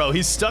afraid, bro?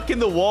 He's stuck in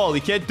the wall.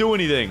 He can't do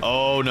anything.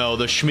 Oh no,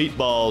 the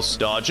schmeatballs.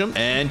 Dodge him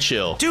and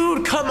chill.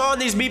 Dude, come on.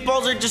 These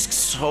meatballs are just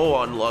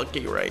so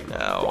unlucky right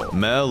now.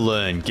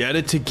 Melon, get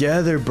it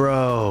together,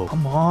 bro.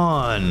 Come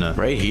on.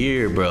 Right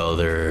here,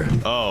 brother.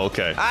 Oh,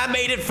 okay. I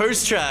made it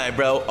first try,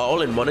 bro.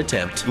 All in 1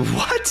 attempt.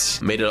 What?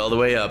 Made it all the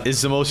way up.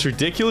 It's the most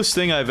ridiculous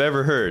thing I've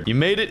ever heard. You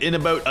made it in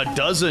about about a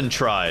dozen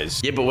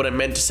tries. Yeah, but what I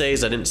meant to say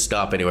is I didn't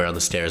stop anywhere on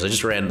the stairs. I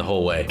just ran the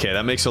whole way. Okay,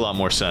 that makes a lot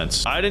more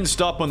sense. I didn't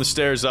stop on the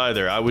stairs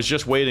either. I was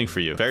just waiting for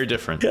you. Very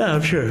different. Yeah,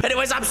 I'm sure.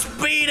 Anyways, I'm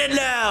speeding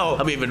now.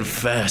 I'm even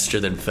faster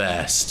than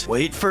fast.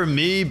 Wait for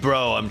me,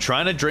 bro. I'm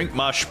trying to drink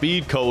my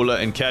speed cola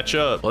and catch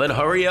up. Well, then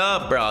hurry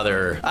up,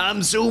 brother.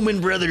 I'm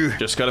zooming, brother.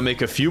 Just gotta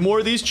make a few more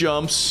of these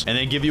jumps and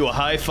then give you a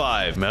high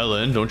five.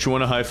 Melon, don't you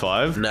want a high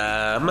five?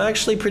 Nah, I'm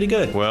actually pretty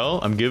good. Well,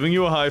 I'm giving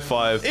you a high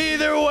five.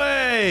 Either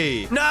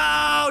way!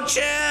 No,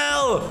 chill!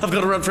 I've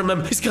got to run from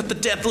him. He's got the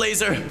death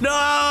laser. No!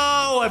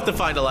 I have to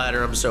find a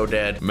ladder. I'm so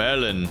dead.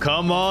 Melon,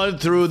 come on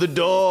through the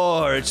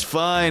door. It's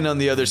fine on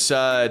the other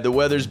side. The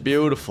weather's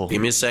beautiful.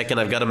 Give me a second.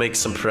 I've got to make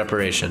some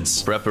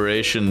preparations.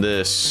 Preparation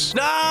this.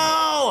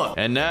 No!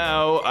 And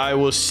now I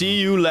will see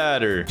you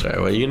ladder. Sorry,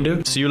 what are you gonna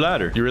do? See you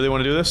ladder. You really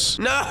want to do this?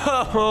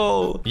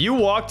 No! You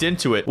walked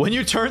into it. When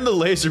you turn the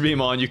laser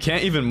beam on, you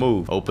can't even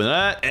move. Open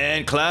that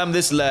and climb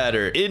this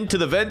ladder. Into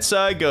the vents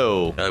I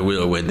go. I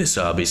will win this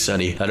hobby,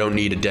 Sonny. I don't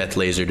need a death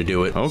laser to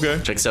do it. Okay.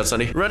 Check this out,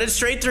 Sonny. Running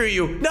straight through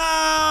you.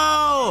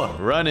 No!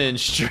 Running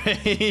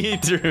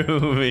straight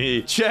through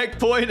me.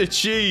 Checkpoint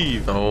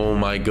achieved. Oh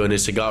my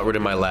goodness, it got rid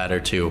of my ladder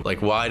too.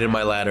 Like, why did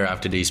my ladder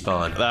have to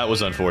despawn? That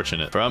was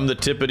unfortunate. From the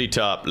tippity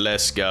top,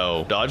 let's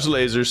go. Dodge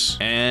lasers.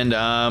 And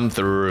I'm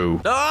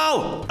through.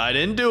 No! I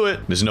didn't do it.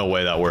 There's no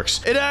way that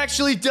works. It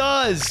actually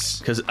does.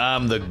 Because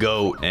I'm the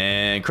goat.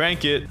 And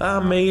crank it. I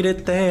made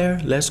it there.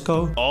 Let's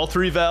go. All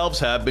 3 valves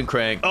have been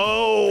cranked.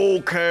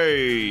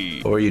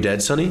 Okay. Oh, are you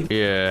dead, Sonny?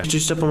 Yeah. Did you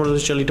step on one of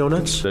those jelly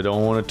donuts? I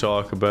don't want to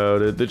talk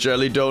about it. The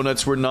jelly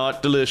donuts were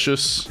not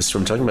delicious. This is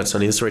what I'm talking about,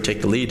 Sonny. This is where I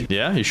take the lead.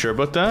 Yeah, you sure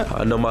about that?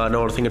 I know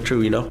a thing or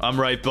two, you know? I'm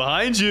right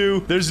behind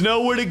you. There's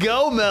nowhere to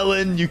go,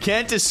 Melon. You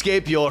can't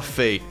escape your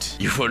fate.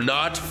 You will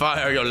not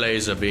fire your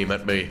laser beam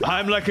at me.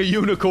 I'm like a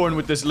unicorn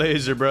with this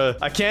laser, bruh.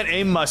 I can't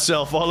aim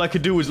myself. All I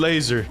could do was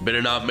laser.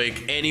 Better not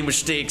make any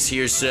mistakes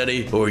here,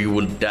 Sonny, or you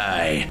will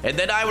die. And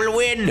then I will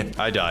win.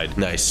 I died.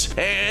 Nice.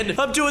 And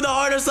I'm doing the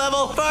hardest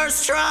level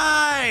first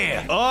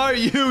try. Are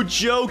you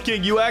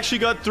joking? You actually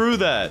got through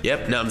that.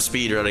 Yep, now I'm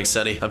speedrunning,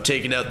 Sonny. I'm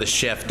taking out the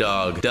chef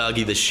dog.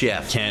 Doggy the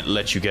chef. Can't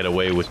let you get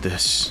away with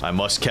this. I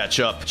must catch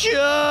up.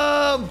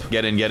 Jump!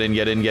 Get in, get in,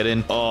 get in, get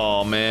in.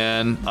 Oh,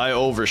 man. I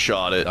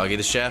overshot it. Doggy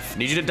the chef.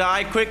 Need you to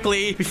die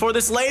quickly before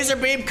this laser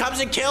beam comes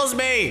and kills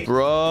me.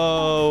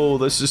 Bro,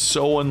 this is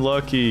so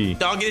unlucky.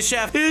 Doggy the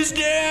chef is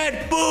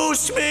dead.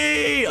 Boost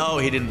me. Oh,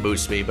 he didn't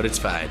boost me, but it's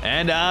fine.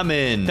 And I'm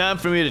in. Time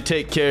for me to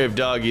take care of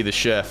Doggy the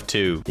chef,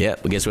 too. Yeah,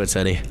 but guess what,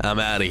 Sonny? I'm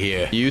out of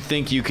here. You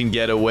think you can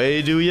get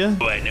away, do you?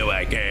 Oh, I know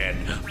I can.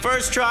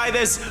 First try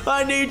this.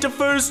 I need to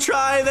first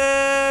try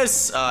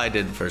this. Oh, I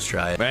didn't first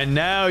try it. And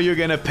now you're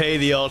gonna pay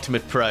the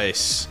ultimate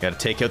price. Gotta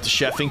take out the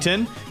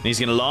Sheffington, and he's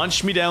gonna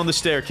launch me down the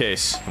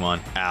staircase. Come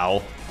on.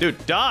 Ow.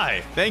 Dude,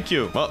 die. Thank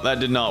you. Well, that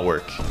did not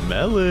work.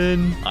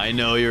 Melon, I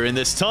know you're in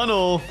this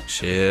tunnel.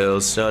 Chill,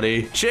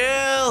 Sonny.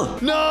 Chill.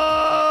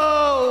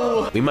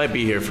 No! We might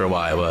be here for a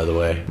while, by the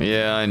way.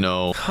 Yeah, I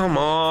know. Come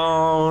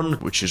on.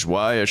 Which is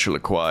why I shall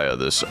acquire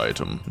this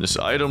item. This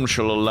item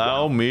shall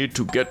allow me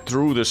to get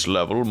through this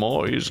level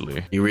more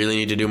easily. You really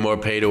need to do more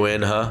pay to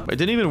win, huh? It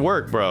didn't even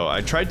work, bro. I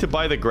tried to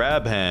buy the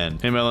grab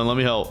hand. Hey, Melon, let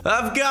me help.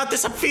 I've got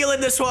this. I'm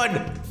feeling this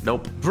one.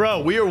 Nope.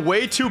 Bro, we are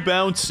way too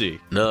bouncy.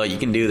 No, you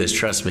can do this.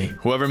 Trust me.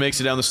 Whoever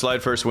makes it down the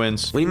slide first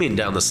wins. What do you mean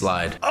down the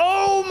slide?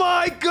 Oh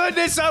my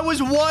goodness, I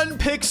was 1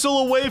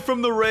 pixel away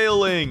from the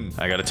railing.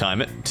 I gotta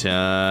time it.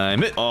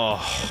 Time it.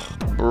 Oh,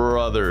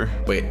 brother.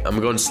 Wait, I'm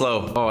going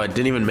slow. Oh, I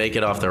didn't even make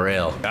it off the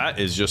rail. That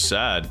is just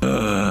sad.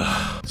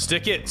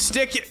 Stick it.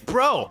 Stick it.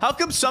 Bro, how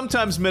come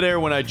sometimes midair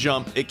when I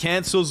jump, it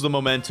cancels the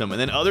momentum, and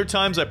then other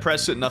times I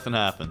press it, nothing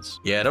happens?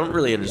 Yeah, I don't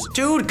really understand.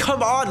 Dude,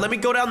 come on. Let me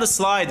go down the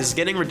slide. This is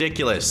getting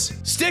ridiculous.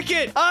 Stick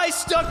it. I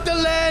stuck the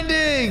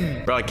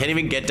landing. Bro, I can't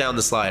even get down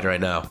the slide right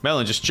now.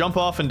 Melon, just jump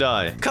off and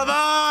die. Come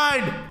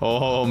on.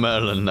 Oh,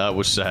 Melon, that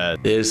was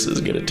sad. This is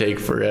gonna take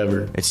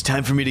forever. It's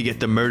time for me to get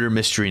the murder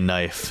mystery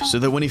knife, so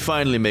that when he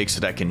finally makes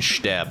it, I can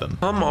stab him.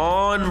 Come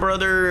on,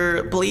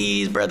 brother.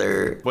 Please,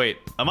 brother. Wait,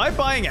 am I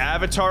buying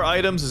avatar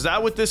items? Is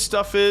that what this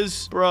stuff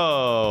is?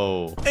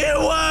 Bro. It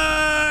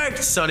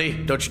worked! Sonny,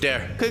 don't you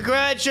dare.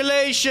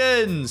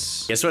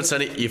 Congratulations! Guess what,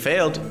 Sonny? You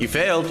failed. You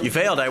failed. You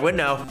failed. I win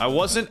now. I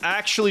wasn't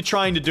actually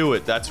trying to do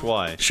it, that's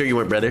why. Sure you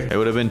weren't, brother. It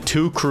would have been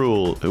too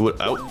cruel. It would.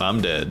 Oh,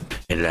 I'm dead.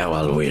 And now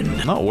I'll win.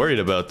 I'm not worried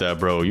about that,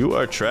 bro. You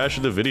are trash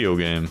at the video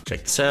game.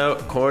 Check this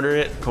out. Corner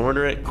it,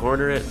 corner it,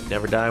 corner it.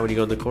 Never die when you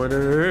go in the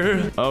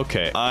corner.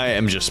 Okay, I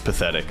am just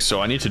pathetic, so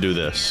I need to do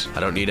this. I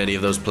don't need any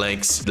of those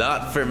planks.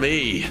 Not for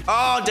me.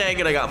 Oh, dang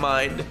it, I got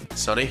mine.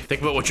 Sonny,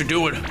 think about what you're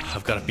doing.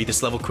 I've got to beat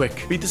this level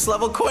quick. Beat this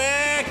level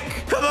quick.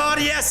 Come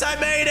on, yes, I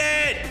made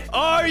it!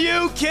 Are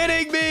you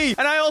kidding me?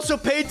 And I also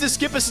paid to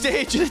skip a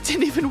stage and it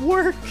didn't even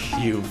work.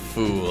 You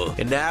fool.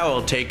 And now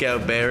I'll take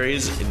out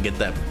berries and get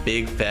that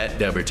big fat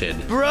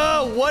Dubberton.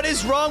 Bro, what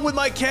is wrong with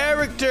my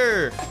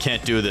character? I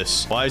can't do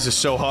this. Why is this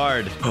so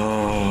hard?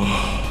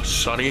 Oh,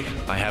 Sonny,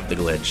 I have the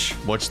glitch.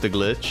 What's the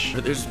glitch?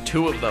 There's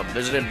two of them.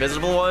 There's an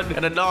invisible one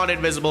and a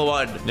non-invisible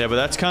one. Yeah, but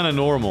that's kind of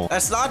normal.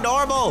 That's not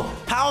normal.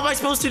 How am I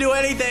supposed to do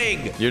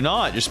anything? You're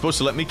not. You're supposed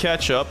to let me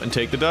catch up and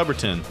take the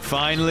Dubberton.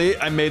 Finally,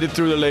 I made it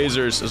through the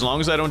lasers, as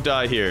long as I don't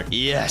die here.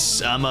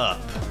 Yes, I'm up.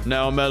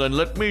 Now, Melon,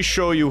 let me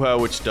show you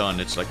how it's done.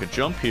 It's like a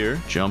jump here.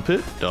 Jump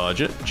it,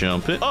 dodge it,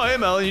 jump it. Oh, hey,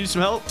 Melon, you need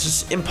some help? It's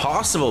just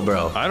impossible,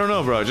 bro. I don't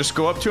know, bro. Just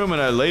go up to him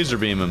and I laser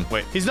beam him.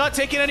 Wait, he's not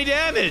taking any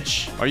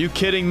damage. Are you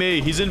kidding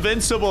me? He's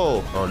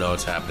invincible. Oh, no,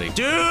 it's happening.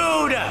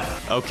 Dude!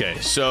 Okay,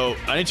 so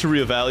I need to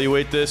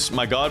reevaluate this.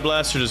 My God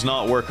Blaster does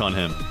not work on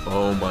him.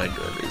 Oh, my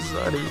goodness,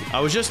 Sonny. I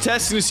was just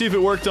testing to see if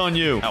it worked on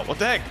you. Ow, what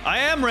the heck? I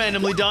am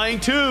randomly dying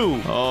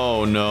too.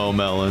 Oh, no,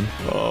 Melon.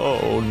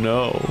 Oh,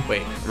 no.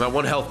 Wait, I'm at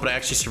 1 health, but I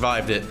actually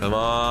survived it. Come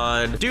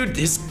on. Dude,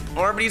 his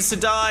arm needs to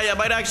die. I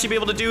might actually be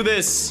able to do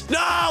this.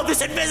 No,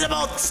 this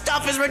invisible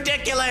stuff is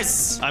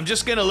ridiculous. I'm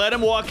just gonna let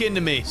him walk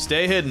into me.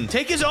 Stay hidden.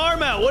 Take his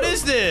arm out. What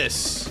is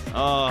this?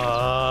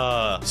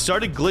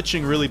 Started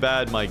glitching really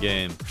bad, my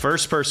game.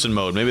 First person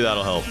mode. Maybe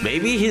that'll help.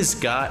 Maybe he's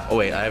got... Oh,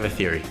 wait, I have a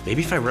theory.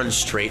 Maybe if I run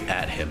straight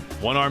at him.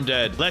 One arm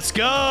dead. Let's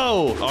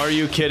go. Are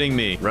you kidding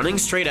me? Running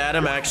straight at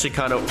him actually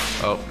kind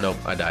of... Oh, nope,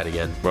 I died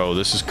again. Bro,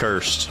 this is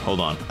cursed. Hold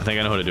on. I think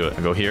I know how to do it.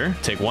 I go here,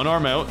 take one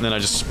arm out, and then I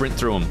just sprint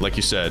through him, like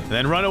you said. And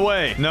then run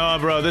away. No,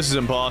 bro, this is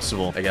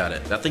impossible. I got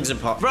it. Nothing's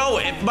impossible. Bro,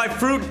 if my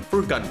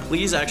fruit gun,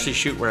 please actually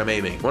shoot where I'm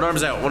aiming. One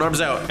arm's out. One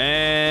arm's out.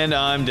 And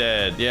I'm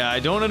dead. Yeah, I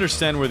don't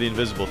understand where the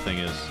invisible thing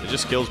is. It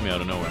just kills me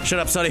out of nowhere. Shut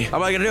up, Sonny. How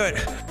am I gonna do it?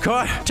 Come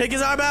on, take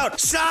his arm out.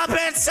 Stop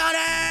it,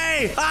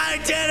 Sonny! I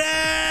did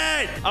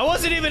it! I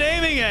wasn't even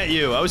aiming at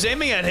you. I was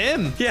aiming at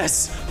him.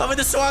 Yes, I'm in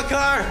the SWAT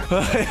car.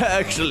 I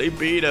actually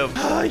beat him.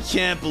 I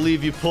can't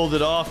believe you pulled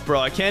it off, bro.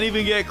 I can't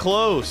even get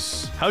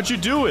close. How'd you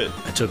do it?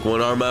 I took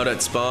one arm out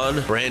at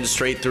spawn, ran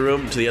straight through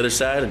him to the other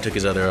side, and took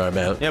his other arm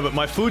out. Yeah, but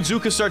my food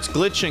Zuka starts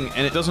glitching,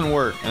 and it doesn't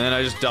work. And then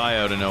I just die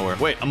out of nowhere.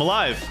 Wait, I'm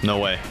alive. No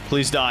way.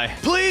 Please die.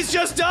 Please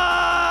just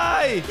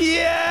die!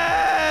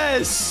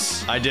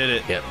 Yes! I did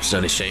it. Yep,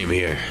 Sonny, same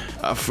here.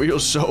 I feel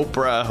so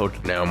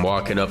proud. Now I'm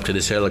walking up to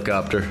this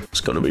helicopter.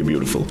 It's gonna be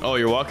beautiful. Oh,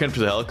 you're walking up to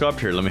the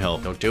helicopter? Here, let me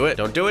help. Don't do it.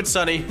 Don't do it,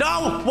 Sonny.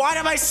 No! Why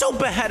am I so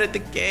bad at the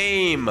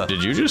game?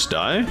 Did you just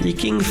die?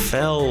 Freaking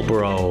fell,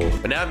 bro.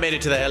 But now I've made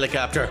it to the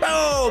helicopter.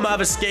 Boom! I've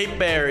escaped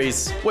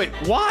berries. Wait,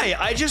 why?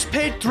 I just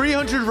paid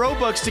 300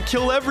 Robux to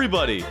kill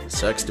everybody.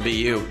 Sucks to be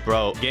you.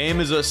 Bro, game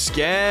is a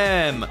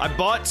scam. I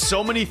bought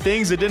so many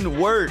things that didn't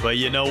work. But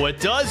you know what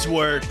does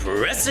work?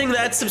 Pressing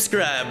that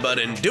subscribe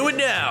button. Do it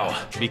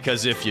now.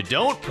 Because if you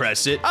don't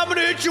press it, I'm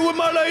gonna hit you with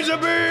my laser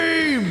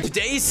beam!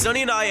 Today,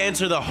 Sonny and I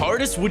answer the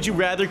hardest would you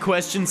rather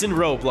questions in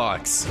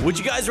Roblox. Would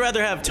you guys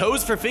rather have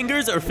toes for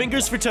fingers or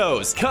fingers for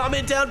toes?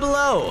 Comment down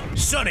below.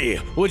 Sonny,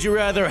 would you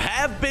rather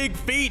have big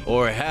feet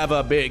or have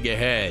a big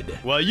head?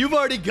 Well, you've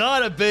already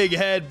got a big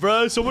head,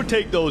 bro, so we'll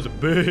take those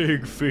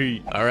big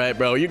feet. All right,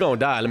 bro, you're gonna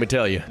die, let me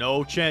tell you.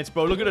 No chance,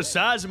 bro. Look at the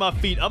size of my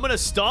feet. I'm gonna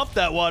stomp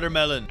that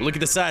watermelon. Look at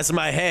the size of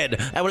my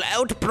head. I will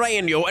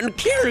outbrain you and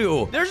kill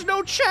you. There's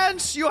no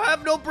chance. You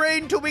have no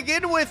brain to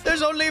begin with.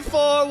 There's only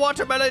 4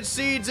 watermelon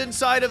seeds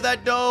inside of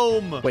that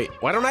dome. Wait,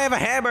 why don't I have a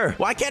hammer?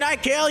 Why can't I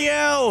kill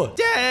you?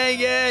 Dang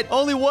it.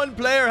 Only one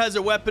player has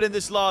a weapon in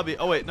this lobby.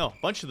 Oh, wait, no. A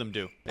bunch of them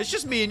do. It's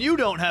just me and you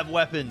don't have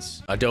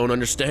weapons. I don't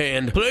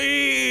understand.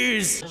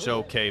 Please. It's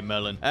okay,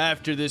 Melon.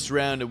 After this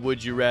round of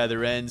Would You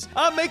Rather ends,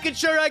 I'm making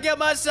sure I get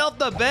myself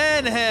the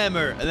Van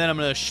Hammer. And then I'm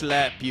gonna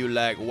slap you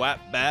like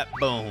whap, bap,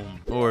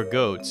 boom. Or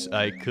goats.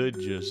 I could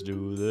just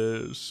do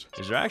this.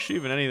 Is there actually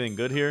even anything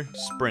good here?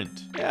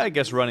 Sprint. Yeah, I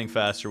guess running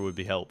faster would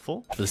be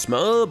helpful. For the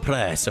small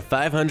price of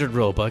 500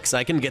 Robux,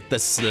 I can get the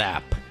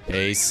slap.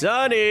 Hey,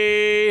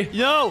 Sonny!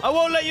 No, I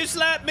won't let you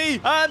slap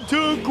me. I'm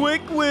too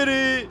quick with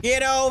it.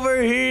 Get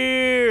over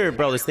here!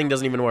 Bro, this thing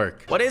doesn't even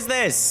work. What is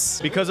this?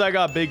 Because I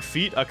got big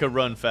feet, I could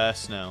run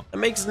fast now. That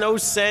makes no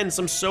sense.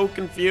 I'm so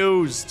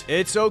confused.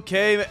 It's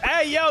okay.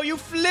 Hey, yo, you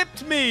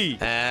flipped me.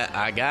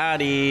 I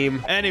got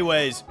him.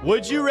 Anyways,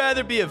 would you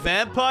rather be a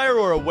vampire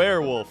or a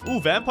werewolf?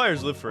 Ooh,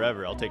 vampires live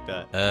forever. I'll take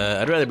that.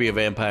 I'd rather be a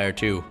vampire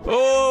too.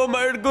 Oh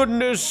my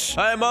goodness,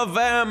 I'm a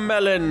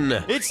Melon.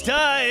 It's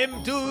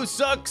time to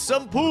suck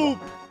some poop.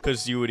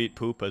 Because you would eat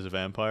poop as a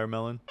vampire,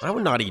 Melon? I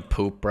would not eat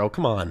poop, bro.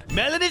 Come on.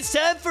 Melon, it's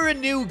time for a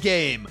new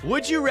game.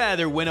 Would you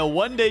rather win a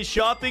one-day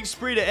shopping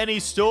spree to any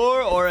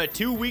store or a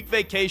 2-week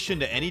vacation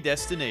to any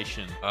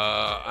destination?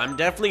 I'm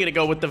definitely gonna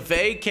go with the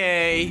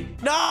vacay.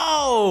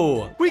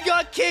 No! We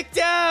got kicked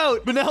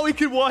out! But now we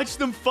can watch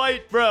them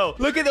fight, bro.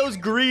 Look at those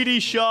greedy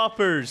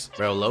shoppers.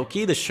 Bro,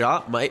 low-key, the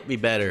shop might be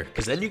better.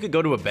 Because then you could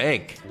go to a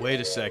bank. Wait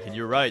a second.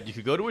 You're right. You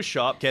could go to a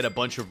shop, get a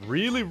bunch of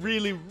really,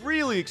 really,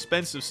 really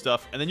expensive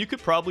stuff, and then you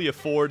could probably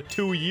afford afford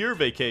 2-year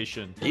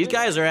vacation. These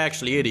guys are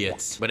actually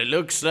idiots. But it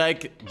looks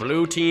like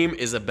blue team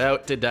is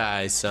about to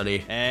die,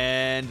 Sonny.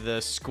 And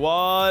the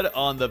squad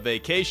on the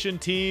vacation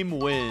team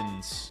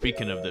wins.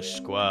 Speaking of the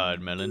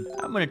squad, Melon,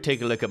 I'm gonna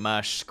take a look at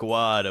my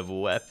squad of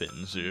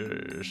weapons.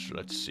 Yes,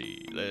 let's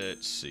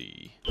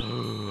see.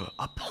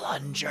 A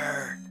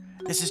plunger.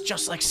 This is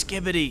just like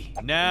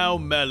Skibbity. Now,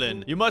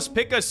 Melon, you must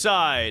pick a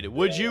side.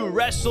 Would you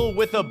wrestle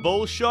with a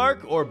bull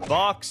shark or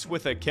box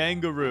with a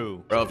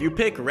kangaroo? Bro, if you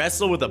pick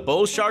wrestle with a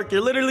bull shark,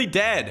 you're literally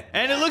dead.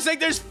 And it looks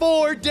like there's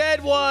 4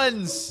 dead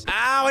ones.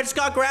 Ow, I just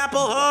got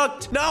grapple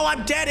hooked. No,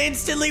 I'm dead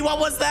instantly. What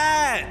was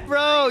that?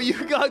 Bro,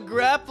 you got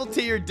grappled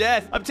to your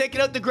death. I'm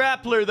taking out the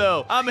grappler,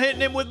 though. I'm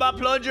hitting him with my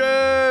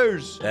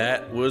plungers.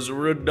 That was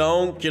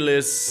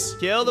redonkulous.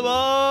 Kill them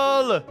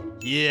all.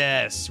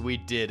 Yes, we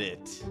did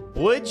it.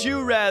 Would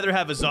you rather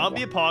have a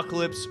zombie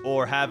apocalypse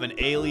or have an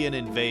alien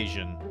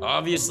invasion?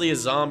 Obviously a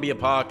zombie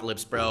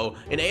apocalypse, bro.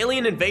 An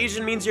alien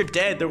invasion means you're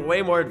dead. They're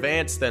way more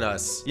advanced than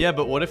us. Yeah,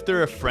 but what if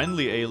they're a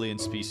friendly alien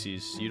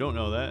species? You don't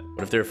know that.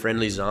 What if they're a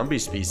friendly zombie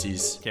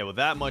species? Okay, well,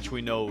 that much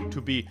we know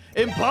to be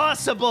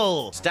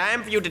impossible. It's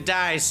time for you to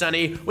die,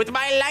 Sonny, with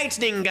my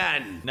lightning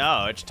gun.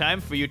 No, it's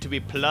time for you to be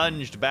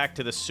plunged back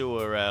to the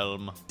sewer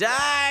realm.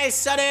 Die,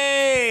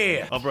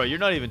 Sonny! Oh, bro, you're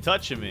not even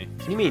touching me.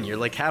 What do you mean? You're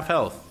like half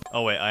health.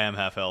 Oh, wait, I am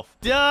half health.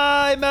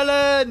 Die,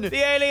 Melon! The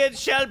aliens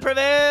shall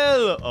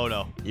prevail! Oh,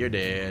 no. You're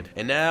dead.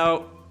 And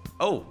now...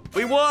 Oh,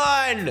 we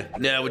won!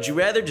 Now, would you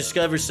rather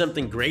discover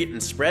something great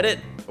and spread it,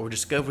 or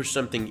discover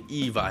something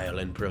evil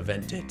and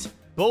prevent it?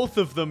 Both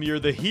of them, you're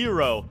the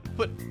hero.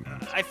 But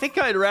I think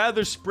I'd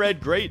rather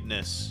spread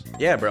greatness.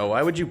 Yeah, bro,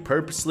 why would you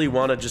purposely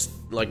want to just,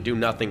 like, do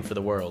nothing for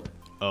the world?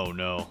 Oh,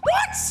 no.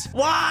 What?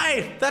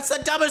 Why? That's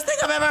the dumbest thing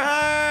I've ever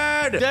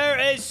heard! There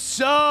is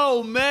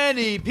so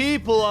many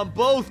people on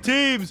both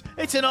teams.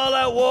 It's an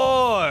all-out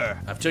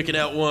war. I've taken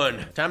out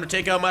one. Time to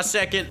take out my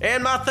second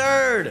and my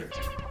third.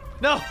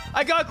 No,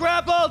 I got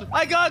grappled.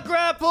 I got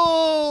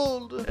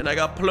grappled. And I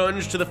got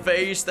plunged to the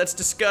face. That's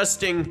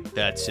disgusting.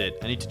 That's it.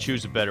 I need to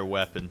choose a better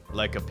weapon,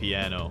 like a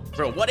piano.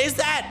 Bro, what is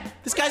that?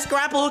 This guy's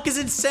grapple hook is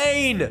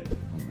insane.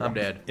 I'm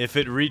dead. If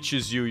it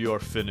reaches you, you're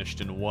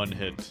finished in one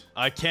hit.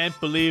 I can't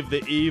believe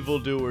the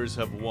evildoers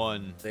have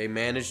won. They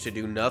managed to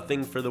do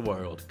nothing for the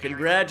world.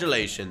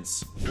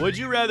 Congratulations. Would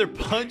you rather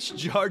punch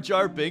Jar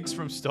Jar Binks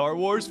from Star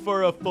Wars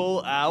for a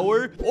full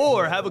hour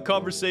or have a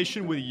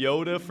conversation with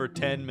Yoda for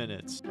 10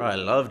 minutes? Bro, I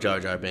love Jar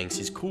Jar Binks.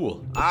 He's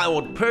cool. I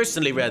would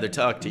personally rather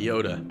talk to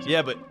Yoda.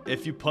 Yeah, but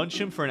if you punch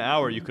him for an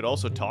hour, you could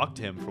also talk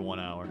to him for 1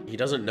 hour. He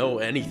doesn't know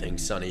anything,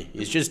 Sonny.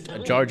 He's just a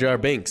Jar Jar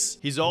Binks.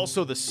 He's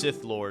also the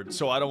Sith Lord,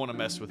 so I don't want to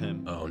mess with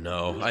him. Oh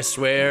no. I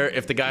swear,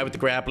 if the guy with the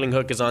grappling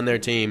hook is on their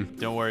team.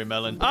 Don't worry,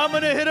 Melon. I'm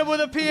gonna hit him with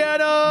a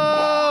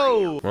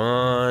piano! Come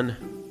on.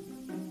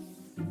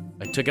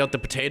 I took out the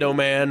potato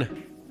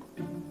man.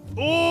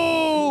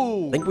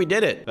 Ooh! I think we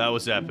did it. That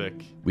was epic.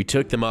 We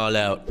took them all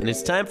out, and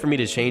it's time for me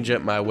to change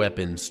up my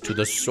weapons to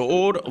the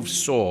Sword of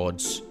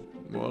Swords.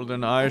 Well,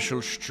 then I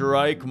shall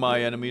strike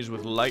my enemies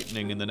with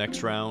lightning in the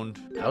next round.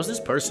 How's this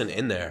person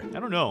in there? I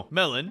don't know.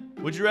 Melon,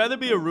 would you rather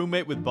be a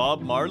roommate with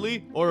Bob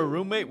Marley or a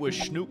roommate with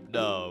Snoop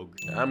Dogg?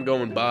 I'm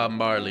going Bob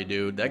Marley,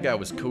 dude. That guy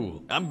was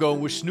cool. I'm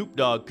going with Snoop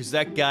Dogg because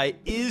that guy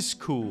is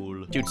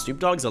cool. Dude, Snoop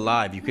Dogg's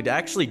alive. You could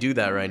actually do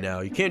that right now.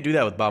 You can't do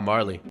that with Bob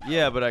Marley.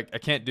 Yeah, but I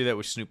can't do that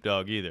with Snoop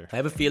Dogg either. I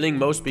have a feeling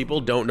most people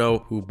don't know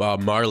who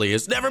Bob Marley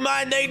is. Never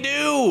mind, they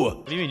do!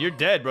 What do you mean? You're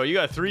dead, bro. You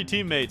got 3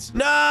 teammates.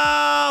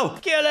 No!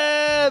 Kill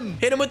him!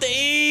 Hit him with the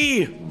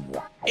E!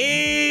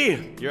 E!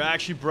 You're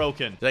actually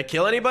broken. Did I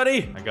kill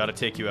anybody? I gotta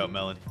take you out,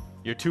 Melon.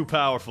 You're too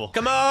powerful.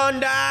 Come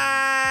on,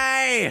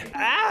 die!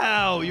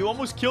 Ow! You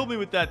almost killed me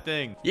with that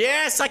thing.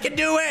 Yes, I can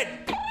do it!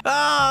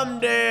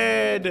 I'm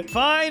dead!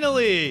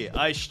 Finally!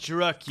 I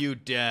struck you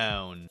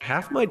down.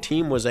 Half my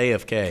team was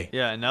AFK.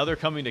 Yeah, and now they're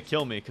coming to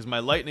kill me because my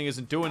lightning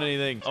isn't doing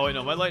anything. Oh, wait,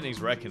 no, my lightning's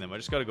wrecking them. I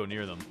just gotta go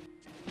near them.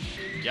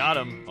 Got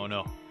him. Oh,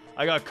 no.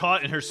 I got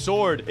caught in her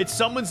sword. It's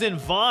someone's in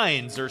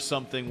vines or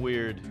something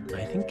weird.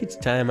 I think it's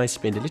time I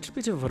spend a little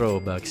bit of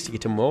Robux to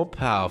get a more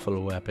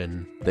powerful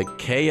weapon. The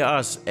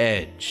Chaos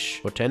Edge.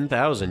 For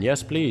 10,000,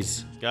 yes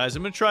please. Guys,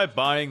 I'm gonna try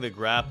buying the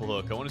grapple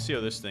hook. I wanna see how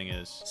this thing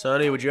is.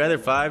 Sonny, would you rather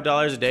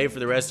 $5 a day for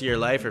the rest of your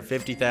life or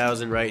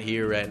 50,000 right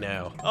here, right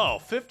now? Oh,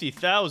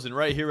 50,000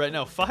 right here, right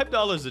now.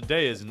 $5 a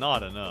day is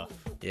not enough.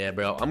 Yeah,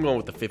 bro, I'm going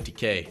with the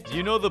 50K. Do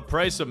you know the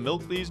price of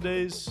milk these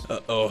days?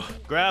 Uh-oh.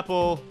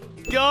 Grapple.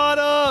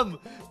 Got him!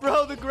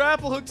 Bro, the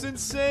grapple hook's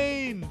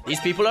insane.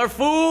 These people are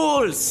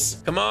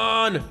fools. Come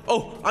on.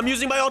 Oh, I'm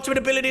using my ultimate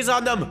abilities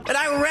on them. And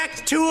I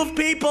wrecked 2 of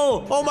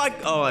people. Oh my,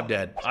 oh, I'm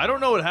dead. I don't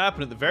know what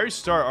happened. At the very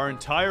start, our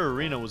entire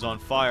arena was on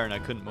fire and I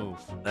couldn't move.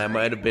 That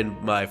might have been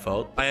my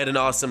fault. I had an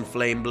awesome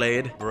flame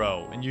blade.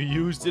 Bro, and you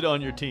used it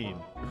on your team.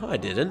 No, I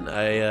didn't.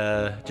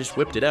 I just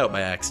whipped it out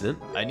by accident.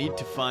 I need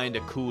to find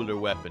a cooler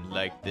weapon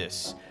like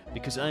this.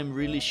 because I'm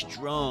really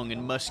strong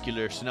and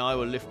muscular, so now I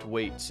will lift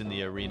weights in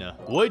the arena.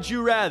 Would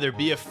you rather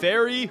be a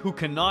fairy who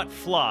cannot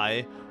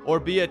fly or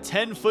be a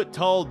 10-foot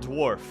tall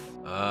dwarf?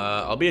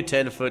 I'll be a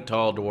 10-foot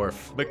tall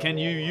dwarf. But can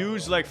you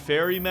use like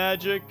fairy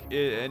magic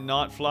and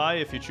not fly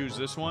if you choose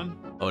this one?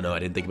 Oh no, I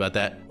didn't think about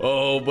that.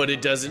 Oh, but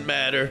it doesn't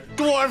matter.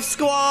 Dwarf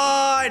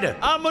squad!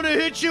 I'm gonna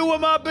hit you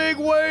with my big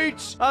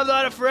weights. I'm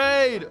not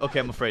afraid. Okay,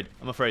 I'm afraid.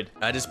 I'm afraid.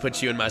 I just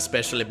put you in my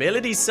special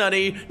ability,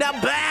 Sonny. Now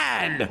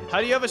ban!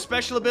 How do you have a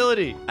special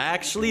ability?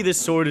 Actually, this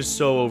sword is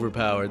so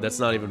overpowered. That's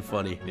not even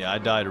funny. Yeah, I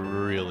died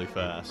really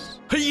fast.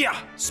 Yeah,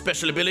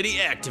 special ability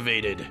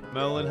activated.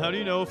 Melon, how do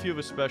you know if you have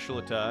a special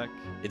attack?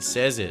 It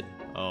says it.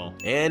 Oh,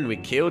 And we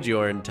killed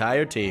your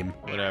entire team.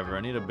 whatever.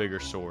 I need a bigger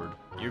sword.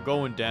 You're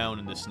going down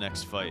in this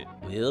next fight.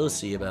 We'll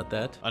see about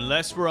that.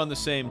 Unless we're on the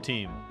same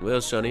team.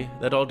 Well, Sonny,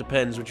 that all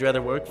depends. Would you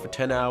rather work for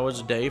 10 hours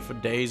a day for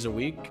days a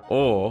week?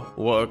 Or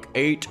work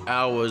 8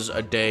 hours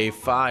a day,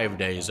 5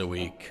 days a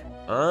week?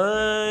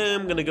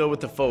 I'm gonna go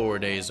with the 4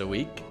 days a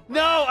week.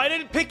 No, I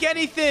didn't pick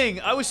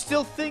anything. I was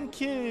still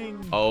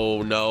thinking.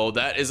 Oh no,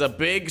 that is a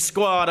big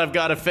squad I've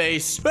got to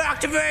face.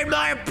 Activate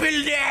my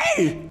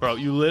ability! Bro,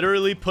 you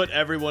literally put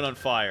everyone on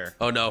fire.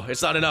 Oh no,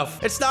 it's not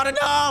enough. It's not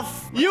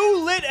enough!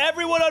 You lit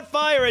everyone on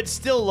fire and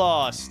still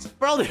lost.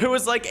 Bro, there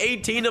was like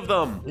 18 of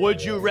them.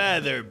 Would you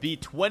rather be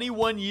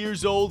 21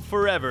 years old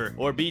forever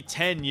or be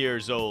 10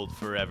 years old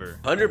forever?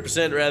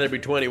 100% rather be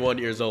 21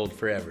 years old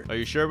forever. Are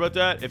you sure about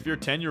that? If you're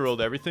 10-year-old,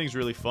 everything's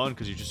really fun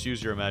because you just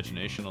use your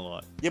imagination a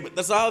lot. Yeah, but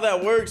that's not how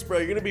that works, bro.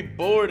 You're gonna be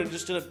bored and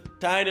just in a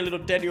tiny little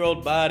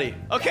 10-year-old body.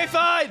 Okay,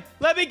 fine.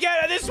 Let me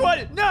get this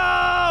one.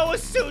 No,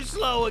 it's too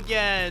slow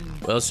again.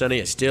 Well,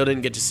 Sonny, I still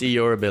didn't get to see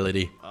your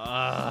ability.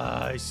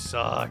 I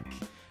suck.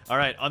 All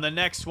right, on the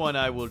next one,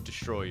 I will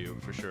destroy you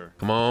for sure.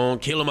 Come on,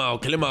 kill them all,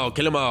 kill them all,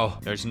 kill them all.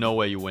 There's no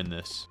way you win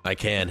this. I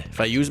can, if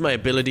I use my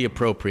ability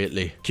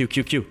appropriately. Q,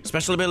 Q, Q.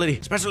 Special ability,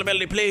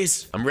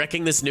 please. I'm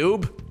wrecking this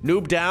noob.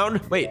 Noob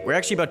down. Wait, we're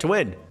actually about to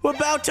win. We're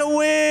about to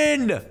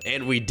win!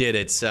 And we did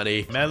it,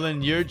 Sonny.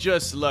 Melon, you're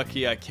just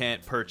lucky I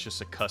can't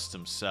purchase a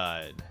custom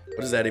side.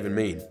 What does that even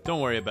mean?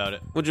 Don't worry about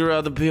it. Would you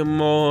rather be a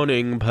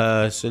morning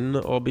person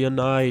or be a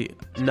night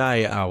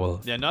owl?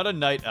 Yeah, not a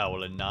night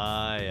owl, a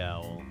night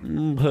owl.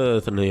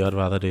 Personally, I'd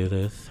rather do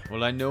this.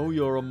 Well, I know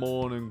you're a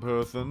morning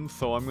person,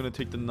 so I'm gonna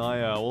take the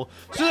night owl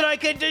so that I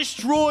can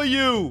destroy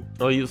you!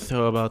 Are you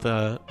sure about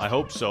that? I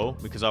hope so,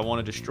 because I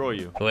want to destroy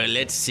you. Well,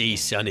 let's see,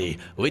 Sonny.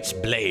 Which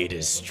blade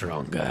is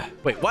stronger?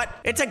 Wait, what?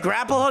 It's a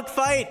grapple hook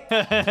fight?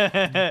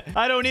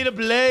 I don't need a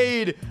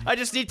blade. I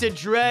just need to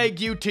drag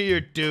you to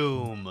your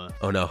doom.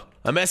 Oh no.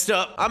 I messed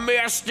up. I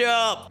messed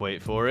up.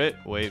 Wait for it.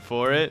 Wait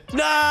for it.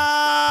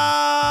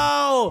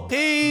 No!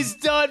 He's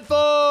done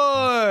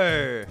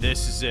for!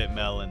 This is it,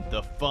 Melon.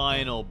 The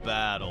final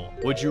battle.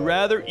 Would you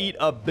rather eat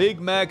a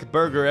Big Mac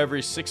burger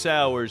every 6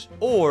 hours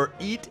or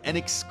eat an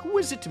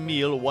exquisite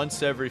meal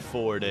once every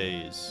 4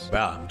 days?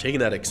 Wow, I'm taking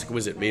that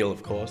exquisite meal,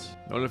 of course.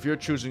 Well, if you're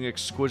choosing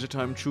exquisite,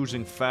 I'm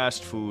choosing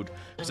fast food.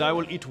 Because I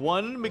will eat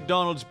one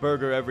McDonald's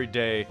burger every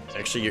day.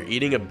 Actually, you're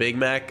eating a Big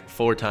Mac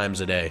 4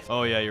 times a day.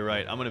 Oh, yeah, you're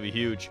right. I'm gonna be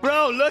huge.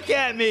 Bro, look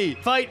at me!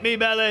 Fight me,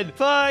 Melon!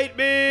 Fight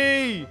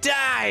me!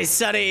 Die,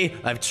 Sonny!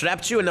 I've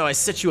trapped you and now I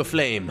set you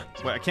aflame.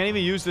 Wait, I can't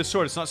even use this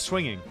sword. It's not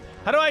swinging.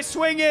 How do I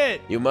swing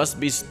it? You must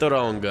be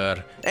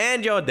stronger.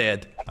 And you're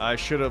dead. I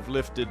should have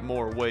lifted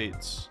more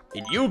weights.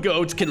 And you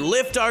goats can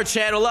lift our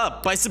channel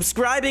up by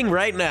subscribing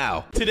right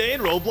now. Today in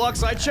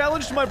Roblox, I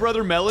challenged my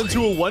brother Melon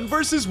to a 1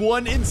 versus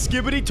 1 in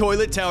Skibbity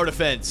Toilet Tower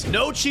Defense.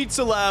 No cheats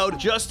allowed,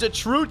 just a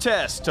true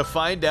test to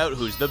find out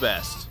who's the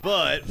best.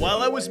 But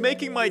while I was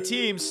making my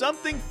team,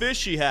 something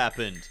fishy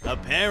happened.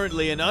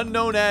 Apparently, an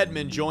unknown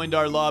admin joined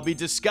our lobby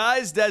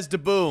disguised as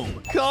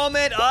Daboom.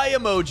 Comment eye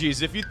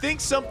emojis if you think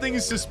something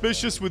is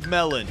suspicious with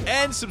Melon.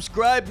 And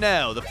subscribe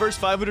now. The first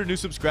 500 new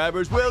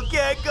subscribers will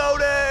get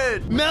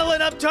goated.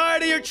 Melon, I'm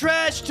tired of your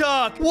trash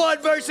talk.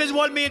 1 versus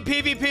 1 me in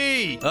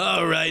PvP.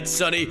 All right,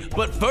 Sonny.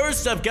 But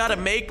first, I've got to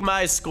make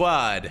my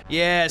squad.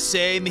 Yeah,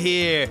 same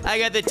here. I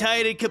got the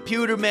Titan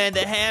Computer Man,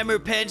 the Hammer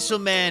Pencil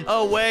Man.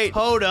 Oh, wait.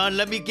 Hold on.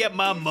 Let me get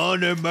my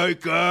money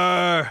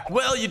maker.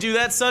 Well, you do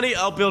that, Sonny,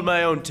 I'll build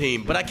my own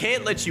team. But I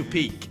can't let you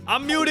peek.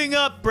 I'm muting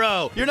up,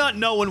 bro. You're not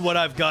knowing what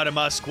I've got in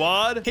my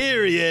squad.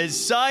 Here he is,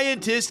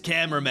 Scientist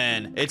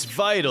Cameraman. It's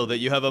vital that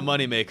you have a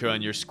moneymaker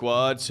on your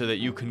squad so that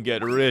you can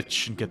get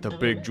rich and get the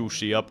big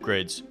juicy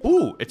upgrades.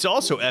 Ooh, it's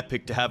also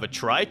epic to have a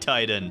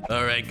Tri-Titan.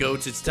 All right,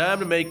 goats, it's time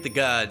to make the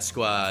God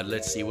Squad.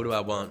 Let's see, what do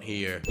I want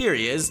here? Here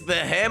he is, the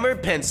Hammer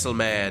Pencil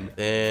Man.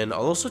 Then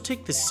I'll also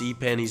take the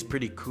C-Pen, he's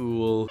pretty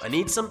cool. I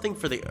need something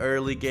for the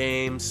early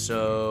game,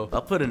 so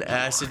I'll put an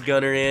Acid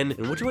Gunner in.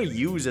 And what do I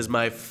use as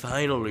my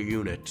final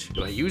unit?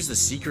 Do I use the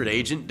Secret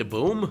Agent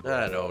Daboom?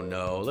 I don't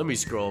know. Let me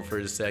scroll for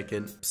a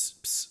second. Psst,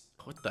 psst.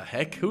 What the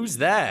heck? Who's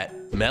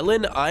that?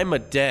 Melon, I'm a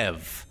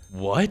dev.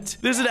 What?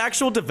 There's an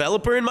actual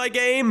developer in my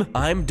game?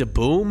 I'm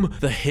Daboom,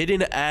 the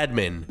hidden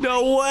admin.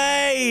 No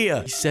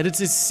way! He said it's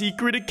his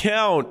secret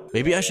account.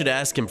 Maybe I should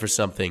ask him for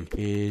something.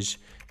 Is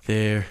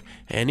there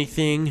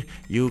anything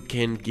you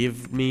can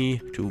give me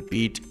to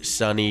beat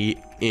Sonny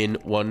in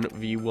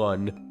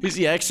 1v1. Is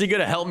he actually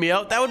gonna help me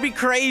out? That would be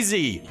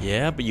crazy.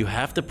 Yeah, but you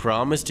have to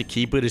promise to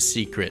keep it a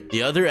secret.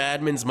 The other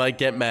admins might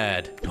get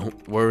mad.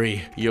 Don't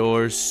worry,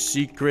 your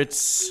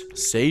secret's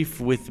safe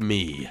with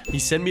me. He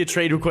sent me a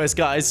trade request,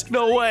 guys.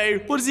 No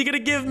way. What is he gonna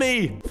give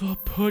me? The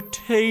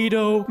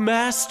potato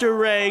master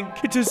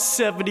rank. It does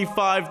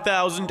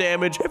 75,000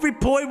 damage every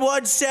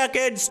 0.1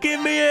 seconds.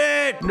 Give me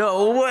it.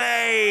 No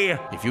way.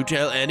 If you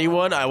tell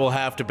anyone, I will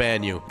have to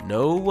ban you.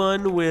 No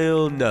one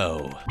will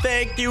know.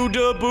 Thank you,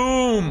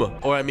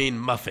 Daboom. Or I mean,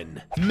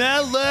 Muffin.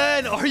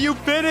 Melon, are you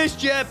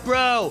finished yet,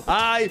 bro?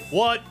 I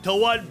want to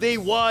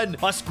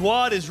 1v1. My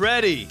squad is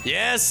ready.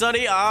 Yeah,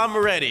 Sonny, I'm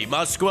ready.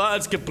 My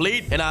squad's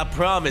complete, and I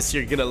promise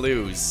you're gonna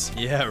lose.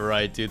 Yeah,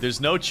 right, dude.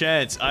 There's no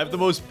chance. I have the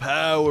most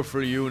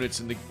powerful units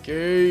in the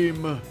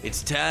game.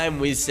 It's time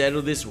we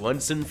settle this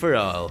once and for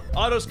all.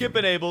 Auto skip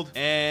enabled.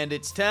 And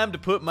it's time to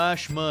put my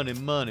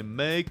money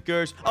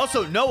makers.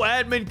 Also, no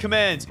admin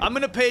commands. I'm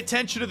gonna pay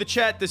attention to the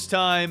chat this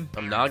time.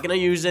 I'm not gonna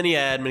use any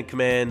admin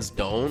commands.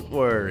 Don't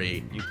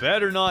worry. You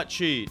better not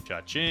cheat.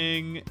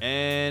 Cha-ching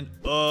and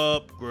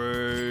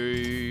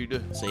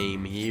upgrade.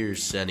 Same here,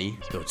 Sonny.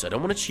 So I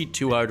don't want to cheat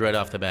too hard right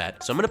off the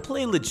bat. So I'm gonna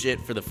play legit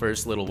for the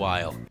first little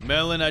while.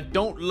 Melon, I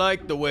don't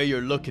like the way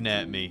you're looking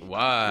at me.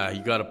 Why?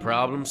 You got a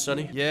problem,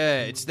 Sonny?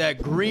 Yeah, it's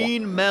that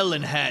green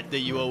melon hat that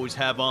you always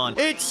have on.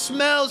 It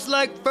smells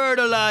like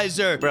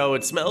fertilizer. Bro,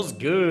 it smells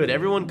good.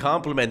 Everyone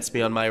compliments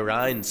me on my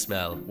rind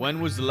smell.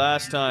 When was the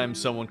last time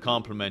someone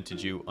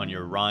complimented you on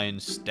your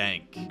rind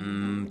stank?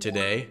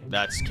 Today?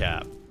 That's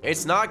cap.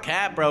 It's not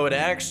cap, bro. It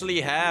actually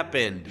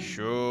happened.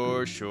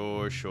 Sure.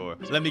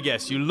 Let me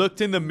guess. You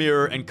looked in the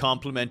mirror and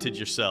complimented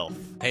yourself.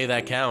 Hey,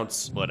 that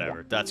counts.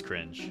 Whatever. That's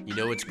cringe. You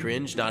know what's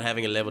cringe? Not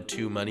having a level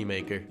 2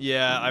 moneymaker.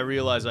 Yeah, I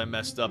realize I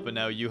messed up and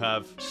now you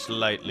have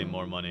slightly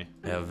more money.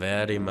 I have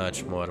very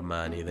much more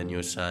money than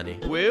you, Sonny.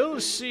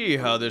 We'll see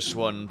how this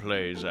one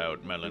plays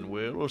out, Melon.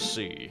 We'll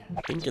see.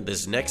 I think in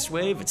this next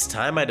wave, it's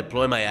time I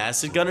deploy my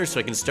acid gunner so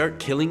I can start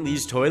killing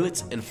these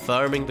toilets and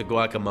farming the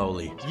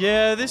guacamole.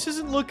 Yeah, this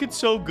isn't looking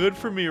so good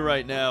for me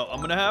right now. I'm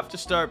gonna have to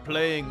start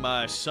playing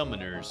my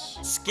summoners.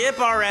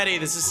 Skip already.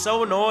 This is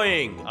so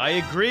annoying. I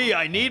agree.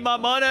 I need my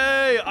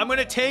money. I'm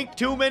gonna tank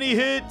too many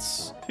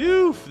hits.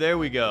 Phew, there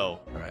we go.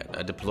 All right,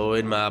 I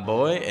deployed my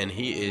boy, and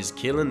he is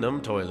killing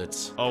them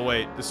toilets. Oh,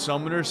 wait. The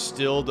summoner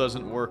still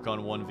doesn't work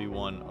on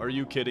 1v1. Are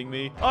you kidding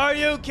me? Are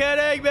you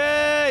kidding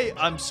me?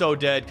 I'm so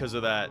dead because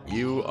of that.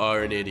 You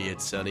are an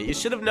idiot, Sonny. You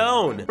should have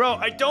known. Bro,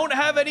 I don't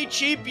have any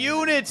cheap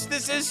units.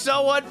 This is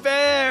so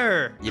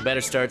unfair. You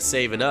better start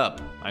saving up.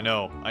 I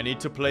know. I need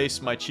to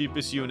place my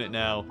cheapest unit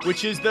now,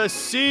 which is the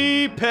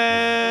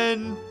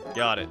C-Pen.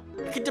 Got it.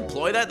 You can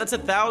deploy that? That's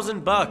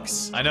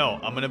 $1,000. I know.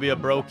 I'm gonna be a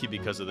brokey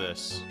because of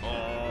this.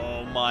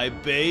 Oh, my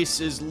base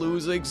is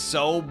losing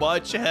so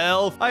much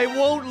health. I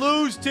won't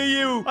lose to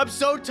you. I'm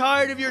so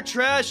tired of your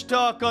trash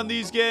talk on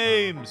these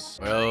games.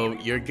 Bro,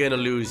 you're gonna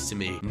lose to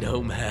me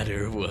no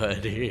matter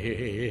what.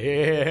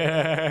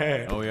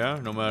 Oh, yeah?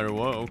 No matter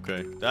what?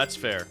 Okay. That's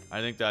fair.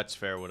 I think that's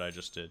fair what I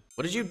just did.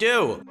 What did you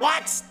do?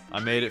 What? I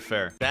made it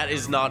fair. That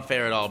is not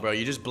fair at all, bro.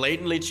 You just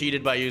blatantly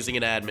cheated by using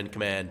an admin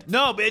command.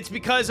 No, but it's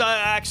because I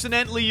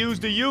accidentally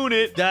used a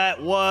unit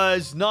that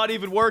was not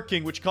even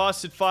working, which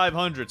costed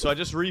 500, so I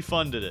just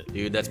refunded it.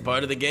 Dude, that's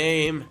part of the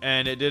game.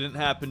 And it didn't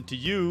happen to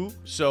you,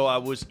 so I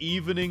was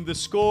evening the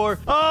score.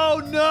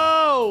 Oh,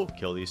 no!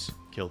 Kill these.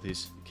 Kill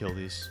these. Kill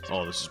these.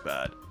 Oh, this is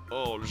bad.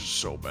 Oh, this is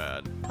so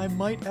bad. I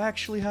might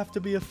actually have to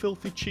be a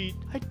filthy cheat.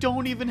 I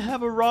don't even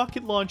have a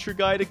rocket launcher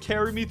guy to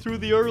carry me through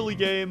the early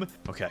game.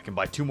 Okay, I can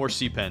buy 2 more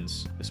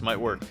C-Pens. This might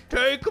work.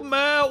 Take him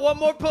out. One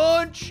more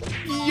punch.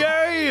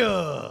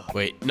 Yeah.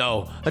 Wait,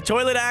 no. A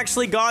toilet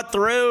actually got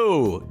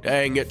through.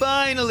 Dang it.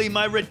 Finally,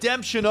 my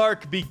redemption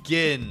arc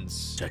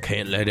begins. I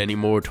can't let any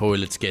more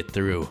toilets get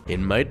through. It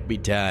might be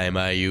time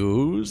I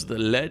use the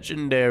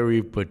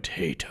legendary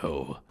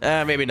potato.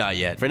 Maybe not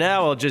yet. For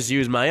now, I'll just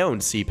use my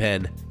own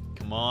C-Pen.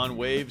 Come on,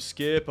 wave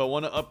skip. I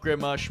want to upgrade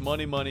my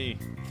money.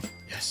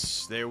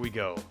 Yes, there we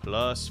go.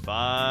 Plus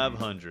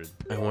 500.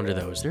 I wonder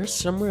though, is there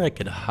somewhere I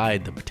could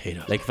hide the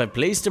potato? Like if I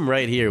placed him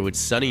right here, would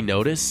Sonny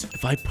notice?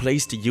 If I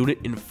placed a unit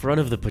in front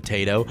of the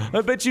potato,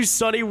 I bet you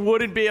Sonny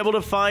wouldn't be able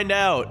to find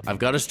out. I've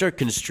got to start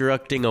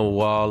constructing a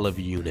wall of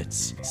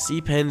units.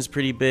 C-Pen's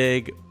pretty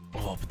big.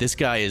 Oh, but this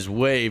guy is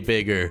way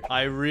bigger.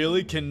 I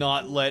really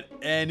cannot let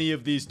any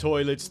of these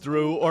toilets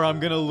through or I'm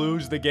gonna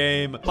lose the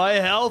game. My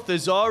health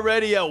is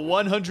already at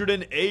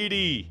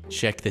 180.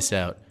 Check this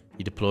out.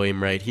 You deploy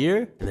him right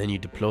here, and then you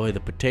deploy the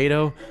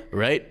potato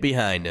right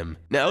behind him.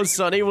 Now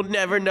Sonny will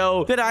never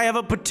know that I have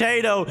a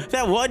potato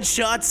that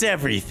one-shots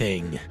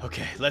everything.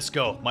 Okay, let's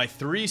go. My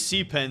 3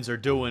 C-Pens are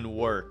doing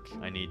work.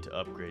 I need to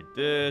upgrade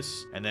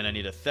this, and then I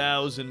need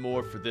 1,000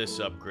 more for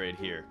this upgrade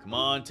here. Come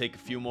on, take a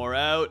few more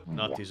out.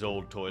 Not these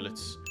old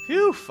toilets.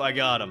 Phew, I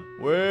got him.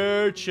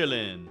 We're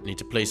chilling. I need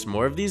to place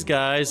more of these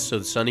guys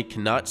so Sonny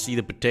cannot see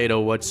the potato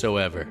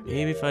whatsoever.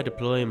 Maybe if I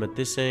deploy him at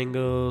this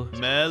angle.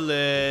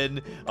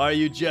 Melon, are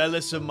you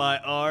jealous of my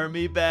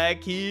army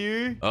back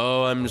here?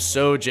 Oh, I'm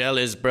so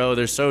jealous, bro.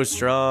 They're so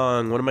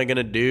strong. What am I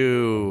gonna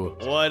do?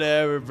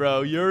 Whatever,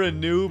 bro. You're a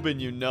noob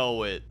and you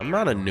know it. I'm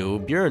not a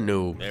noob. You're a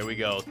noob. There we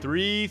go.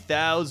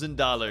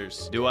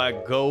 $3,000. Do I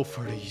go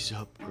for these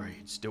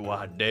upgrades? Do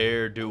I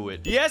dare do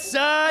it? Yes,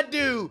 I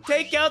do.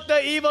 Take out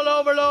the evil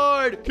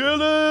overlord.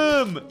 Kill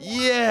him.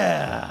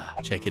 Yeah.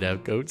 Check it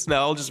out, goats.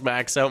 Now I'll just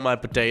max out my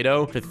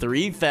potato for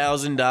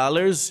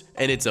 $3,000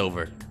 and it's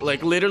over.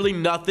 Like, literally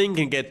nothing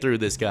can get through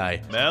this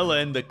guy.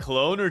 Melon, the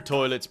cloner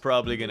toilet's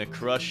probably gonna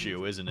crush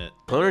you, isn't it?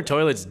 Cloner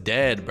toilet's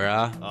dead,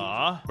 brah.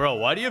 Aw. Bro,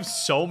 why do you have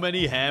so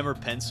many hammer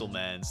pencil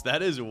mans?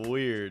 That is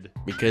weird.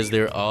 Because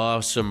they're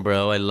awesome,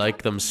 bro. I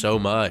like them so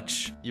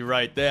much. You're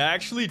right. They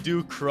actually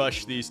do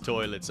crush these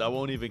toilets. I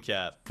won't even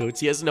cap. Goats,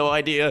 he has no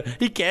idea.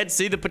 He can't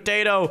see the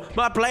potato.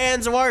 My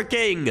plan's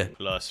working.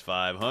 Plus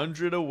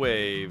 500 a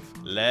wave.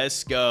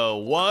 Let's go.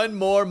 One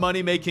more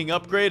money-making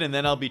upgrade, and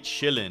then I'll be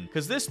chilling.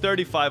 Because this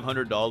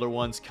 $3,500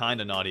 one's kind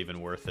of not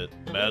even worth it.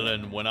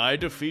 Melon, when I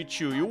defeat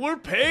you, you will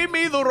pay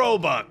me the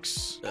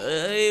Robux.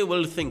 I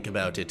will think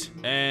about it.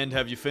 And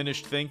have you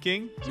finished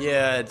thinking?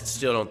 Yeah, I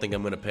still don't think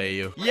I'm gonna pay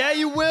you. Yeah,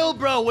 you will,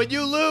 bro. When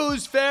you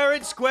lose, fair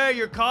and square,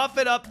 you're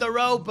coughing up the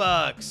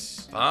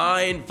Robux.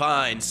 Fine,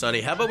 fine,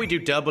 Sonny. How about we do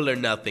double or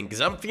nothing? Because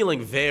I'm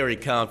feeling very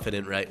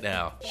confident right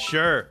now.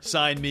 Sure,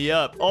 sign me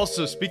up.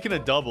 Also, speaking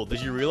of double,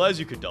 did you realize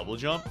you could double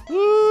jump?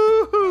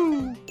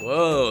 Woohoo!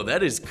 Whoa,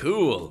 that is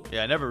cool.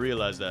 Yeah, I never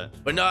realized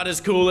that. But not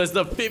as cool as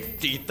the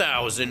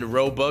 50,000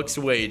 Robux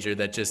wager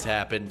that just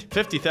happened.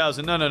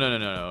 50,000? No.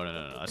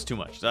 That's too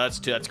much. That's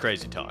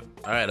crazy talk.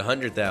 All right,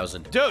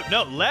 100,000. Dude,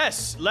 no,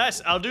 less.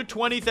 I'll do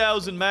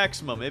 20,000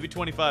 maximum, maybe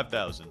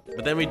 25,000.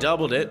 But then we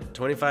doubled it.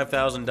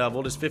 25,000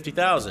 doubled is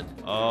 50,000.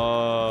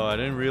 Oh, I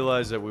didn't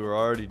realize that we were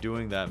already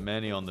doing that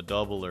many on the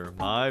doubler.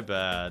 My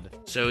bad.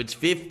 So it's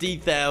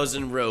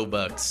 50,000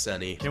 Robux,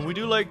 Sonny. Can we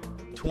do like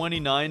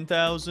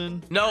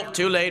 29,000? No,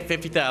 too late.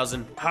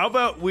 50,000. How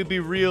about we be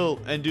real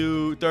and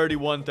do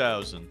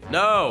 31,000?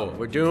 No,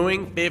 we're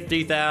doing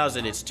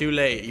 50,000. It's too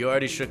late. You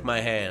already shook my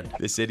hand.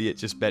 This idiot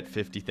just bet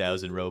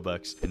 50,000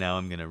 Robux. And now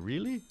I'm gonna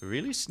really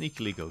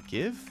sneakily go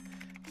give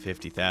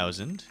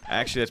 50,000.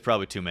 Actually, that's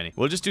probably too many.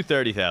 We'll just do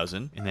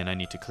 30,000. And then I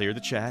need to clear the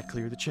chat.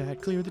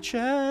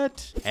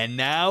 And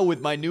now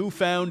with my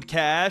newfound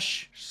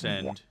cash,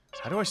 send.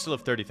 How do I still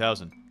have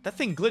 30,000? That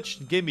thing glitched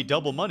and gave me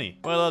double money.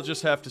 Well, I'll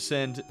just have to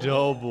send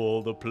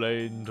double the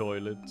plain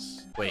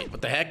toilets. Wait,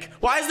 what the heck?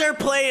 Why is there a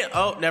plane?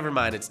 Oh, never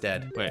mind. It's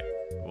dead. Wait,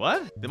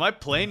 what? Did my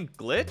plane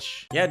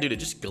glitch? Yeah, dude, it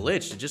just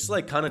glitched. It just,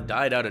 like, kind of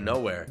died out of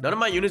nowhere. None of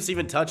my units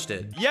even touched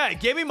it. Yeah, it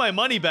gave me my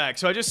money back,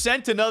 so I just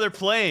sent another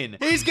plane.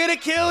 He's gonna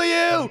kill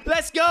you!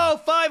 Let's go!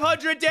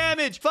 500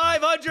 damage!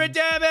 500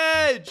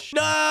 damage!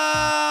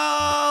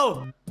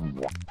 No!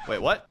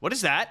 Wait, what? What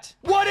is that?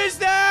 What is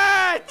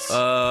that?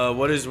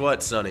 What is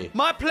what, Sonny?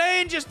 My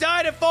plane just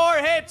died at 4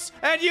 hits,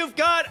 and you've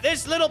got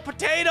this little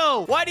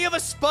potato. Why do you have a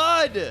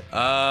spud?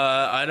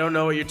 I don't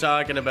know what you're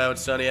talking about,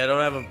 Sonny. I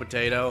don't have a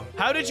potato.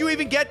 How did you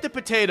even get the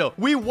potato?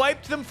 We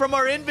wiped them from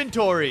our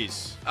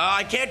inventories.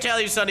 I can't tell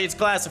you, Sonny. It's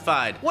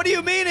classified. What do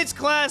you mean it's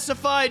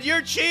classified?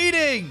 You're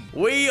cheating.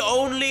 We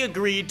only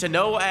agreed to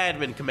no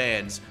admin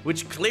commands,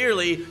 which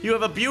clearly you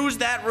have abused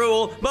that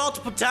rule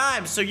multiple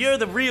times, so you're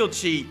the real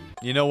cheat.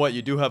 You know what?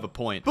 You do have a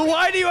point. But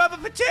why do you have a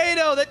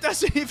potato? That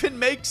doesn't even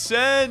make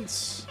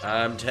sense.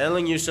 I'm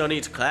telling you, Sonny,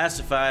 it's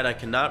classified. I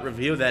cannot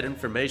reveal that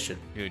information.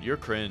 Dude, you're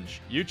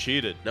cringe. You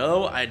cheated.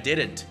 No, I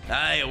didn't.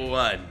 I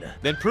won.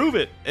 Then prove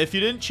it. If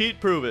you didn't cheat,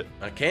 prove it.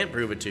 I can't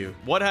prove it to you.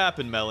 What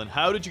happened, Melon?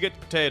 How did you get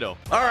the potato?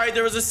 All right,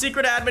 there was a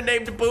secret admin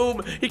named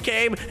Boom. He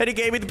came and he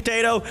gave me the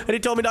potato and he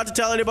told me not to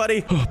tell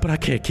anybody. Oh, but I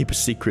can't keep a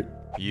secret.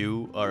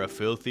 You are a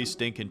filthy,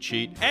 stinking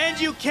cheat.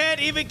 And you can't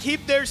even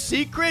keep their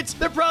secrets?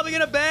 They're probably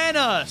gonna ban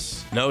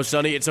us. No,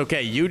 Sonny, it's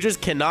okay. You just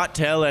cannot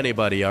tell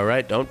anybody, all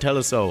right? Don't tell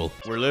a soul.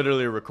 We're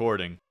literally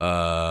recording.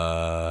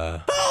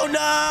 Oh,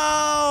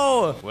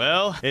 no!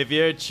 Well, if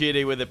you're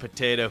cheating with a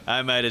potato,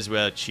 I might as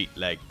well cheat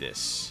like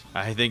this.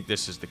 I think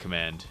this is the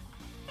command.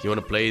 You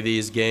want to play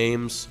these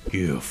games?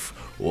 Give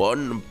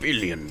 $1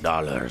 billion.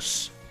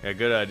 Yeah,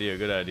 good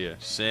idea.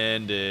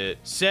 Send it.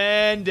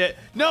 Send it.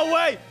 No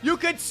way! You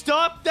could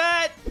stop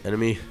that!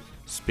 Enemy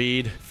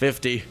speed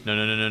 50. No.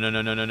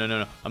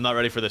 I'm not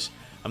ready for this.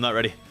 I'm not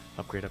ready.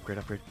 Upgrade.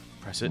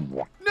 Press it.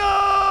 No!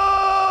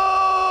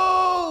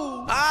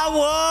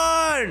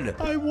 I won!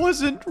 I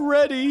wasn't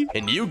ready.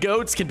 And you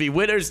goats can be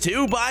winners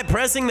too by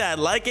pressing that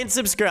like and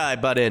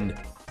subscribe button.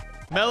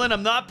 Melon,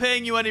 I'm not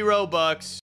paying you any Robux.